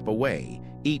slap away,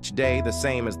 each day the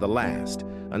same as the last,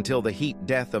 until the heat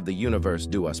death of the universe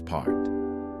do us part.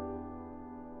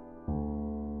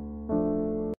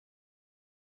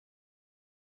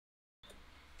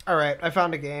 All right, I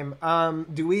found a game.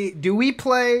 Do we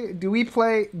play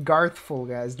Garthful,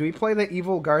 guys? Do we play the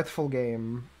evil Garthful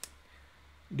game?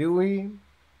 Do we?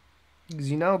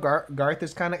 Because you know Garth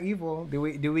is kind of evil. Do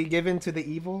we give in to the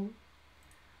evil?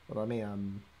 Well, let me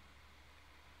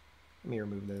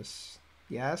remove this.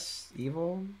 Yes,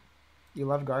 evil. You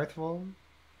love Garthful.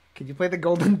 Could you play the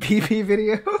Golden PP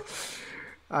video?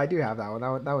 I do have that one.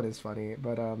 That one is funny.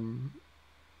 But do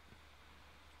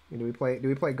we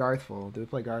play Garthful? Do we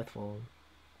play Garthful?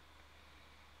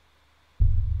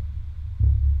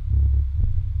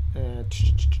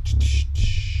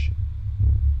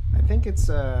 I think it's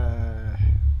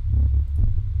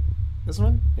this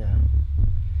one? Yeah.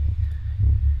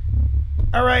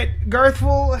 All right,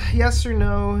 Garthful, yes or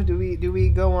no? Do we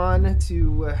go on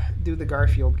to do the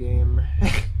Garfield game?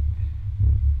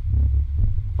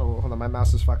 Oh, hold on, my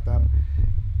mouse is fucked up.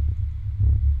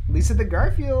 Lisa the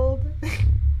Garfield.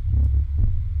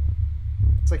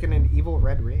 It's like in an evil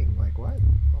red ring. Like what?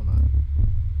 Hold on.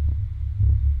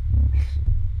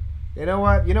 You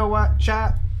know what?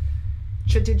 Chat.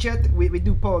 We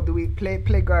do poll. Do we play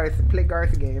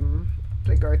Garth game?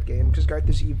 Play Garth game because Garth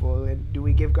is evil, and do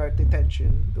we give Garth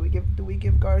attention? Do we give the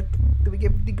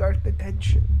Garth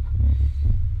attention?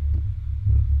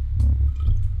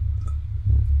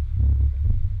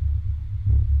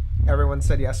 Everyone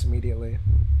said yes immediately.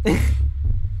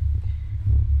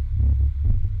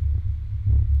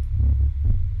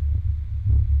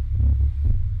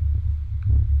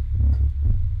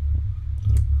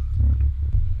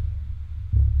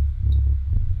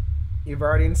 You've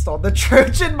already installed the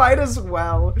Trojan, might as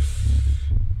well.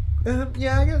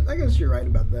 Yeah, I guess you're right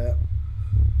about that.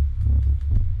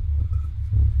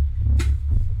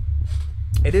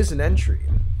 It is an entry,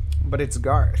 but it's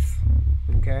Garth.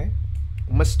 Okay?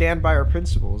 We must stand by our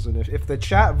principles, and if the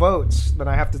chat votes, then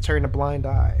I have to turn a blind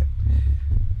eye.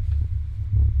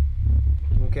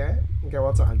 Okay? Okay,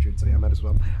 well, it's 100, so yeah, I might as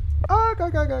well. Ah,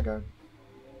 go.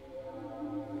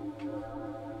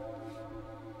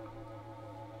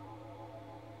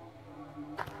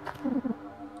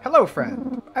 Hello,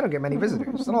 friend. I don't get many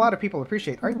visitors. Not a lot of people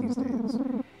appreciate art these days.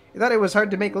 You thought it was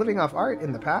hard to make a living off art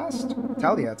in the past?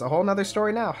 Tell ya, it's a whole nother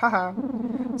story now. Haha.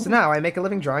 So now I make a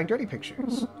living drawing dirty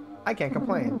pictures. I can't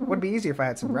complain. Would be easier if I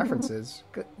had some references.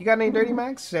 You got any dirty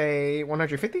mags? Say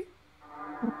 150?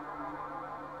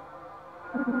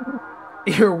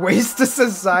 You're a waste to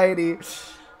society.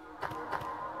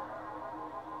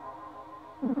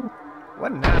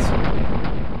 What an asshole.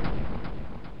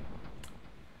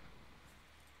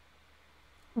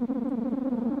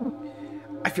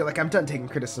 I feel like I'm done taking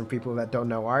criticism from people that don't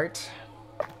know art.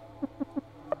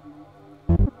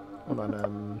 Hold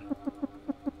on,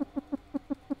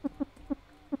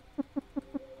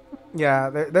 yeah,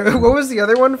 what was the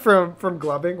other one from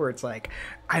Glubbing where it's like,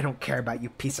 I don't care about you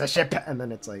piece of shit, and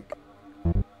then it's like,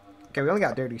 okay, we only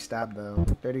got Dirty Stab though.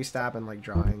 Dirty Stab and like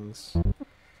drawings.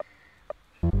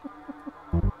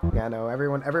 Yeah, no,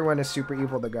 everyone is super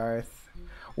evil to Garth.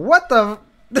 What the?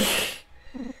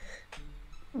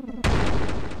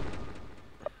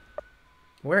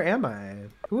 Where am I?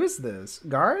 Who is this?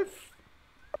 Garth?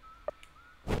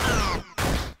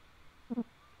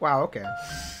 Wow, okay.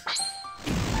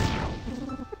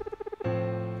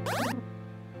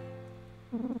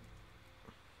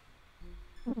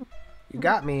 You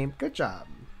got me. Good job.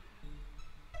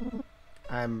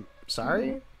 I'm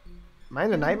sorry? Am I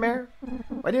in a nightmare?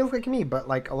 Why do you look like me, but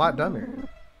like a lot dumber?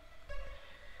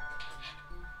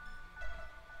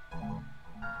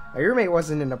 My roommate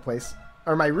wasn't in a place,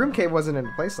 or my room cave wasn't in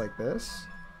a place like this.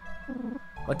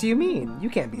 What do you mean? You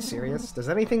can't be serious. Does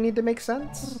anything need to make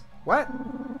sense? What?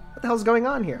 What the hell's going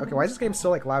on here? Okay, why is this game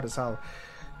still like loud as hell?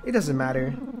 It doesn't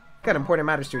matter. Got important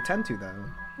matters to attend to though.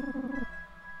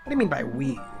 What do you mean by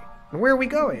we? And where are we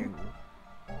going?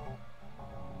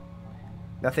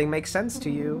 Nothing makes sense to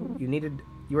you.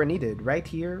 You are needed right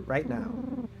here, right now.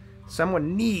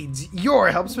 Someone needs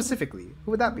your help specifically.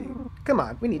 Who would that be? Come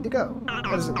on, we need to go. What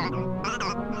does it mean?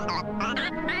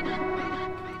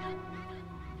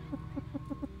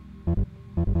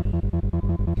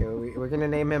 Okay, we're gonna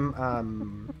name him,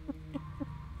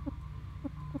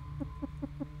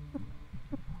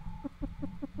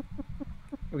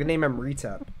 we're gonna name him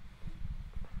Retep.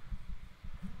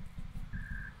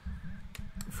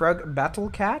 Frog Battle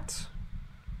Cat.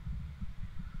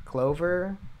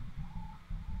 Clover.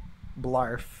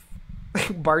 Blarf.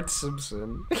 Bart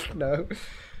Simpson. No.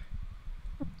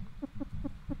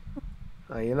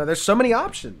 You know, there's so many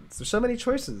options. There's so many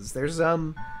choices. There's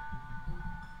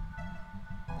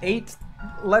 8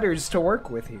 letters to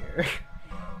work with here.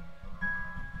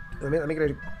 let me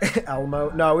get a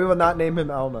Elmo. No, we will not name him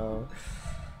Elmo.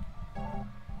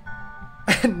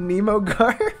 Nemo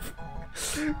Garf.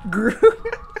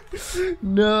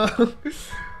 No.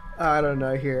 I don't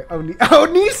know here.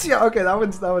 Onision. Okay, that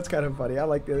one's kind of funny. I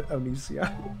like the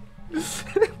Onision.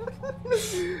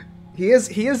 he is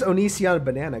Onision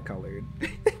banana colored.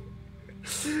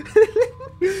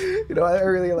 You know, I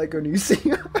really like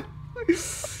Onision.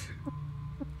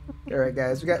 All right,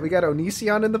 guys, we got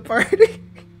Onision in the party.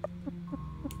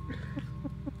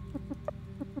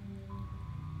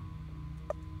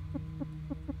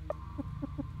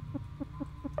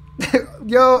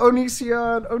 Yo,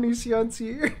 Onision's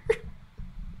here.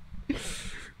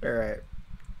 Alright.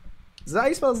 Is that how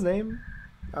you spell his name?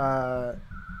 Yeah,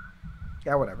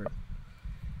 whatever.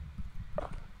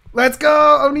 Let's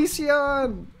go,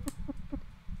 Onision!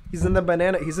 He's in the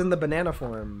banana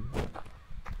form.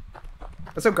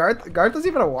 So Garth doesn't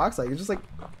even walk like he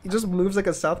just moves like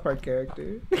a South Park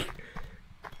character.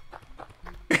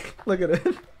 Look at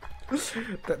him.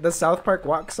 The South Park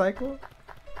walk cycle.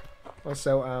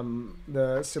 Also,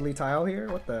 the silly tile here.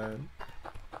 What the?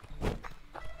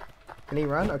 Can he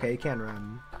run? Okay, he can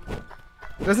run.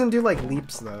 It doesn't do like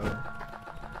leaps though.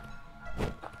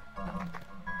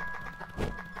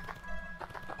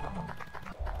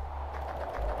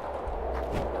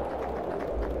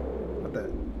 What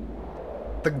the?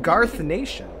 The Garth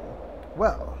Nation.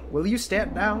 Well, will you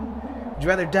stand down? Would you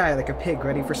rather die like a pig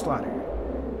ready for slaughter?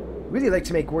 Really like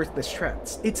to make worthless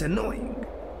threats. It's annoying.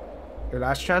 Your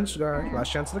last chance, Garth.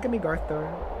 Last chance. Look at me, Garthor.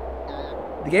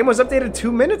 The game was updated 2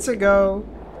 minutes ago.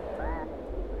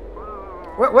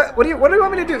 What do you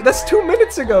want me to do? That's 2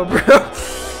 minutes ago, bro.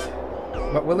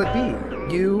 What will it be?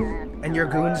 You and your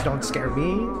goons don't scare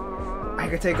me. I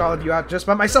could take all of you out just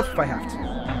by myself if I have to.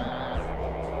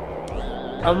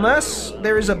 Unless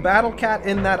there is a battle cat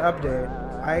in that update,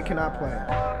 I cannot play.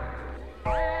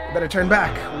 Better turn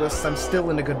back, whilst I'm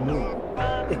still in a good mood.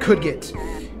 It could get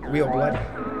real bloody.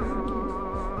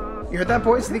 You heard that,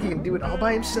 boys? Think he can do it all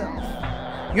by himself.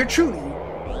 You truly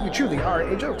are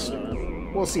a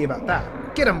jokester. We'll see about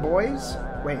that. Get him, boys.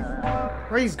 Wait,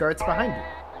 where are these guards behind you?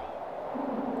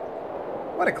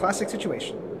 What a classic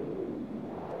situation.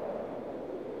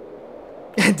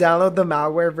 Download the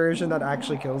malware version that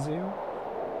actually kills you.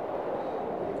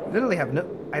 I literally have no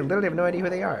idea who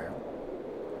they are.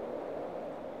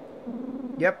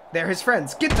 Yep, they're his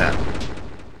friends. Get them!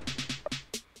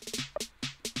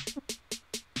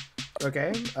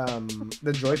 Okay,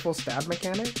 the joyful stab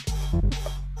mechanic.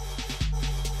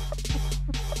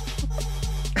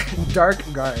 Dark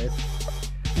guard.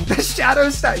 The shadow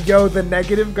stab. Yo, the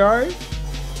negative guard.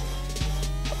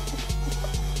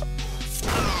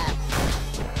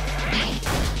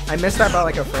 I missed that by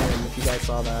like a frame, if you guys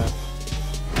saw that.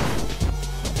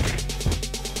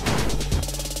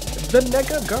 The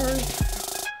nega guard.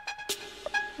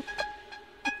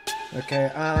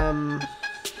 Okay,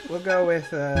 we'll go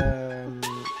with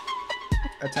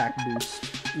attack boost.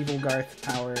 Evil Garth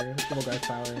power. Evil Garth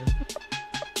power.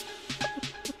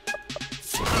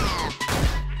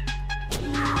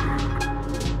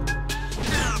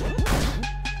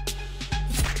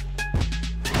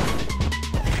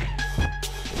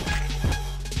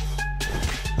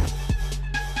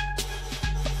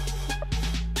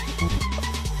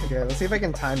 Okay, let's see if I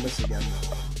can time this again though.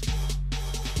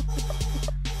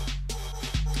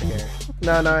 Okay.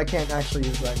 No, I can't actually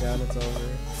use that gun, it's over.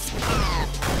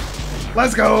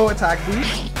 Let's go! Attack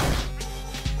boost!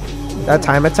 That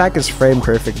time attack is frame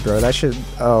perfect, bro. That should...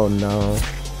 Oh, no.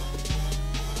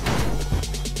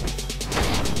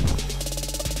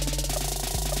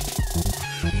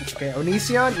 Okay,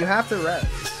 Onision, you have to rest.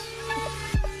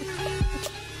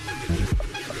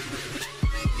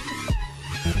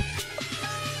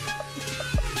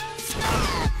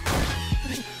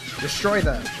 Destroy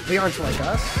them. They aren't like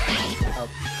us. Oh.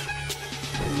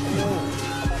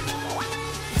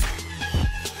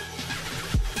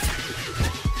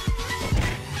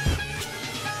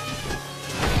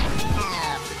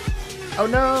 Oh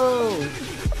no!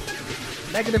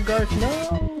 Negative Garth,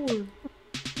 no!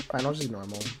 Fine, I'll just do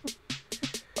normal.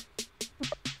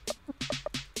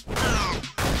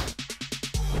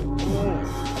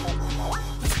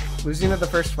 Losing at the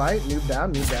first fight? Noob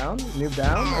down, noob down, noob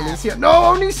down. Onision.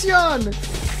 No, Onision!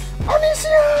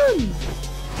 Onision!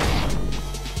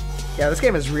 Yeah, this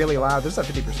game is really loud. This is at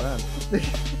 50%.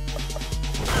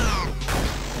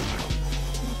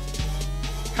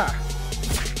 Ha.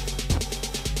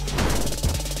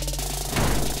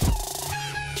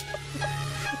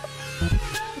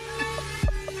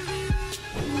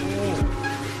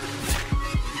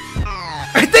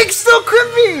 I think still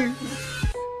Crimpy!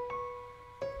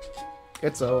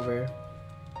 It's over.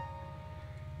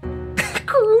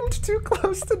 Groomed too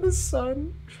close to the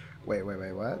sun. Wait,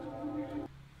 what?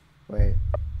 Wait.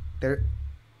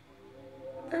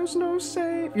 There's no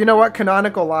save. You know what?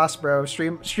 Canonical loss, bro.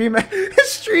 Stream stream end.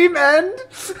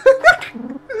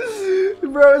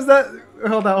 Bro, is that...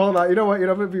 Hold on. You know what? I'm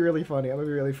gonna be really funny. I'm gonna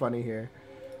be really funny here.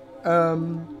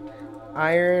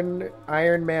 Iron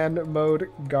Man mode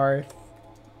Garth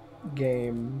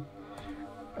game.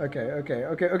 Okay.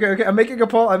 I'm making a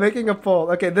poll.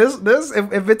 Okay, this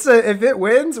if it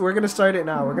wins, we're gonna start it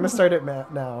now.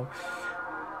 Now.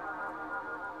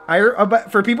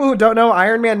 But for people who don't know,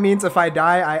 Iron Man means if I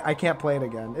die, I can't play it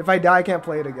again. If I die, I can't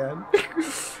play it again.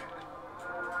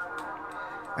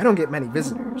 I don't get many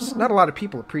visitors. Not a lot of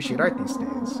people appreciate art these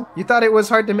days. You thought it was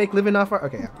hard to make living off art?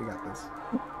 Okay, yeah, we got this.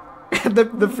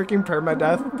 the freaking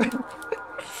permadeath.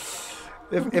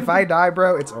 If I die,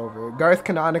 bro, it's over. Garth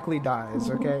canonically dies,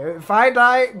 okay? If I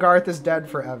die, Garth is dead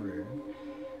forever.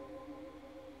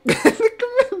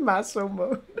 Maso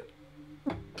mode.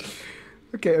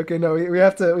 Okay, no, we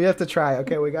have to try.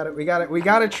 Okay, we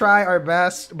gotta try our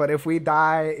best, but if we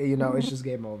die, you know, it's just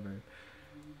game over.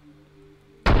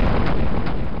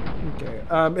 Okay.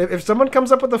 If someone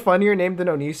comes up with a funnier name than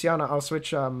Onision, I'll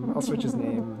switch his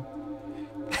name.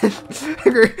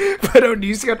 Put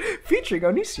Onision featuring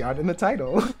Onision in the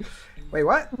title. Wait,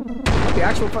 what? The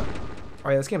actual oh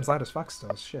yeah, this game's loud as fuck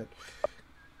still. Shit.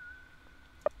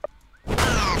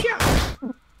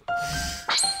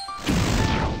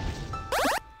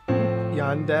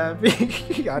 Yandere.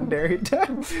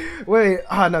 Yandere. Wait,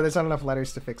 oh no, there's not enough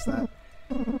letters to fix that.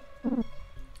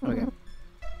 Okay.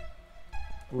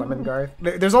 Lemon Garth.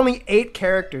 There's only 8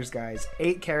 characters, guys.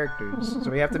 8 characters. So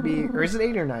we have to be... Or is it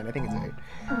 8 or 9? I think it's 8.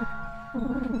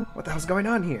 What the hell's going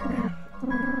on here?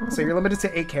 So you're limited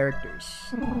to 8 characters.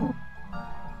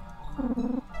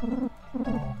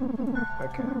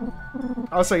 Okay.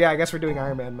 Also, yeah, I guess we're doing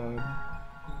Iron Man mode.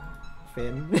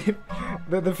 Finn.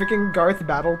 the freaking Garth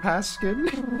Battle Pass skin.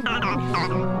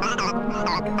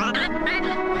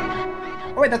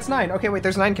 Oh wait, that's 9. Okay, wait,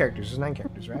 there's 9 characters. There's 9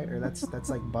 characters, right? Or that's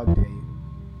like bugged 8.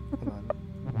 Hold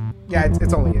on. Yeah,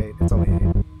 it's only 8. It's only 8.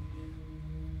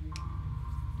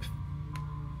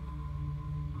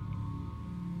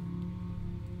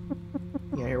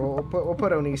 Yeah, here we'll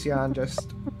put Onision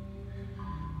just.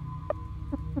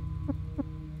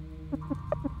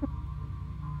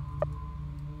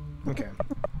 Okay.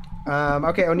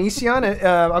 Okay, Onision.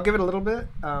 I'll give it a little bit.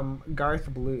 Garth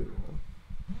Blue.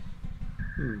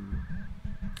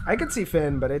 I could see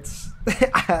Finn, but it's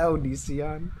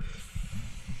Onision.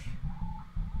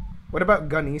 What about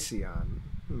Gunnision?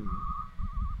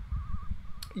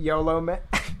 YOLO Man.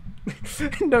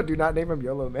 No, do not name him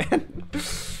YOLO Man.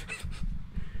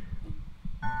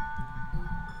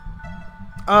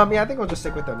 Yeah, I think we'll just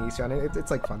stick with Onision.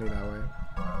 It's like funny that way.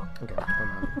 Okay, hold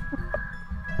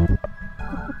on.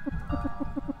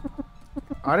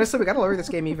 Honestly, we gotta lower this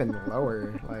game even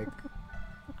lower. Like,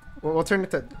 we'll turn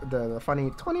it to the funny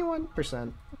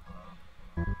 21%.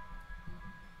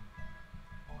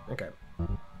 Okay.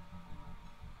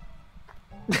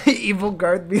 Evil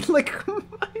Garth being like,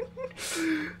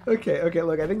 okay,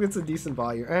 look, I think that's a decent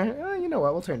volume. You know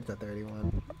what? We'll turn it to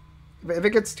 31. If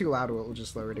it gets too loud, we'll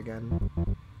just lower it again.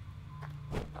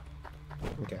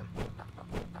 Okay.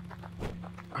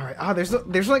 All right. Oh,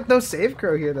 there's like no save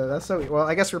crow here though. That's so well.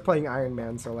 I guess we're playing Iron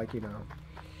Man, so like, you know.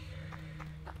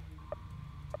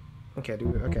 Okay,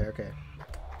 dude. Okay.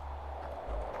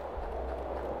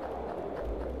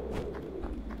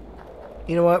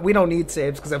 You know what? We don't need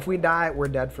saves, because if we die, we're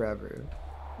dead forever.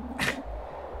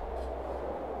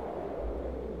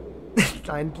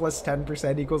 9 plus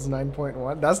 10% equals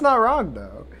 9.1. That's not wrong,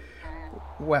 though.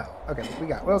 Well, okay, we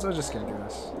got... Well, so we're just gonna do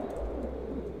this.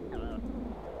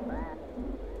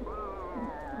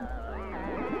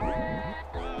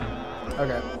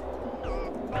 Okay.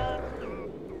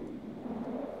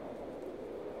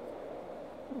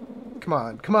 Come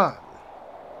on, come on.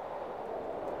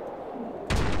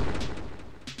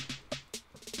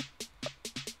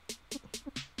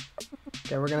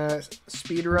 Okay, we're gonna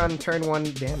speed run turn 1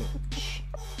 damage.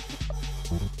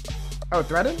 Oh,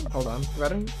 threaten? Hold on,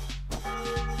 threaten.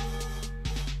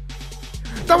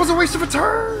 That was a waste of a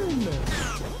turn!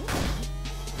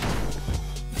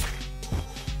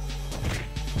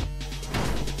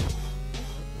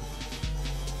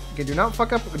 Okay, do not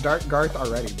fuck up Garth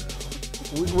already,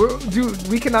 bro. Dude,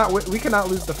 we cannot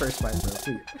lose the first fight, bro.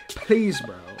 Please, please,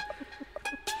 bro.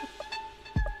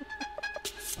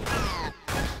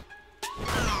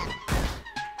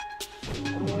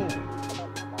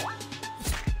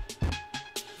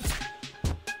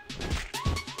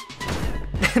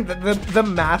 the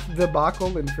math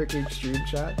debacle in freaking stream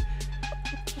chat.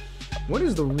 What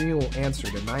is the real answer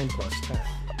to 9 plus 10?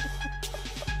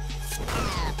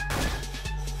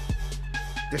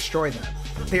 Destroy them.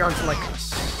 They aren't like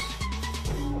us.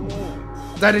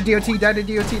 Die to DOT, die to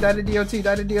DOT, die to DOT,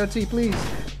 die to DOT, please.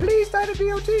 Please die to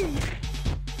DOT.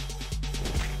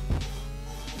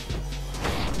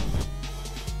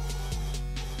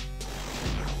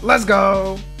 Let's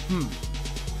go.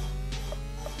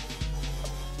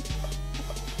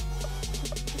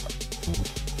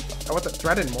 I want to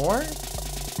threaten more?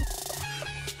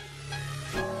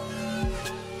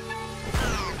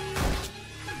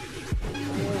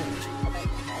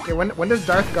 Okay, when does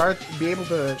Garth be able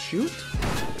to shoot?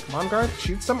 Come on, Garth,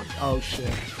 shoot someone. Oh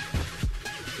shit.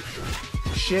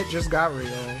 Shit just got real.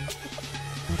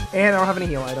 And I don't have any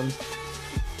heal items.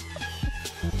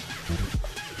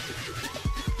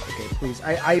 Okay, please.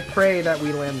 I pray that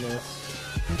we land this.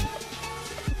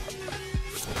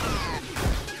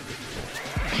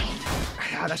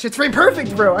 God, that shit's frame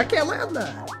perfect, bro. I can't land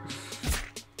that.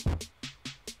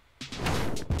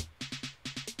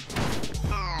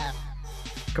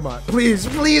 Come on, please,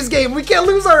 please, game. We can't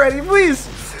lose already, please,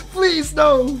 please,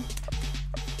 no.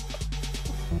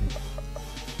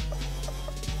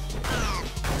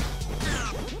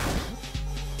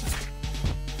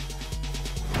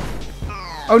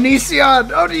 Onision,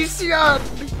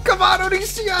 Onision, come on,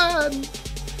 Onision.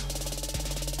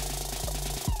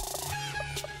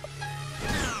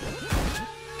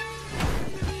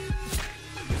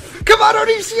 Come on,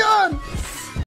 Onision.